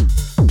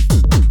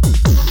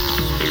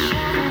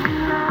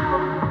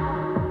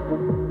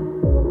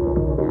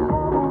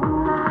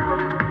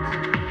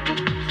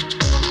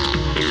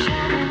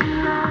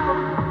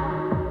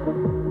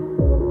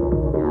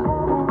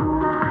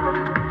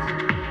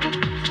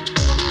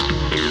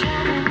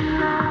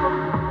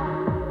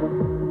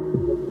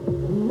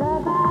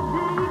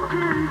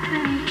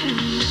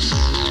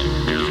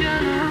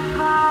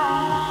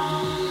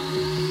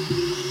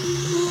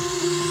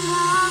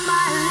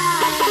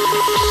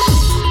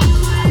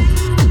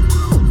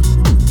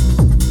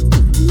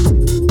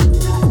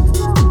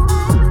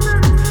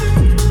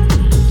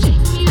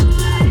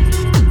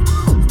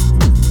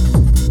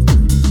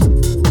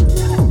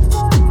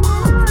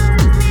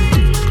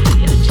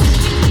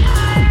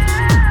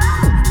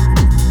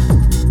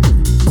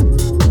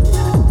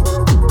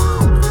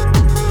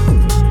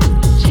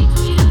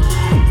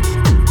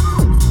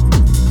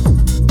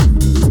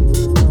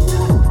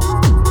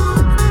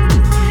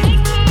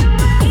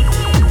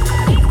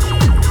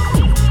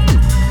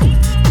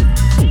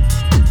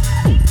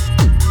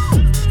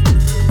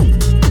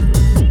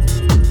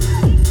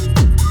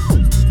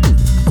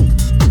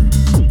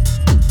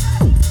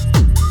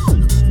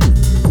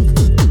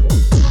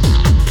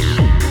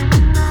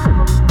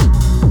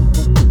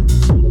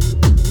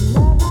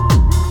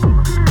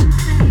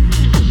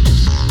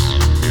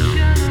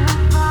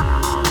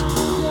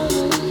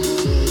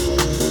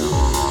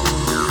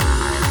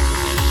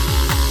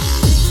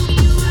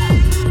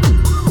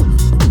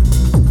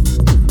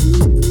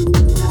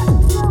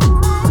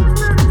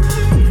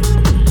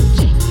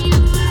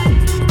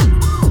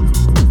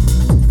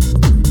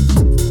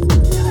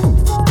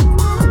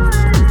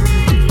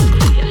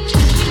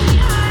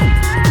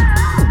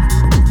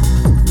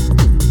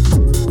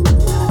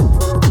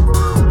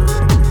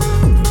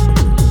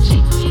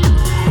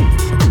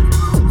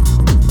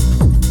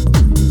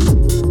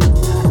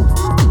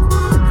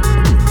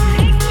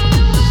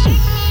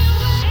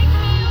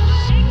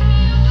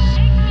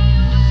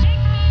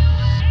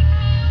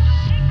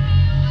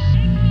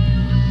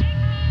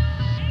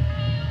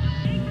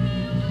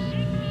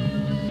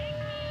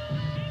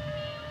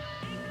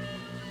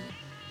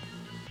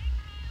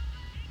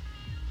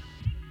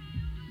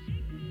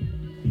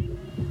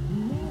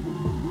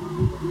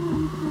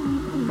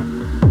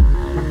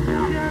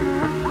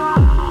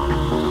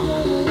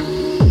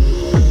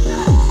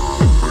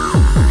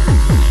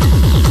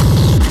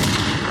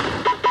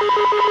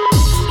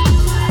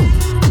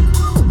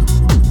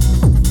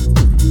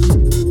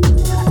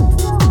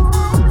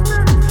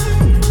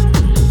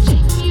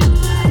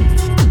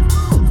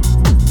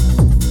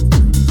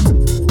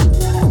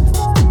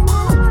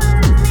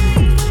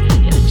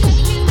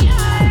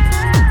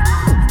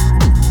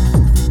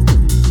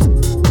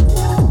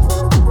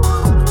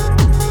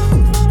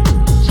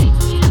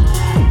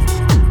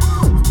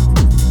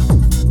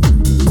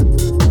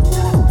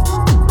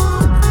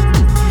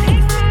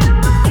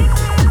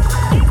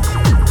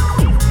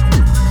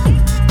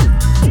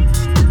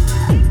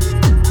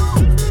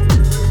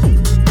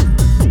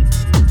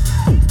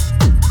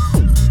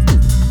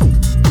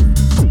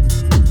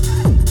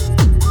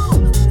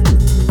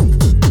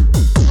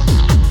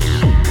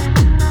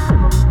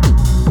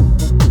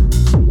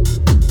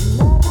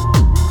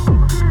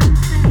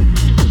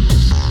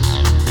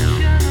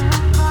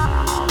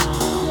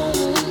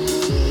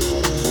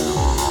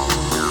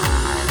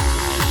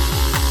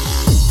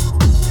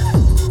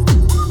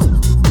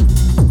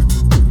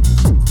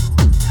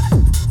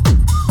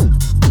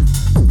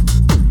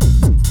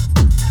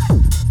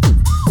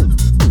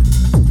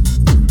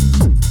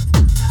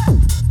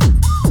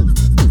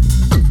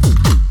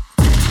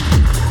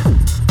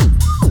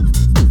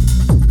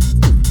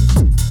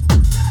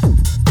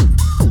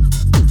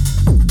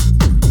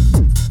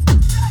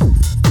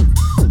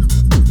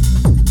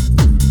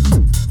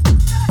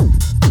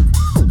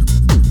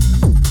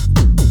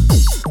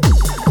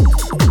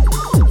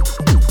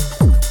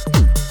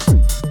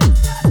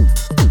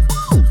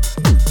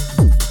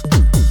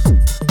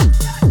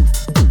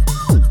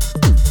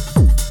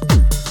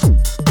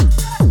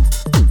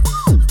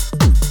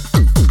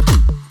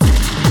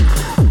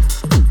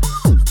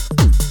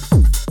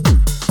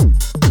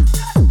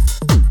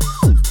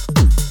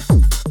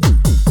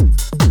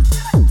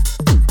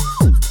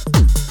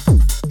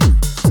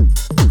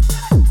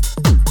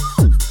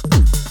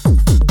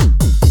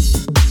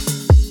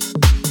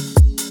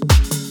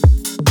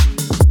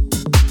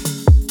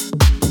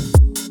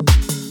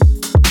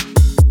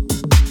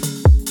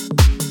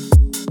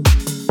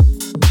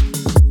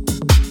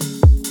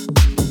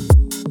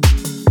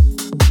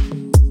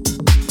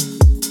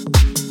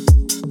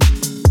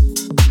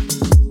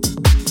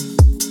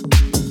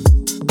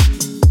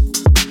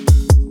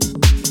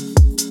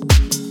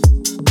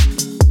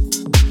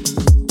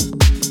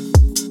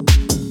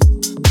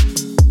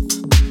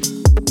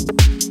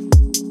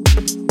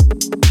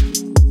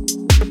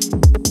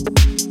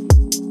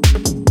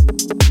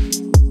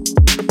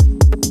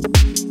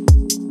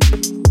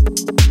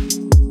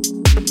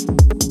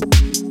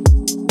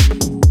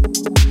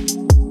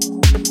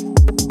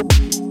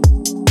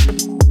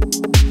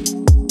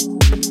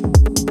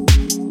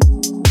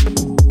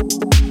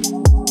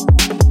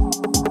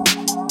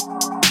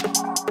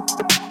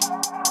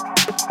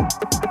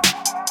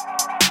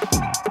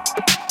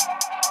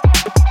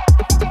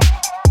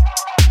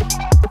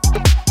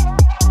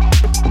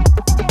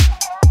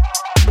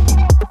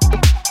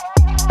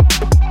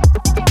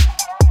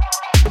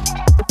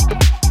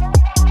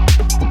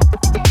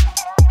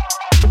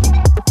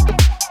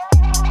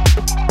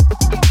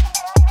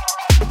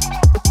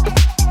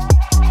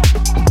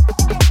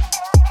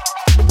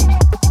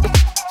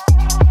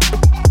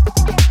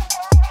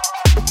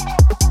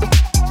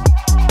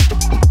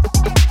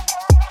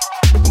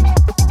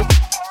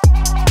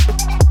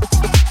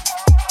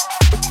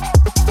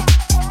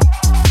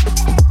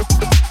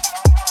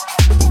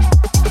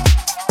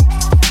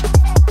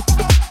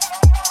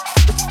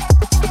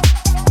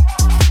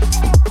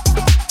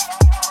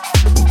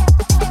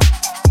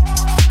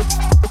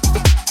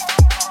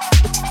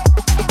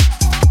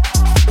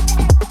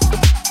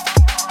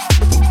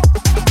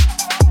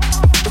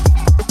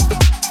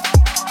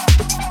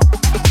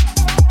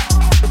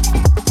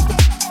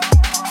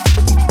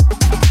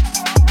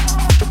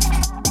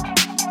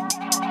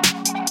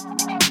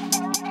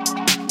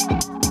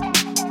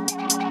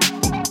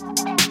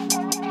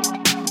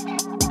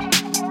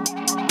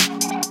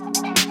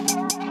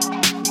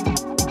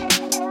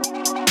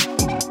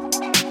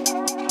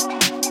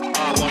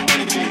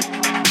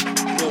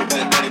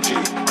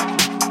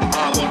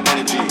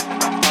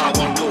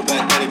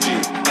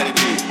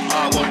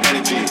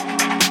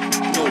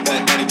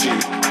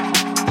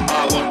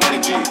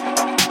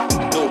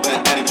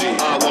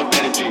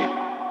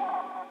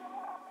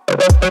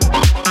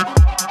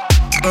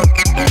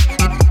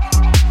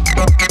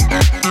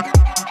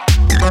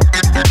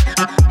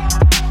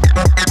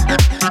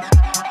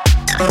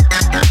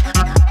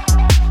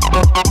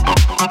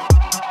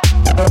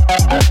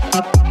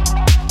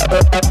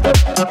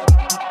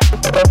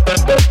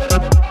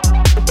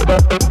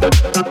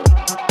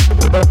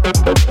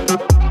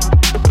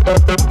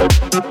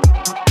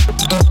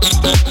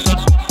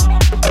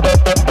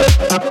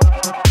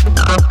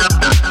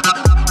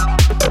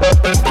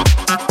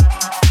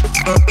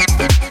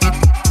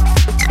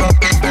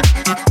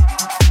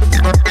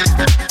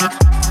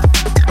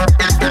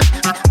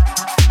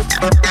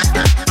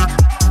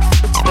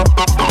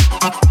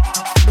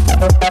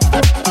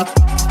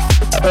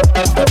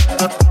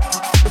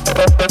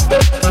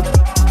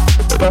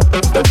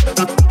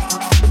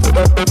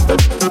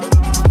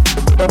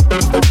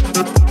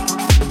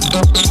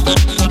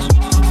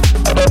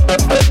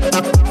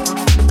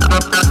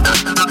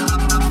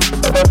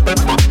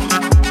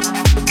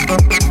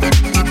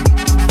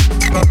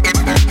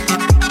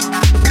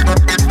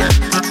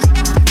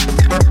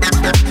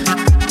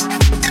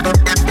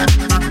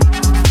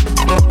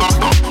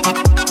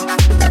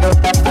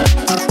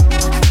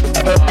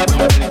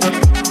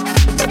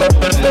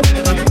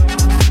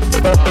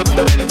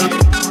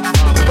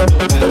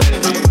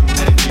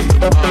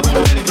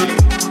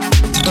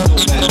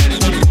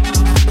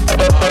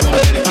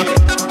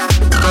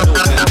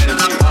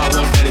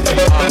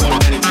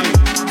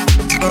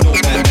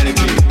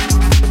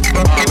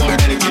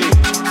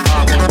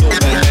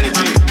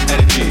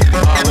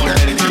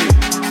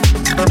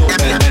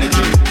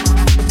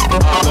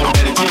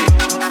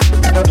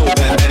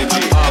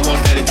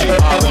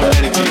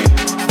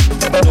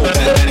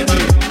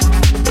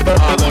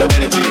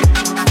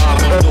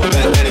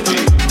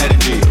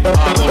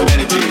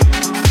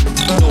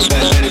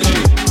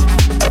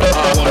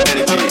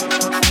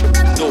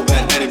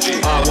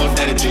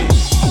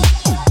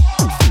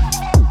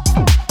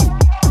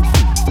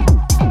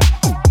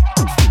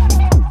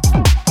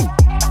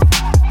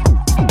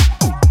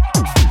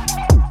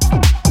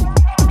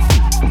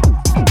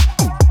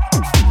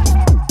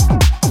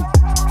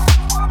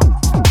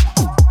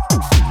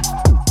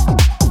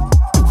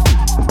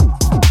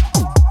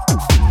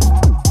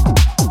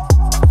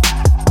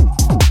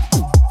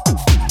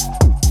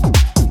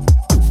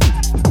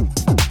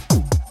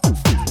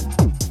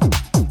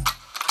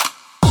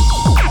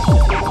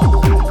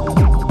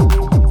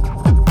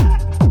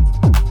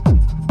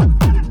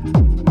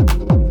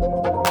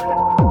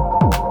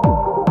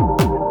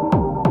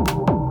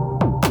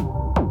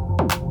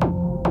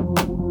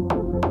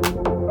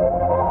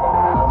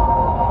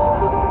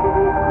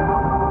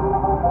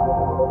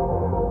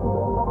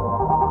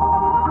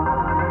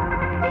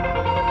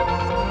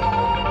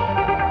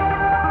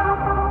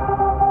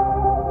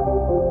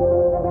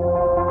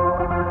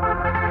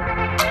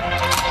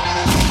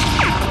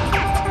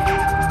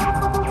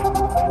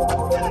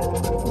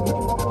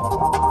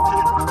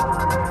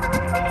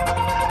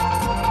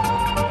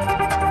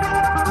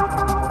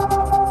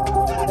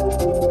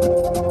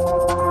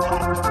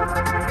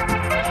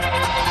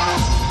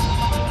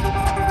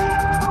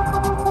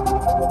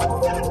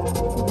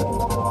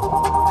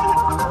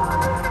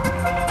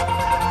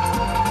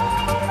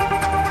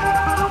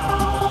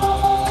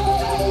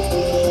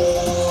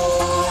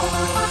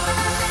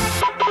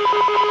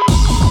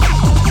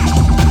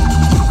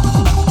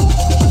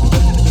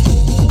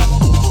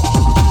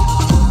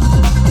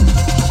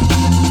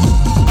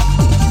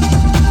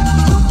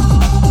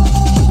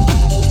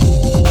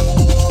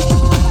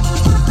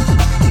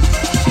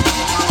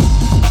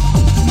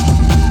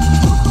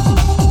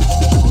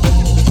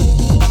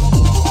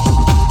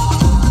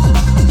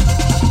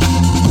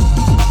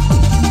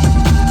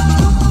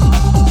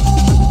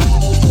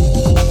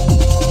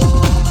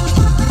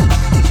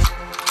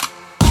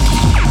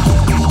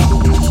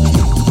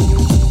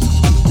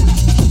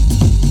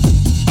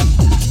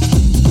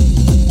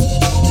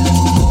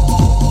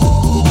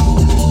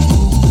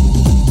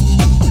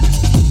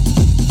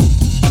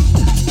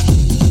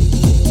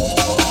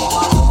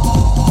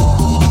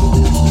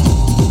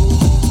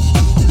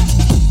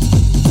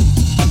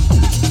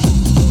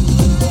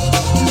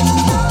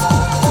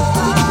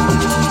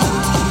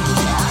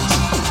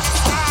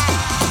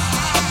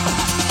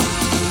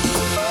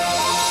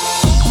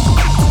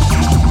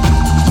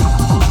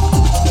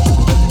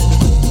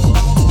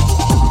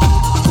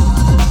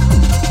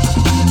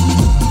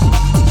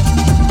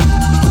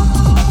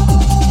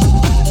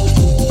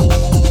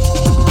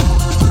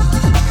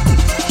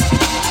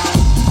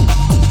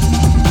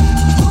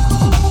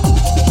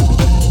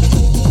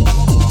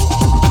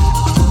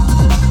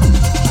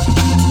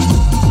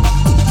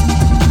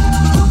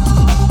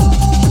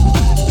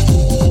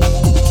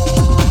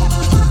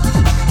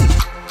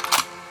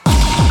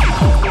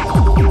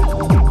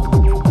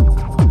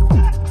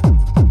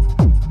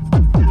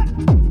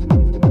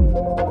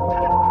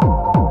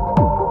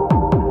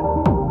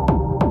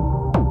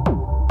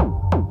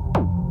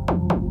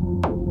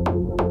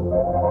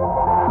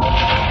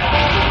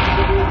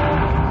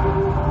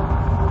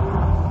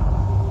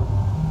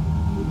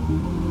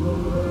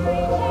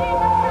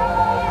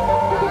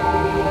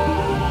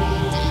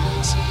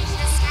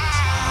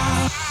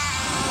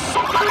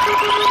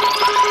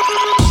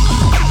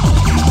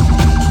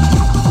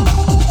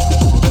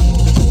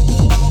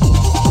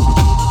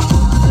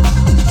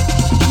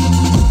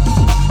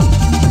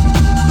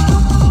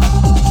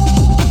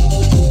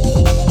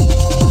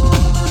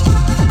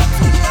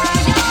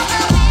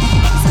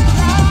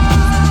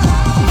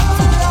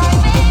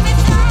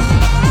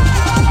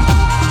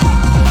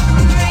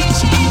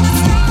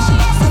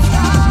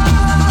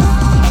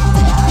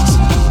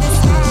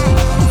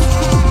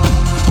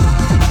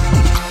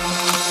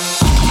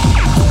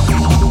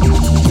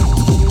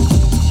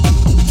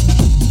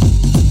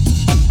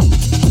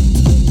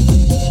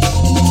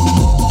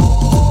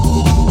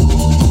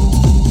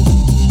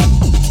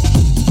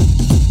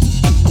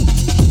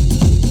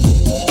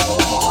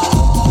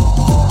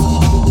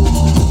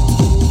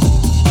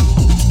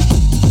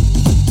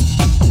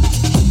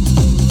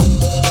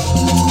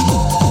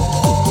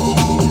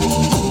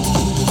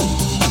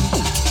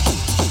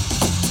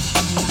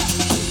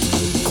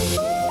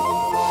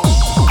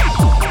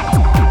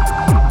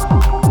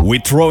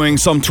 Throwing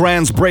some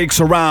trance breaks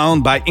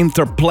around by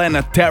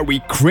Interplanetary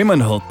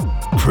Criminal,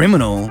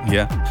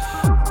 yeah.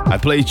 I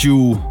played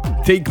you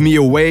Take Me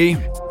Away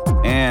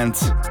and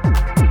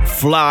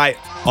Fly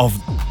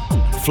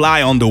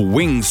on the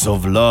Wings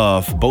of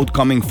Love, both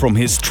coming from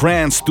his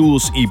Trance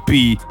Tools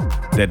EP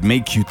that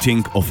make you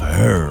think of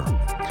her.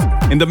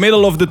 In the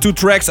middle of the two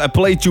tracks, I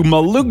played you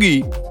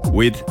Malugi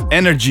with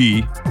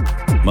Energy.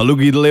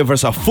 Malugi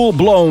delivers a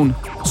full-blown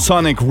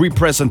sonic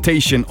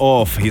representation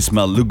of his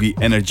Malugi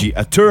Energy,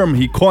 a term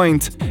he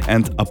coined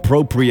and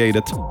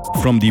appropriated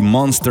from the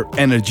Monster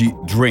Energy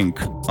drink.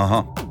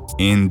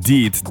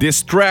 Indeed,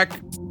 this track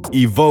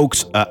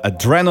evokes an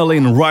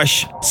adrenaline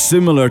rush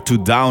similar to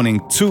downing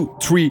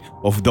 2-3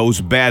 of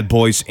those bad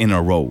boys in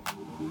a row.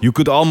 You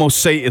could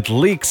almost say it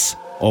leaks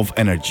of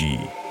energy.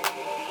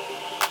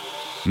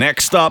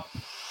 Next up,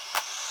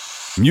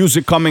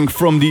 music coming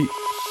from the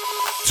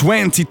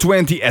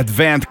 2020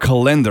 Advent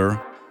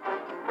Calendar,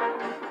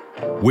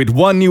 with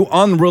one new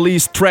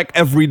unreleased track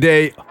every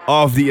day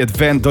of the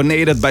Advent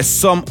donated by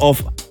some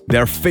of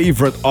their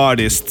favorite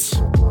artists.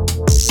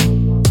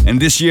 And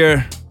this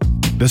year,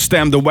 the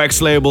Stamp the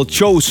Wax label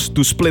chose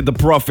to split the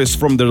profits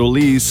from the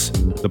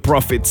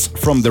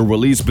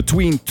release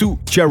between two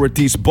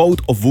charities, both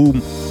of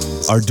whom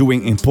are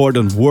doing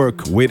important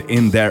work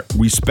within their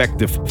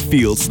respective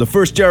fields. The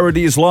first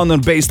charity is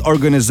London-based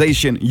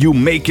organization You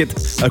Make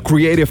It, a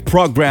creative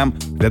program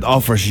that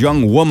offers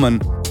young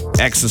women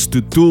access to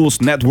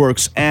tools,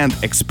 networks, and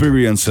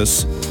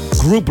experiences,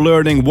 group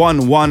learning,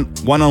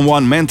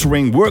 one-on-one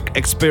mentoring, work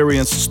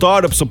experience,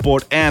 startup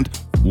support, and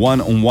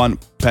one-on-one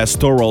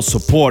pastoral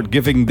support,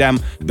 giving them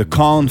the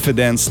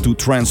confidence to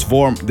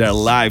transform their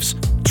lives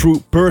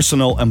through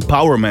personal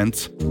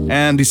empowerment.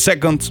 And the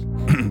second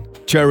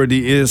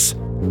charity is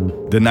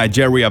the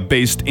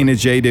Nigeria-based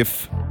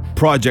initiative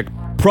Project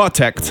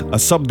Protect, a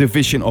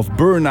subdivision of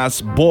Burna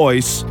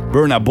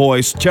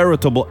Boy's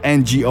charitable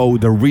NGO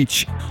The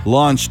Reach,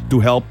 launched to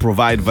help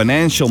provide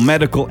financial,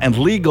 medical, and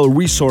legal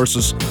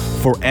resources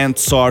for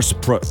end-SARS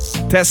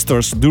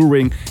protesters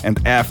during and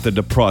after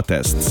the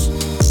protests.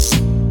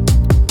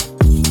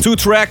 Two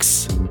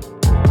tracks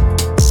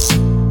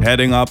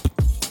heading up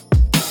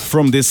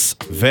from this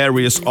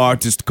various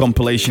artist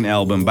compilation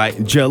album by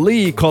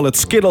Jali, call it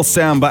Skittle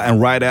Samba, and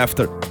right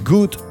after,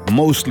 Good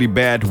Mostly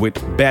Bad with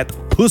Bad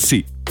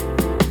Pussy.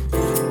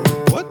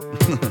 What?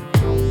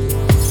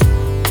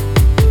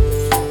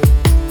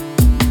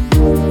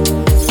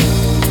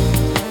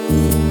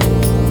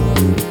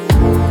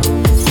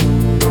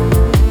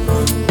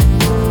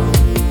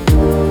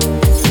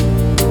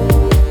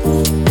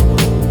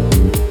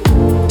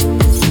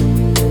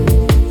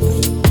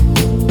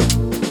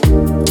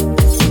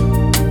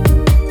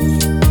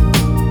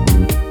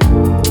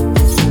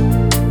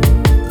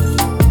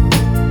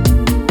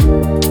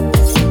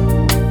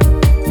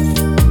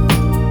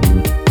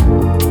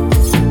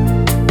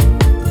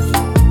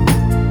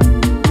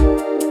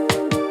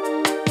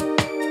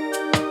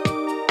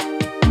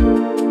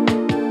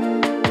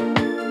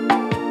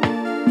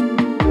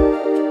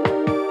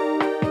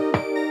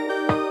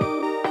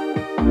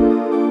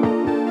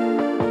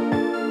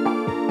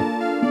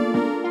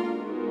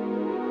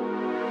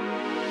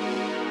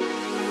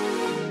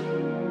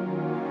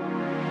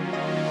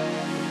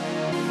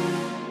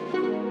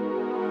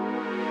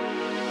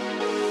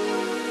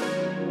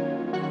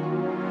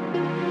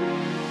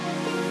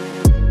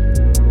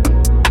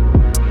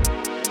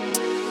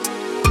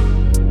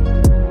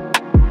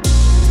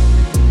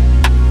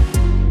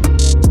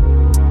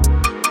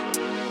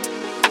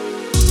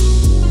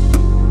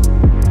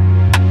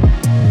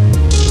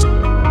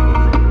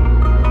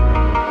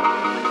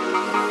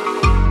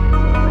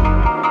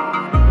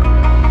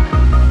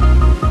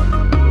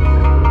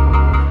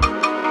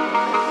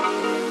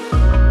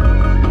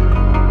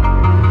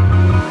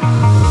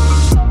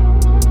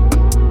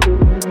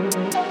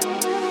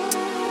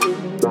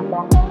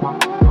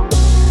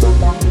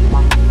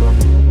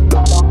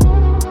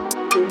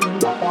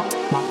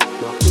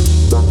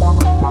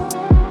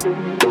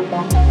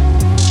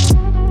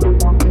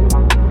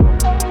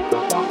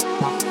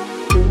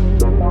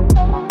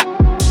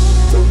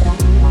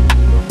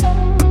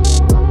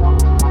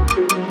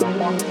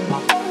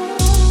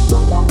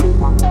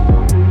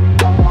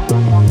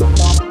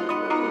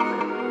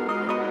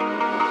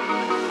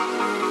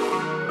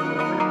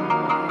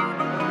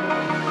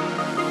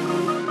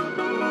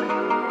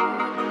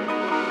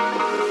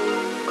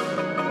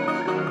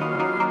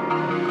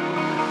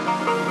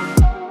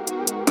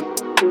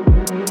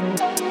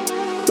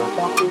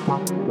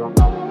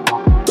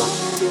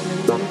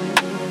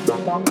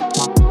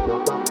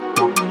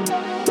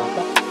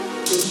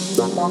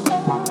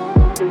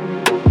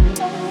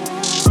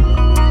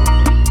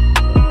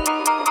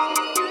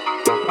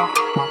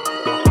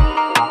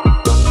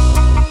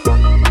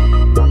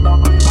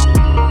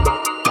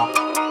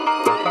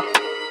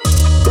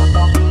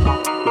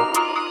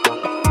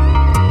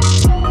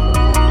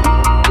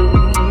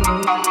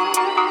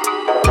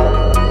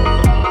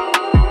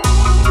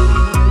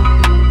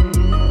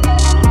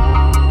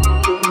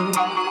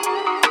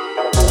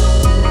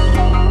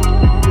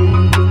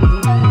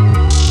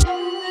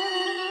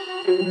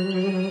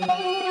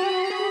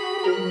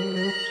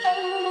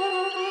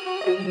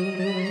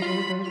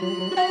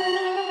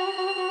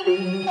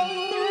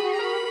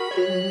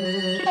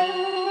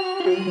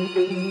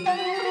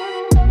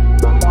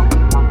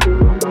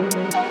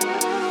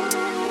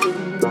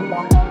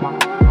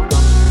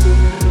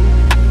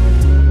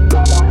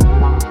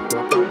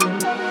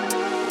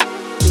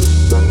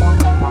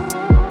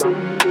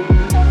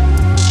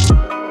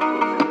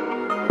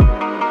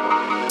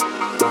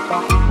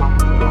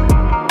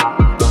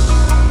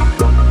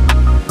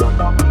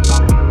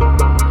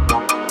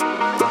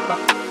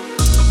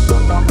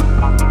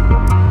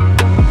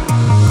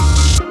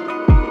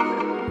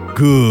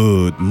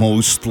 good,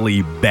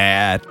 mostly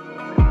bad,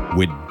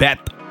 with Bad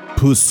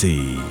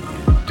Pussy.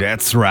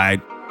 That's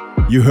right,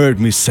 you heard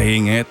me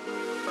saying it.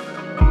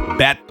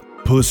 Bad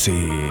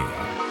Pussy.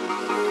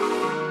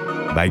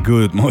 By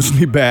good,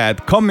 mostly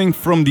bad, coming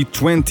from the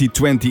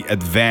 2020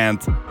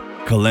 Advent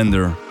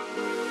calendar.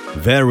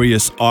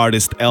 Various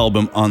artist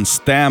album on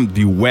Stamp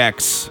the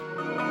Wax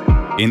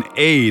in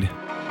aid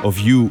of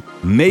you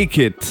Make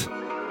It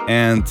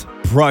and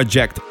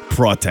Project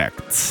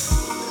Protect.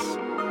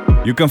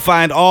 You can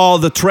find all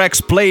the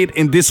tracks played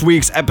in this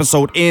week's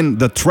episode in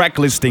the track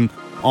listing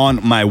on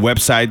my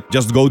website.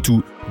 Just go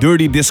to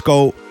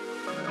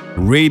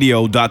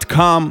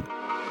dirtydiscoradio.com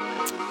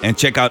and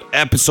check out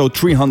episode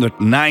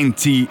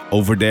 390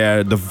 over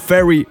there. The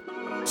very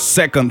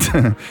second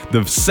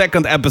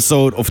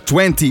episode of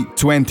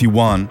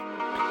 2021.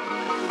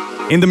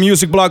 In the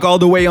music block all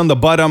the way on the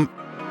bottom,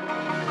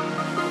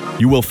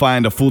 you will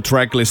find a full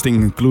track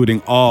listing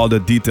including all the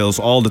details,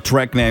 all the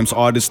track names,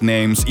 artist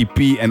names, EP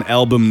and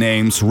album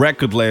names,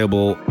 record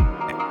labels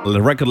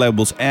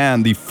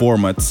and the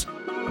formats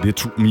the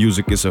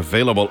music is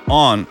available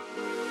on.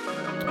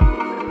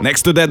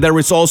 Next to that, there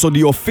is also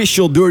the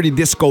official Dirty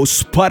Disco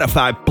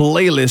Spotify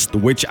playlist,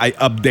 which I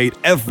update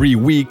every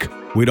week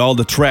with all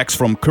the tracks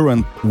from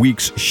current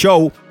week's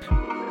show.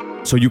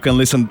 So you can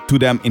listen to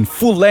them in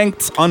full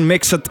length,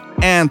 unmixed,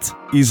 and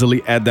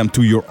easily add them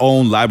to your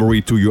own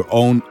library, to your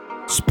own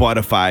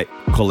Spotify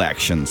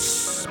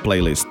collections,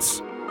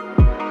 playlists.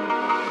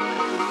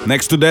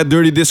 Next to that,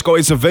 Dirty Disco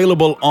is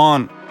available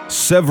on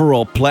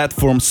several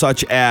platforms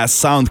such as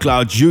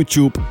SoundCloud,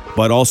 YouTube,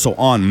 but also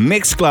on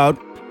Mixcloud,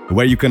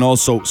 where you can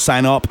also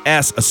sign up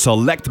as a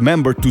select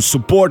member to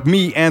support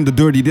me and the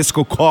Dirty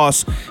Disco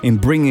cause in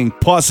bringing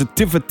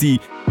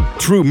positivity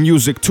through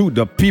music to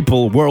the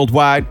people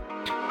worldwide.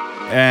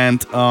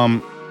 And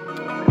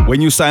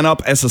when you sign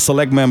up as a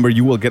select member,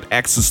 you will get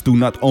access to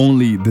not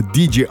only the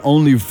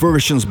DJ-only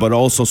versions, but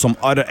also some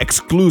other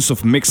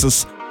exclusive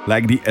mixes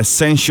like the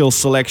Essential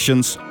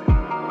selections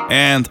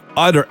and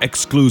other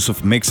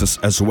exclusive mixes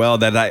as well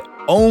that I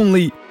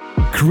only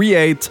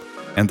create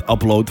and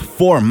upload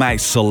for my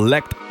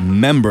select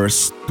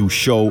members to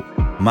show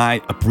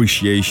my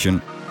appreciation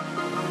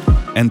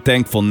and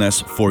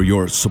thankfulness for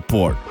your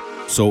support.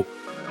 So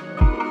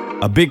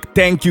a big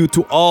thank you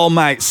to all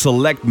my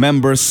select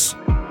members,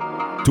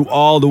 to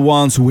all the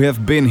ones who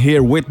have been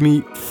here with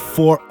me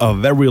for a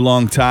very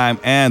long time,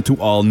 and to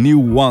all new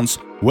ones.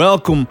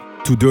 Welcome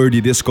to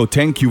Dirty Disco.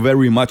 Thank you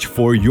very much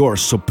for your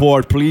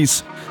support.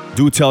 Please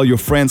do tell your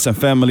friends and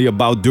family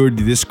about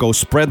Dirty Disco.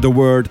 Spread the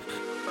word.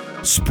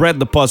 Spread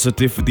the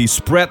positivity,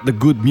 spread the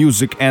good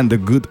music and the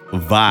good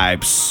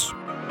vibes.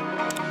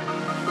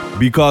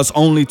 Because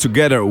only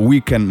together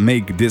we can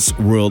make this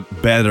world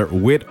better,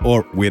 with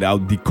or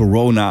without the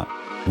corona.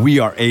 We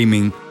are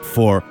aiming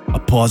for a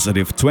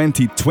positive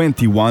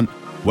 2021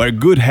 where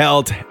good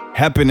health,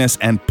 happiness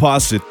and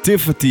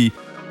positivity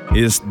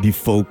is the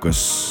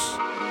focus.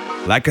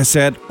 Like I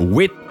said,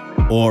 with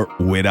or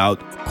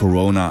without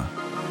corona,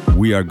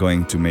 we are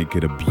going to make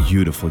it a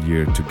beautiful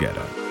year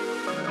together.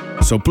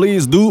 So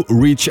please do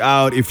reach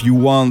out if you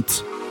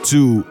want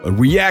to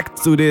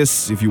react to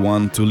this, if you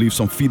want to leave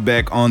some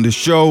feedback on the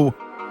show,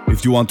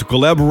 if you want to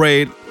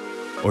collaborate,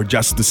 or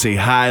just to say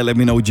hi. Let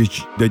me know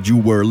that you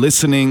were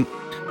listening.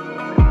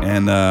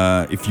 And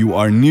if you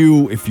are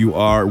new, if you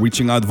are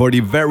reaching out for the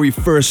very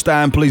first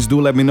time, please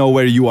do let me know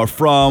where you are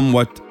from,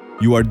 what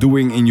you are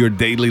doing in your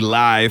daily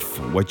life,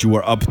 what you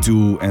are up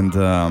to, and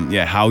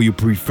how you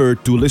prefer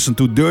to listen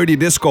to Dirty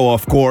Disco,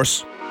 of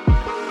course.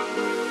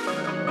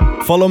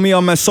 Follow me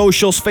on my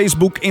socials,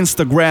 Facebook,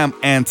 Instagram,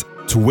 and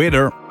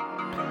Twitter.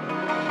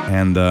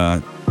 And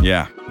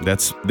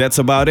that's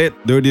about it.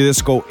 Dirty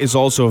Disco is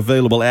also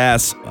available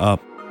as a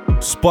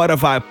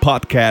Spotify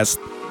podcast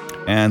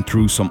and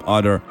through some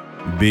other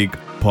big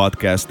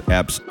podcast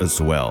apps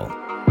as well.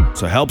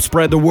 So help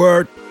spread the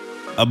word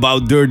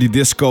about Dirty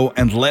Disco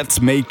and let's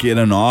make it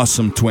an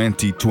awesome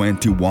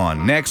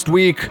 2021. Next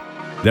week,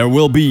 there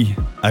will be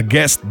a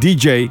guest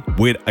DJ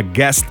with a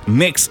guest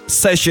mix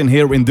session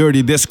here in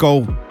Dirty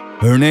Disco.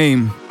 Her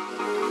name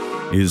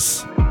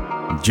is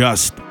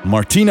Just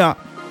Martina.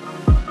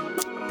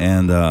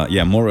 And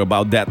more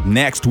about that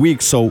next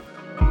week. So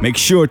make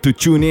sure to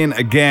tune in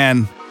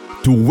again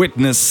to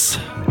witness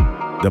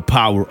the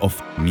power of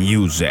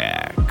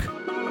music.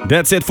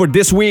 That's it for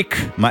this week.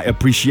 My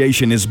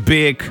appreciation is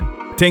big.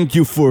 Thank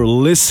you for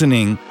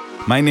listening.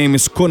 My name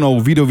is Kono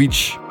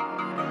Vidovic.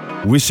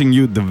 Wishing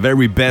you the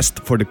very best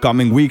for the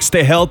coming week.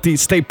 Stay healthy,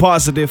 stay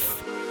positive,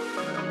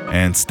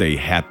 and stay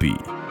happy.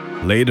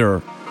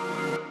 Later.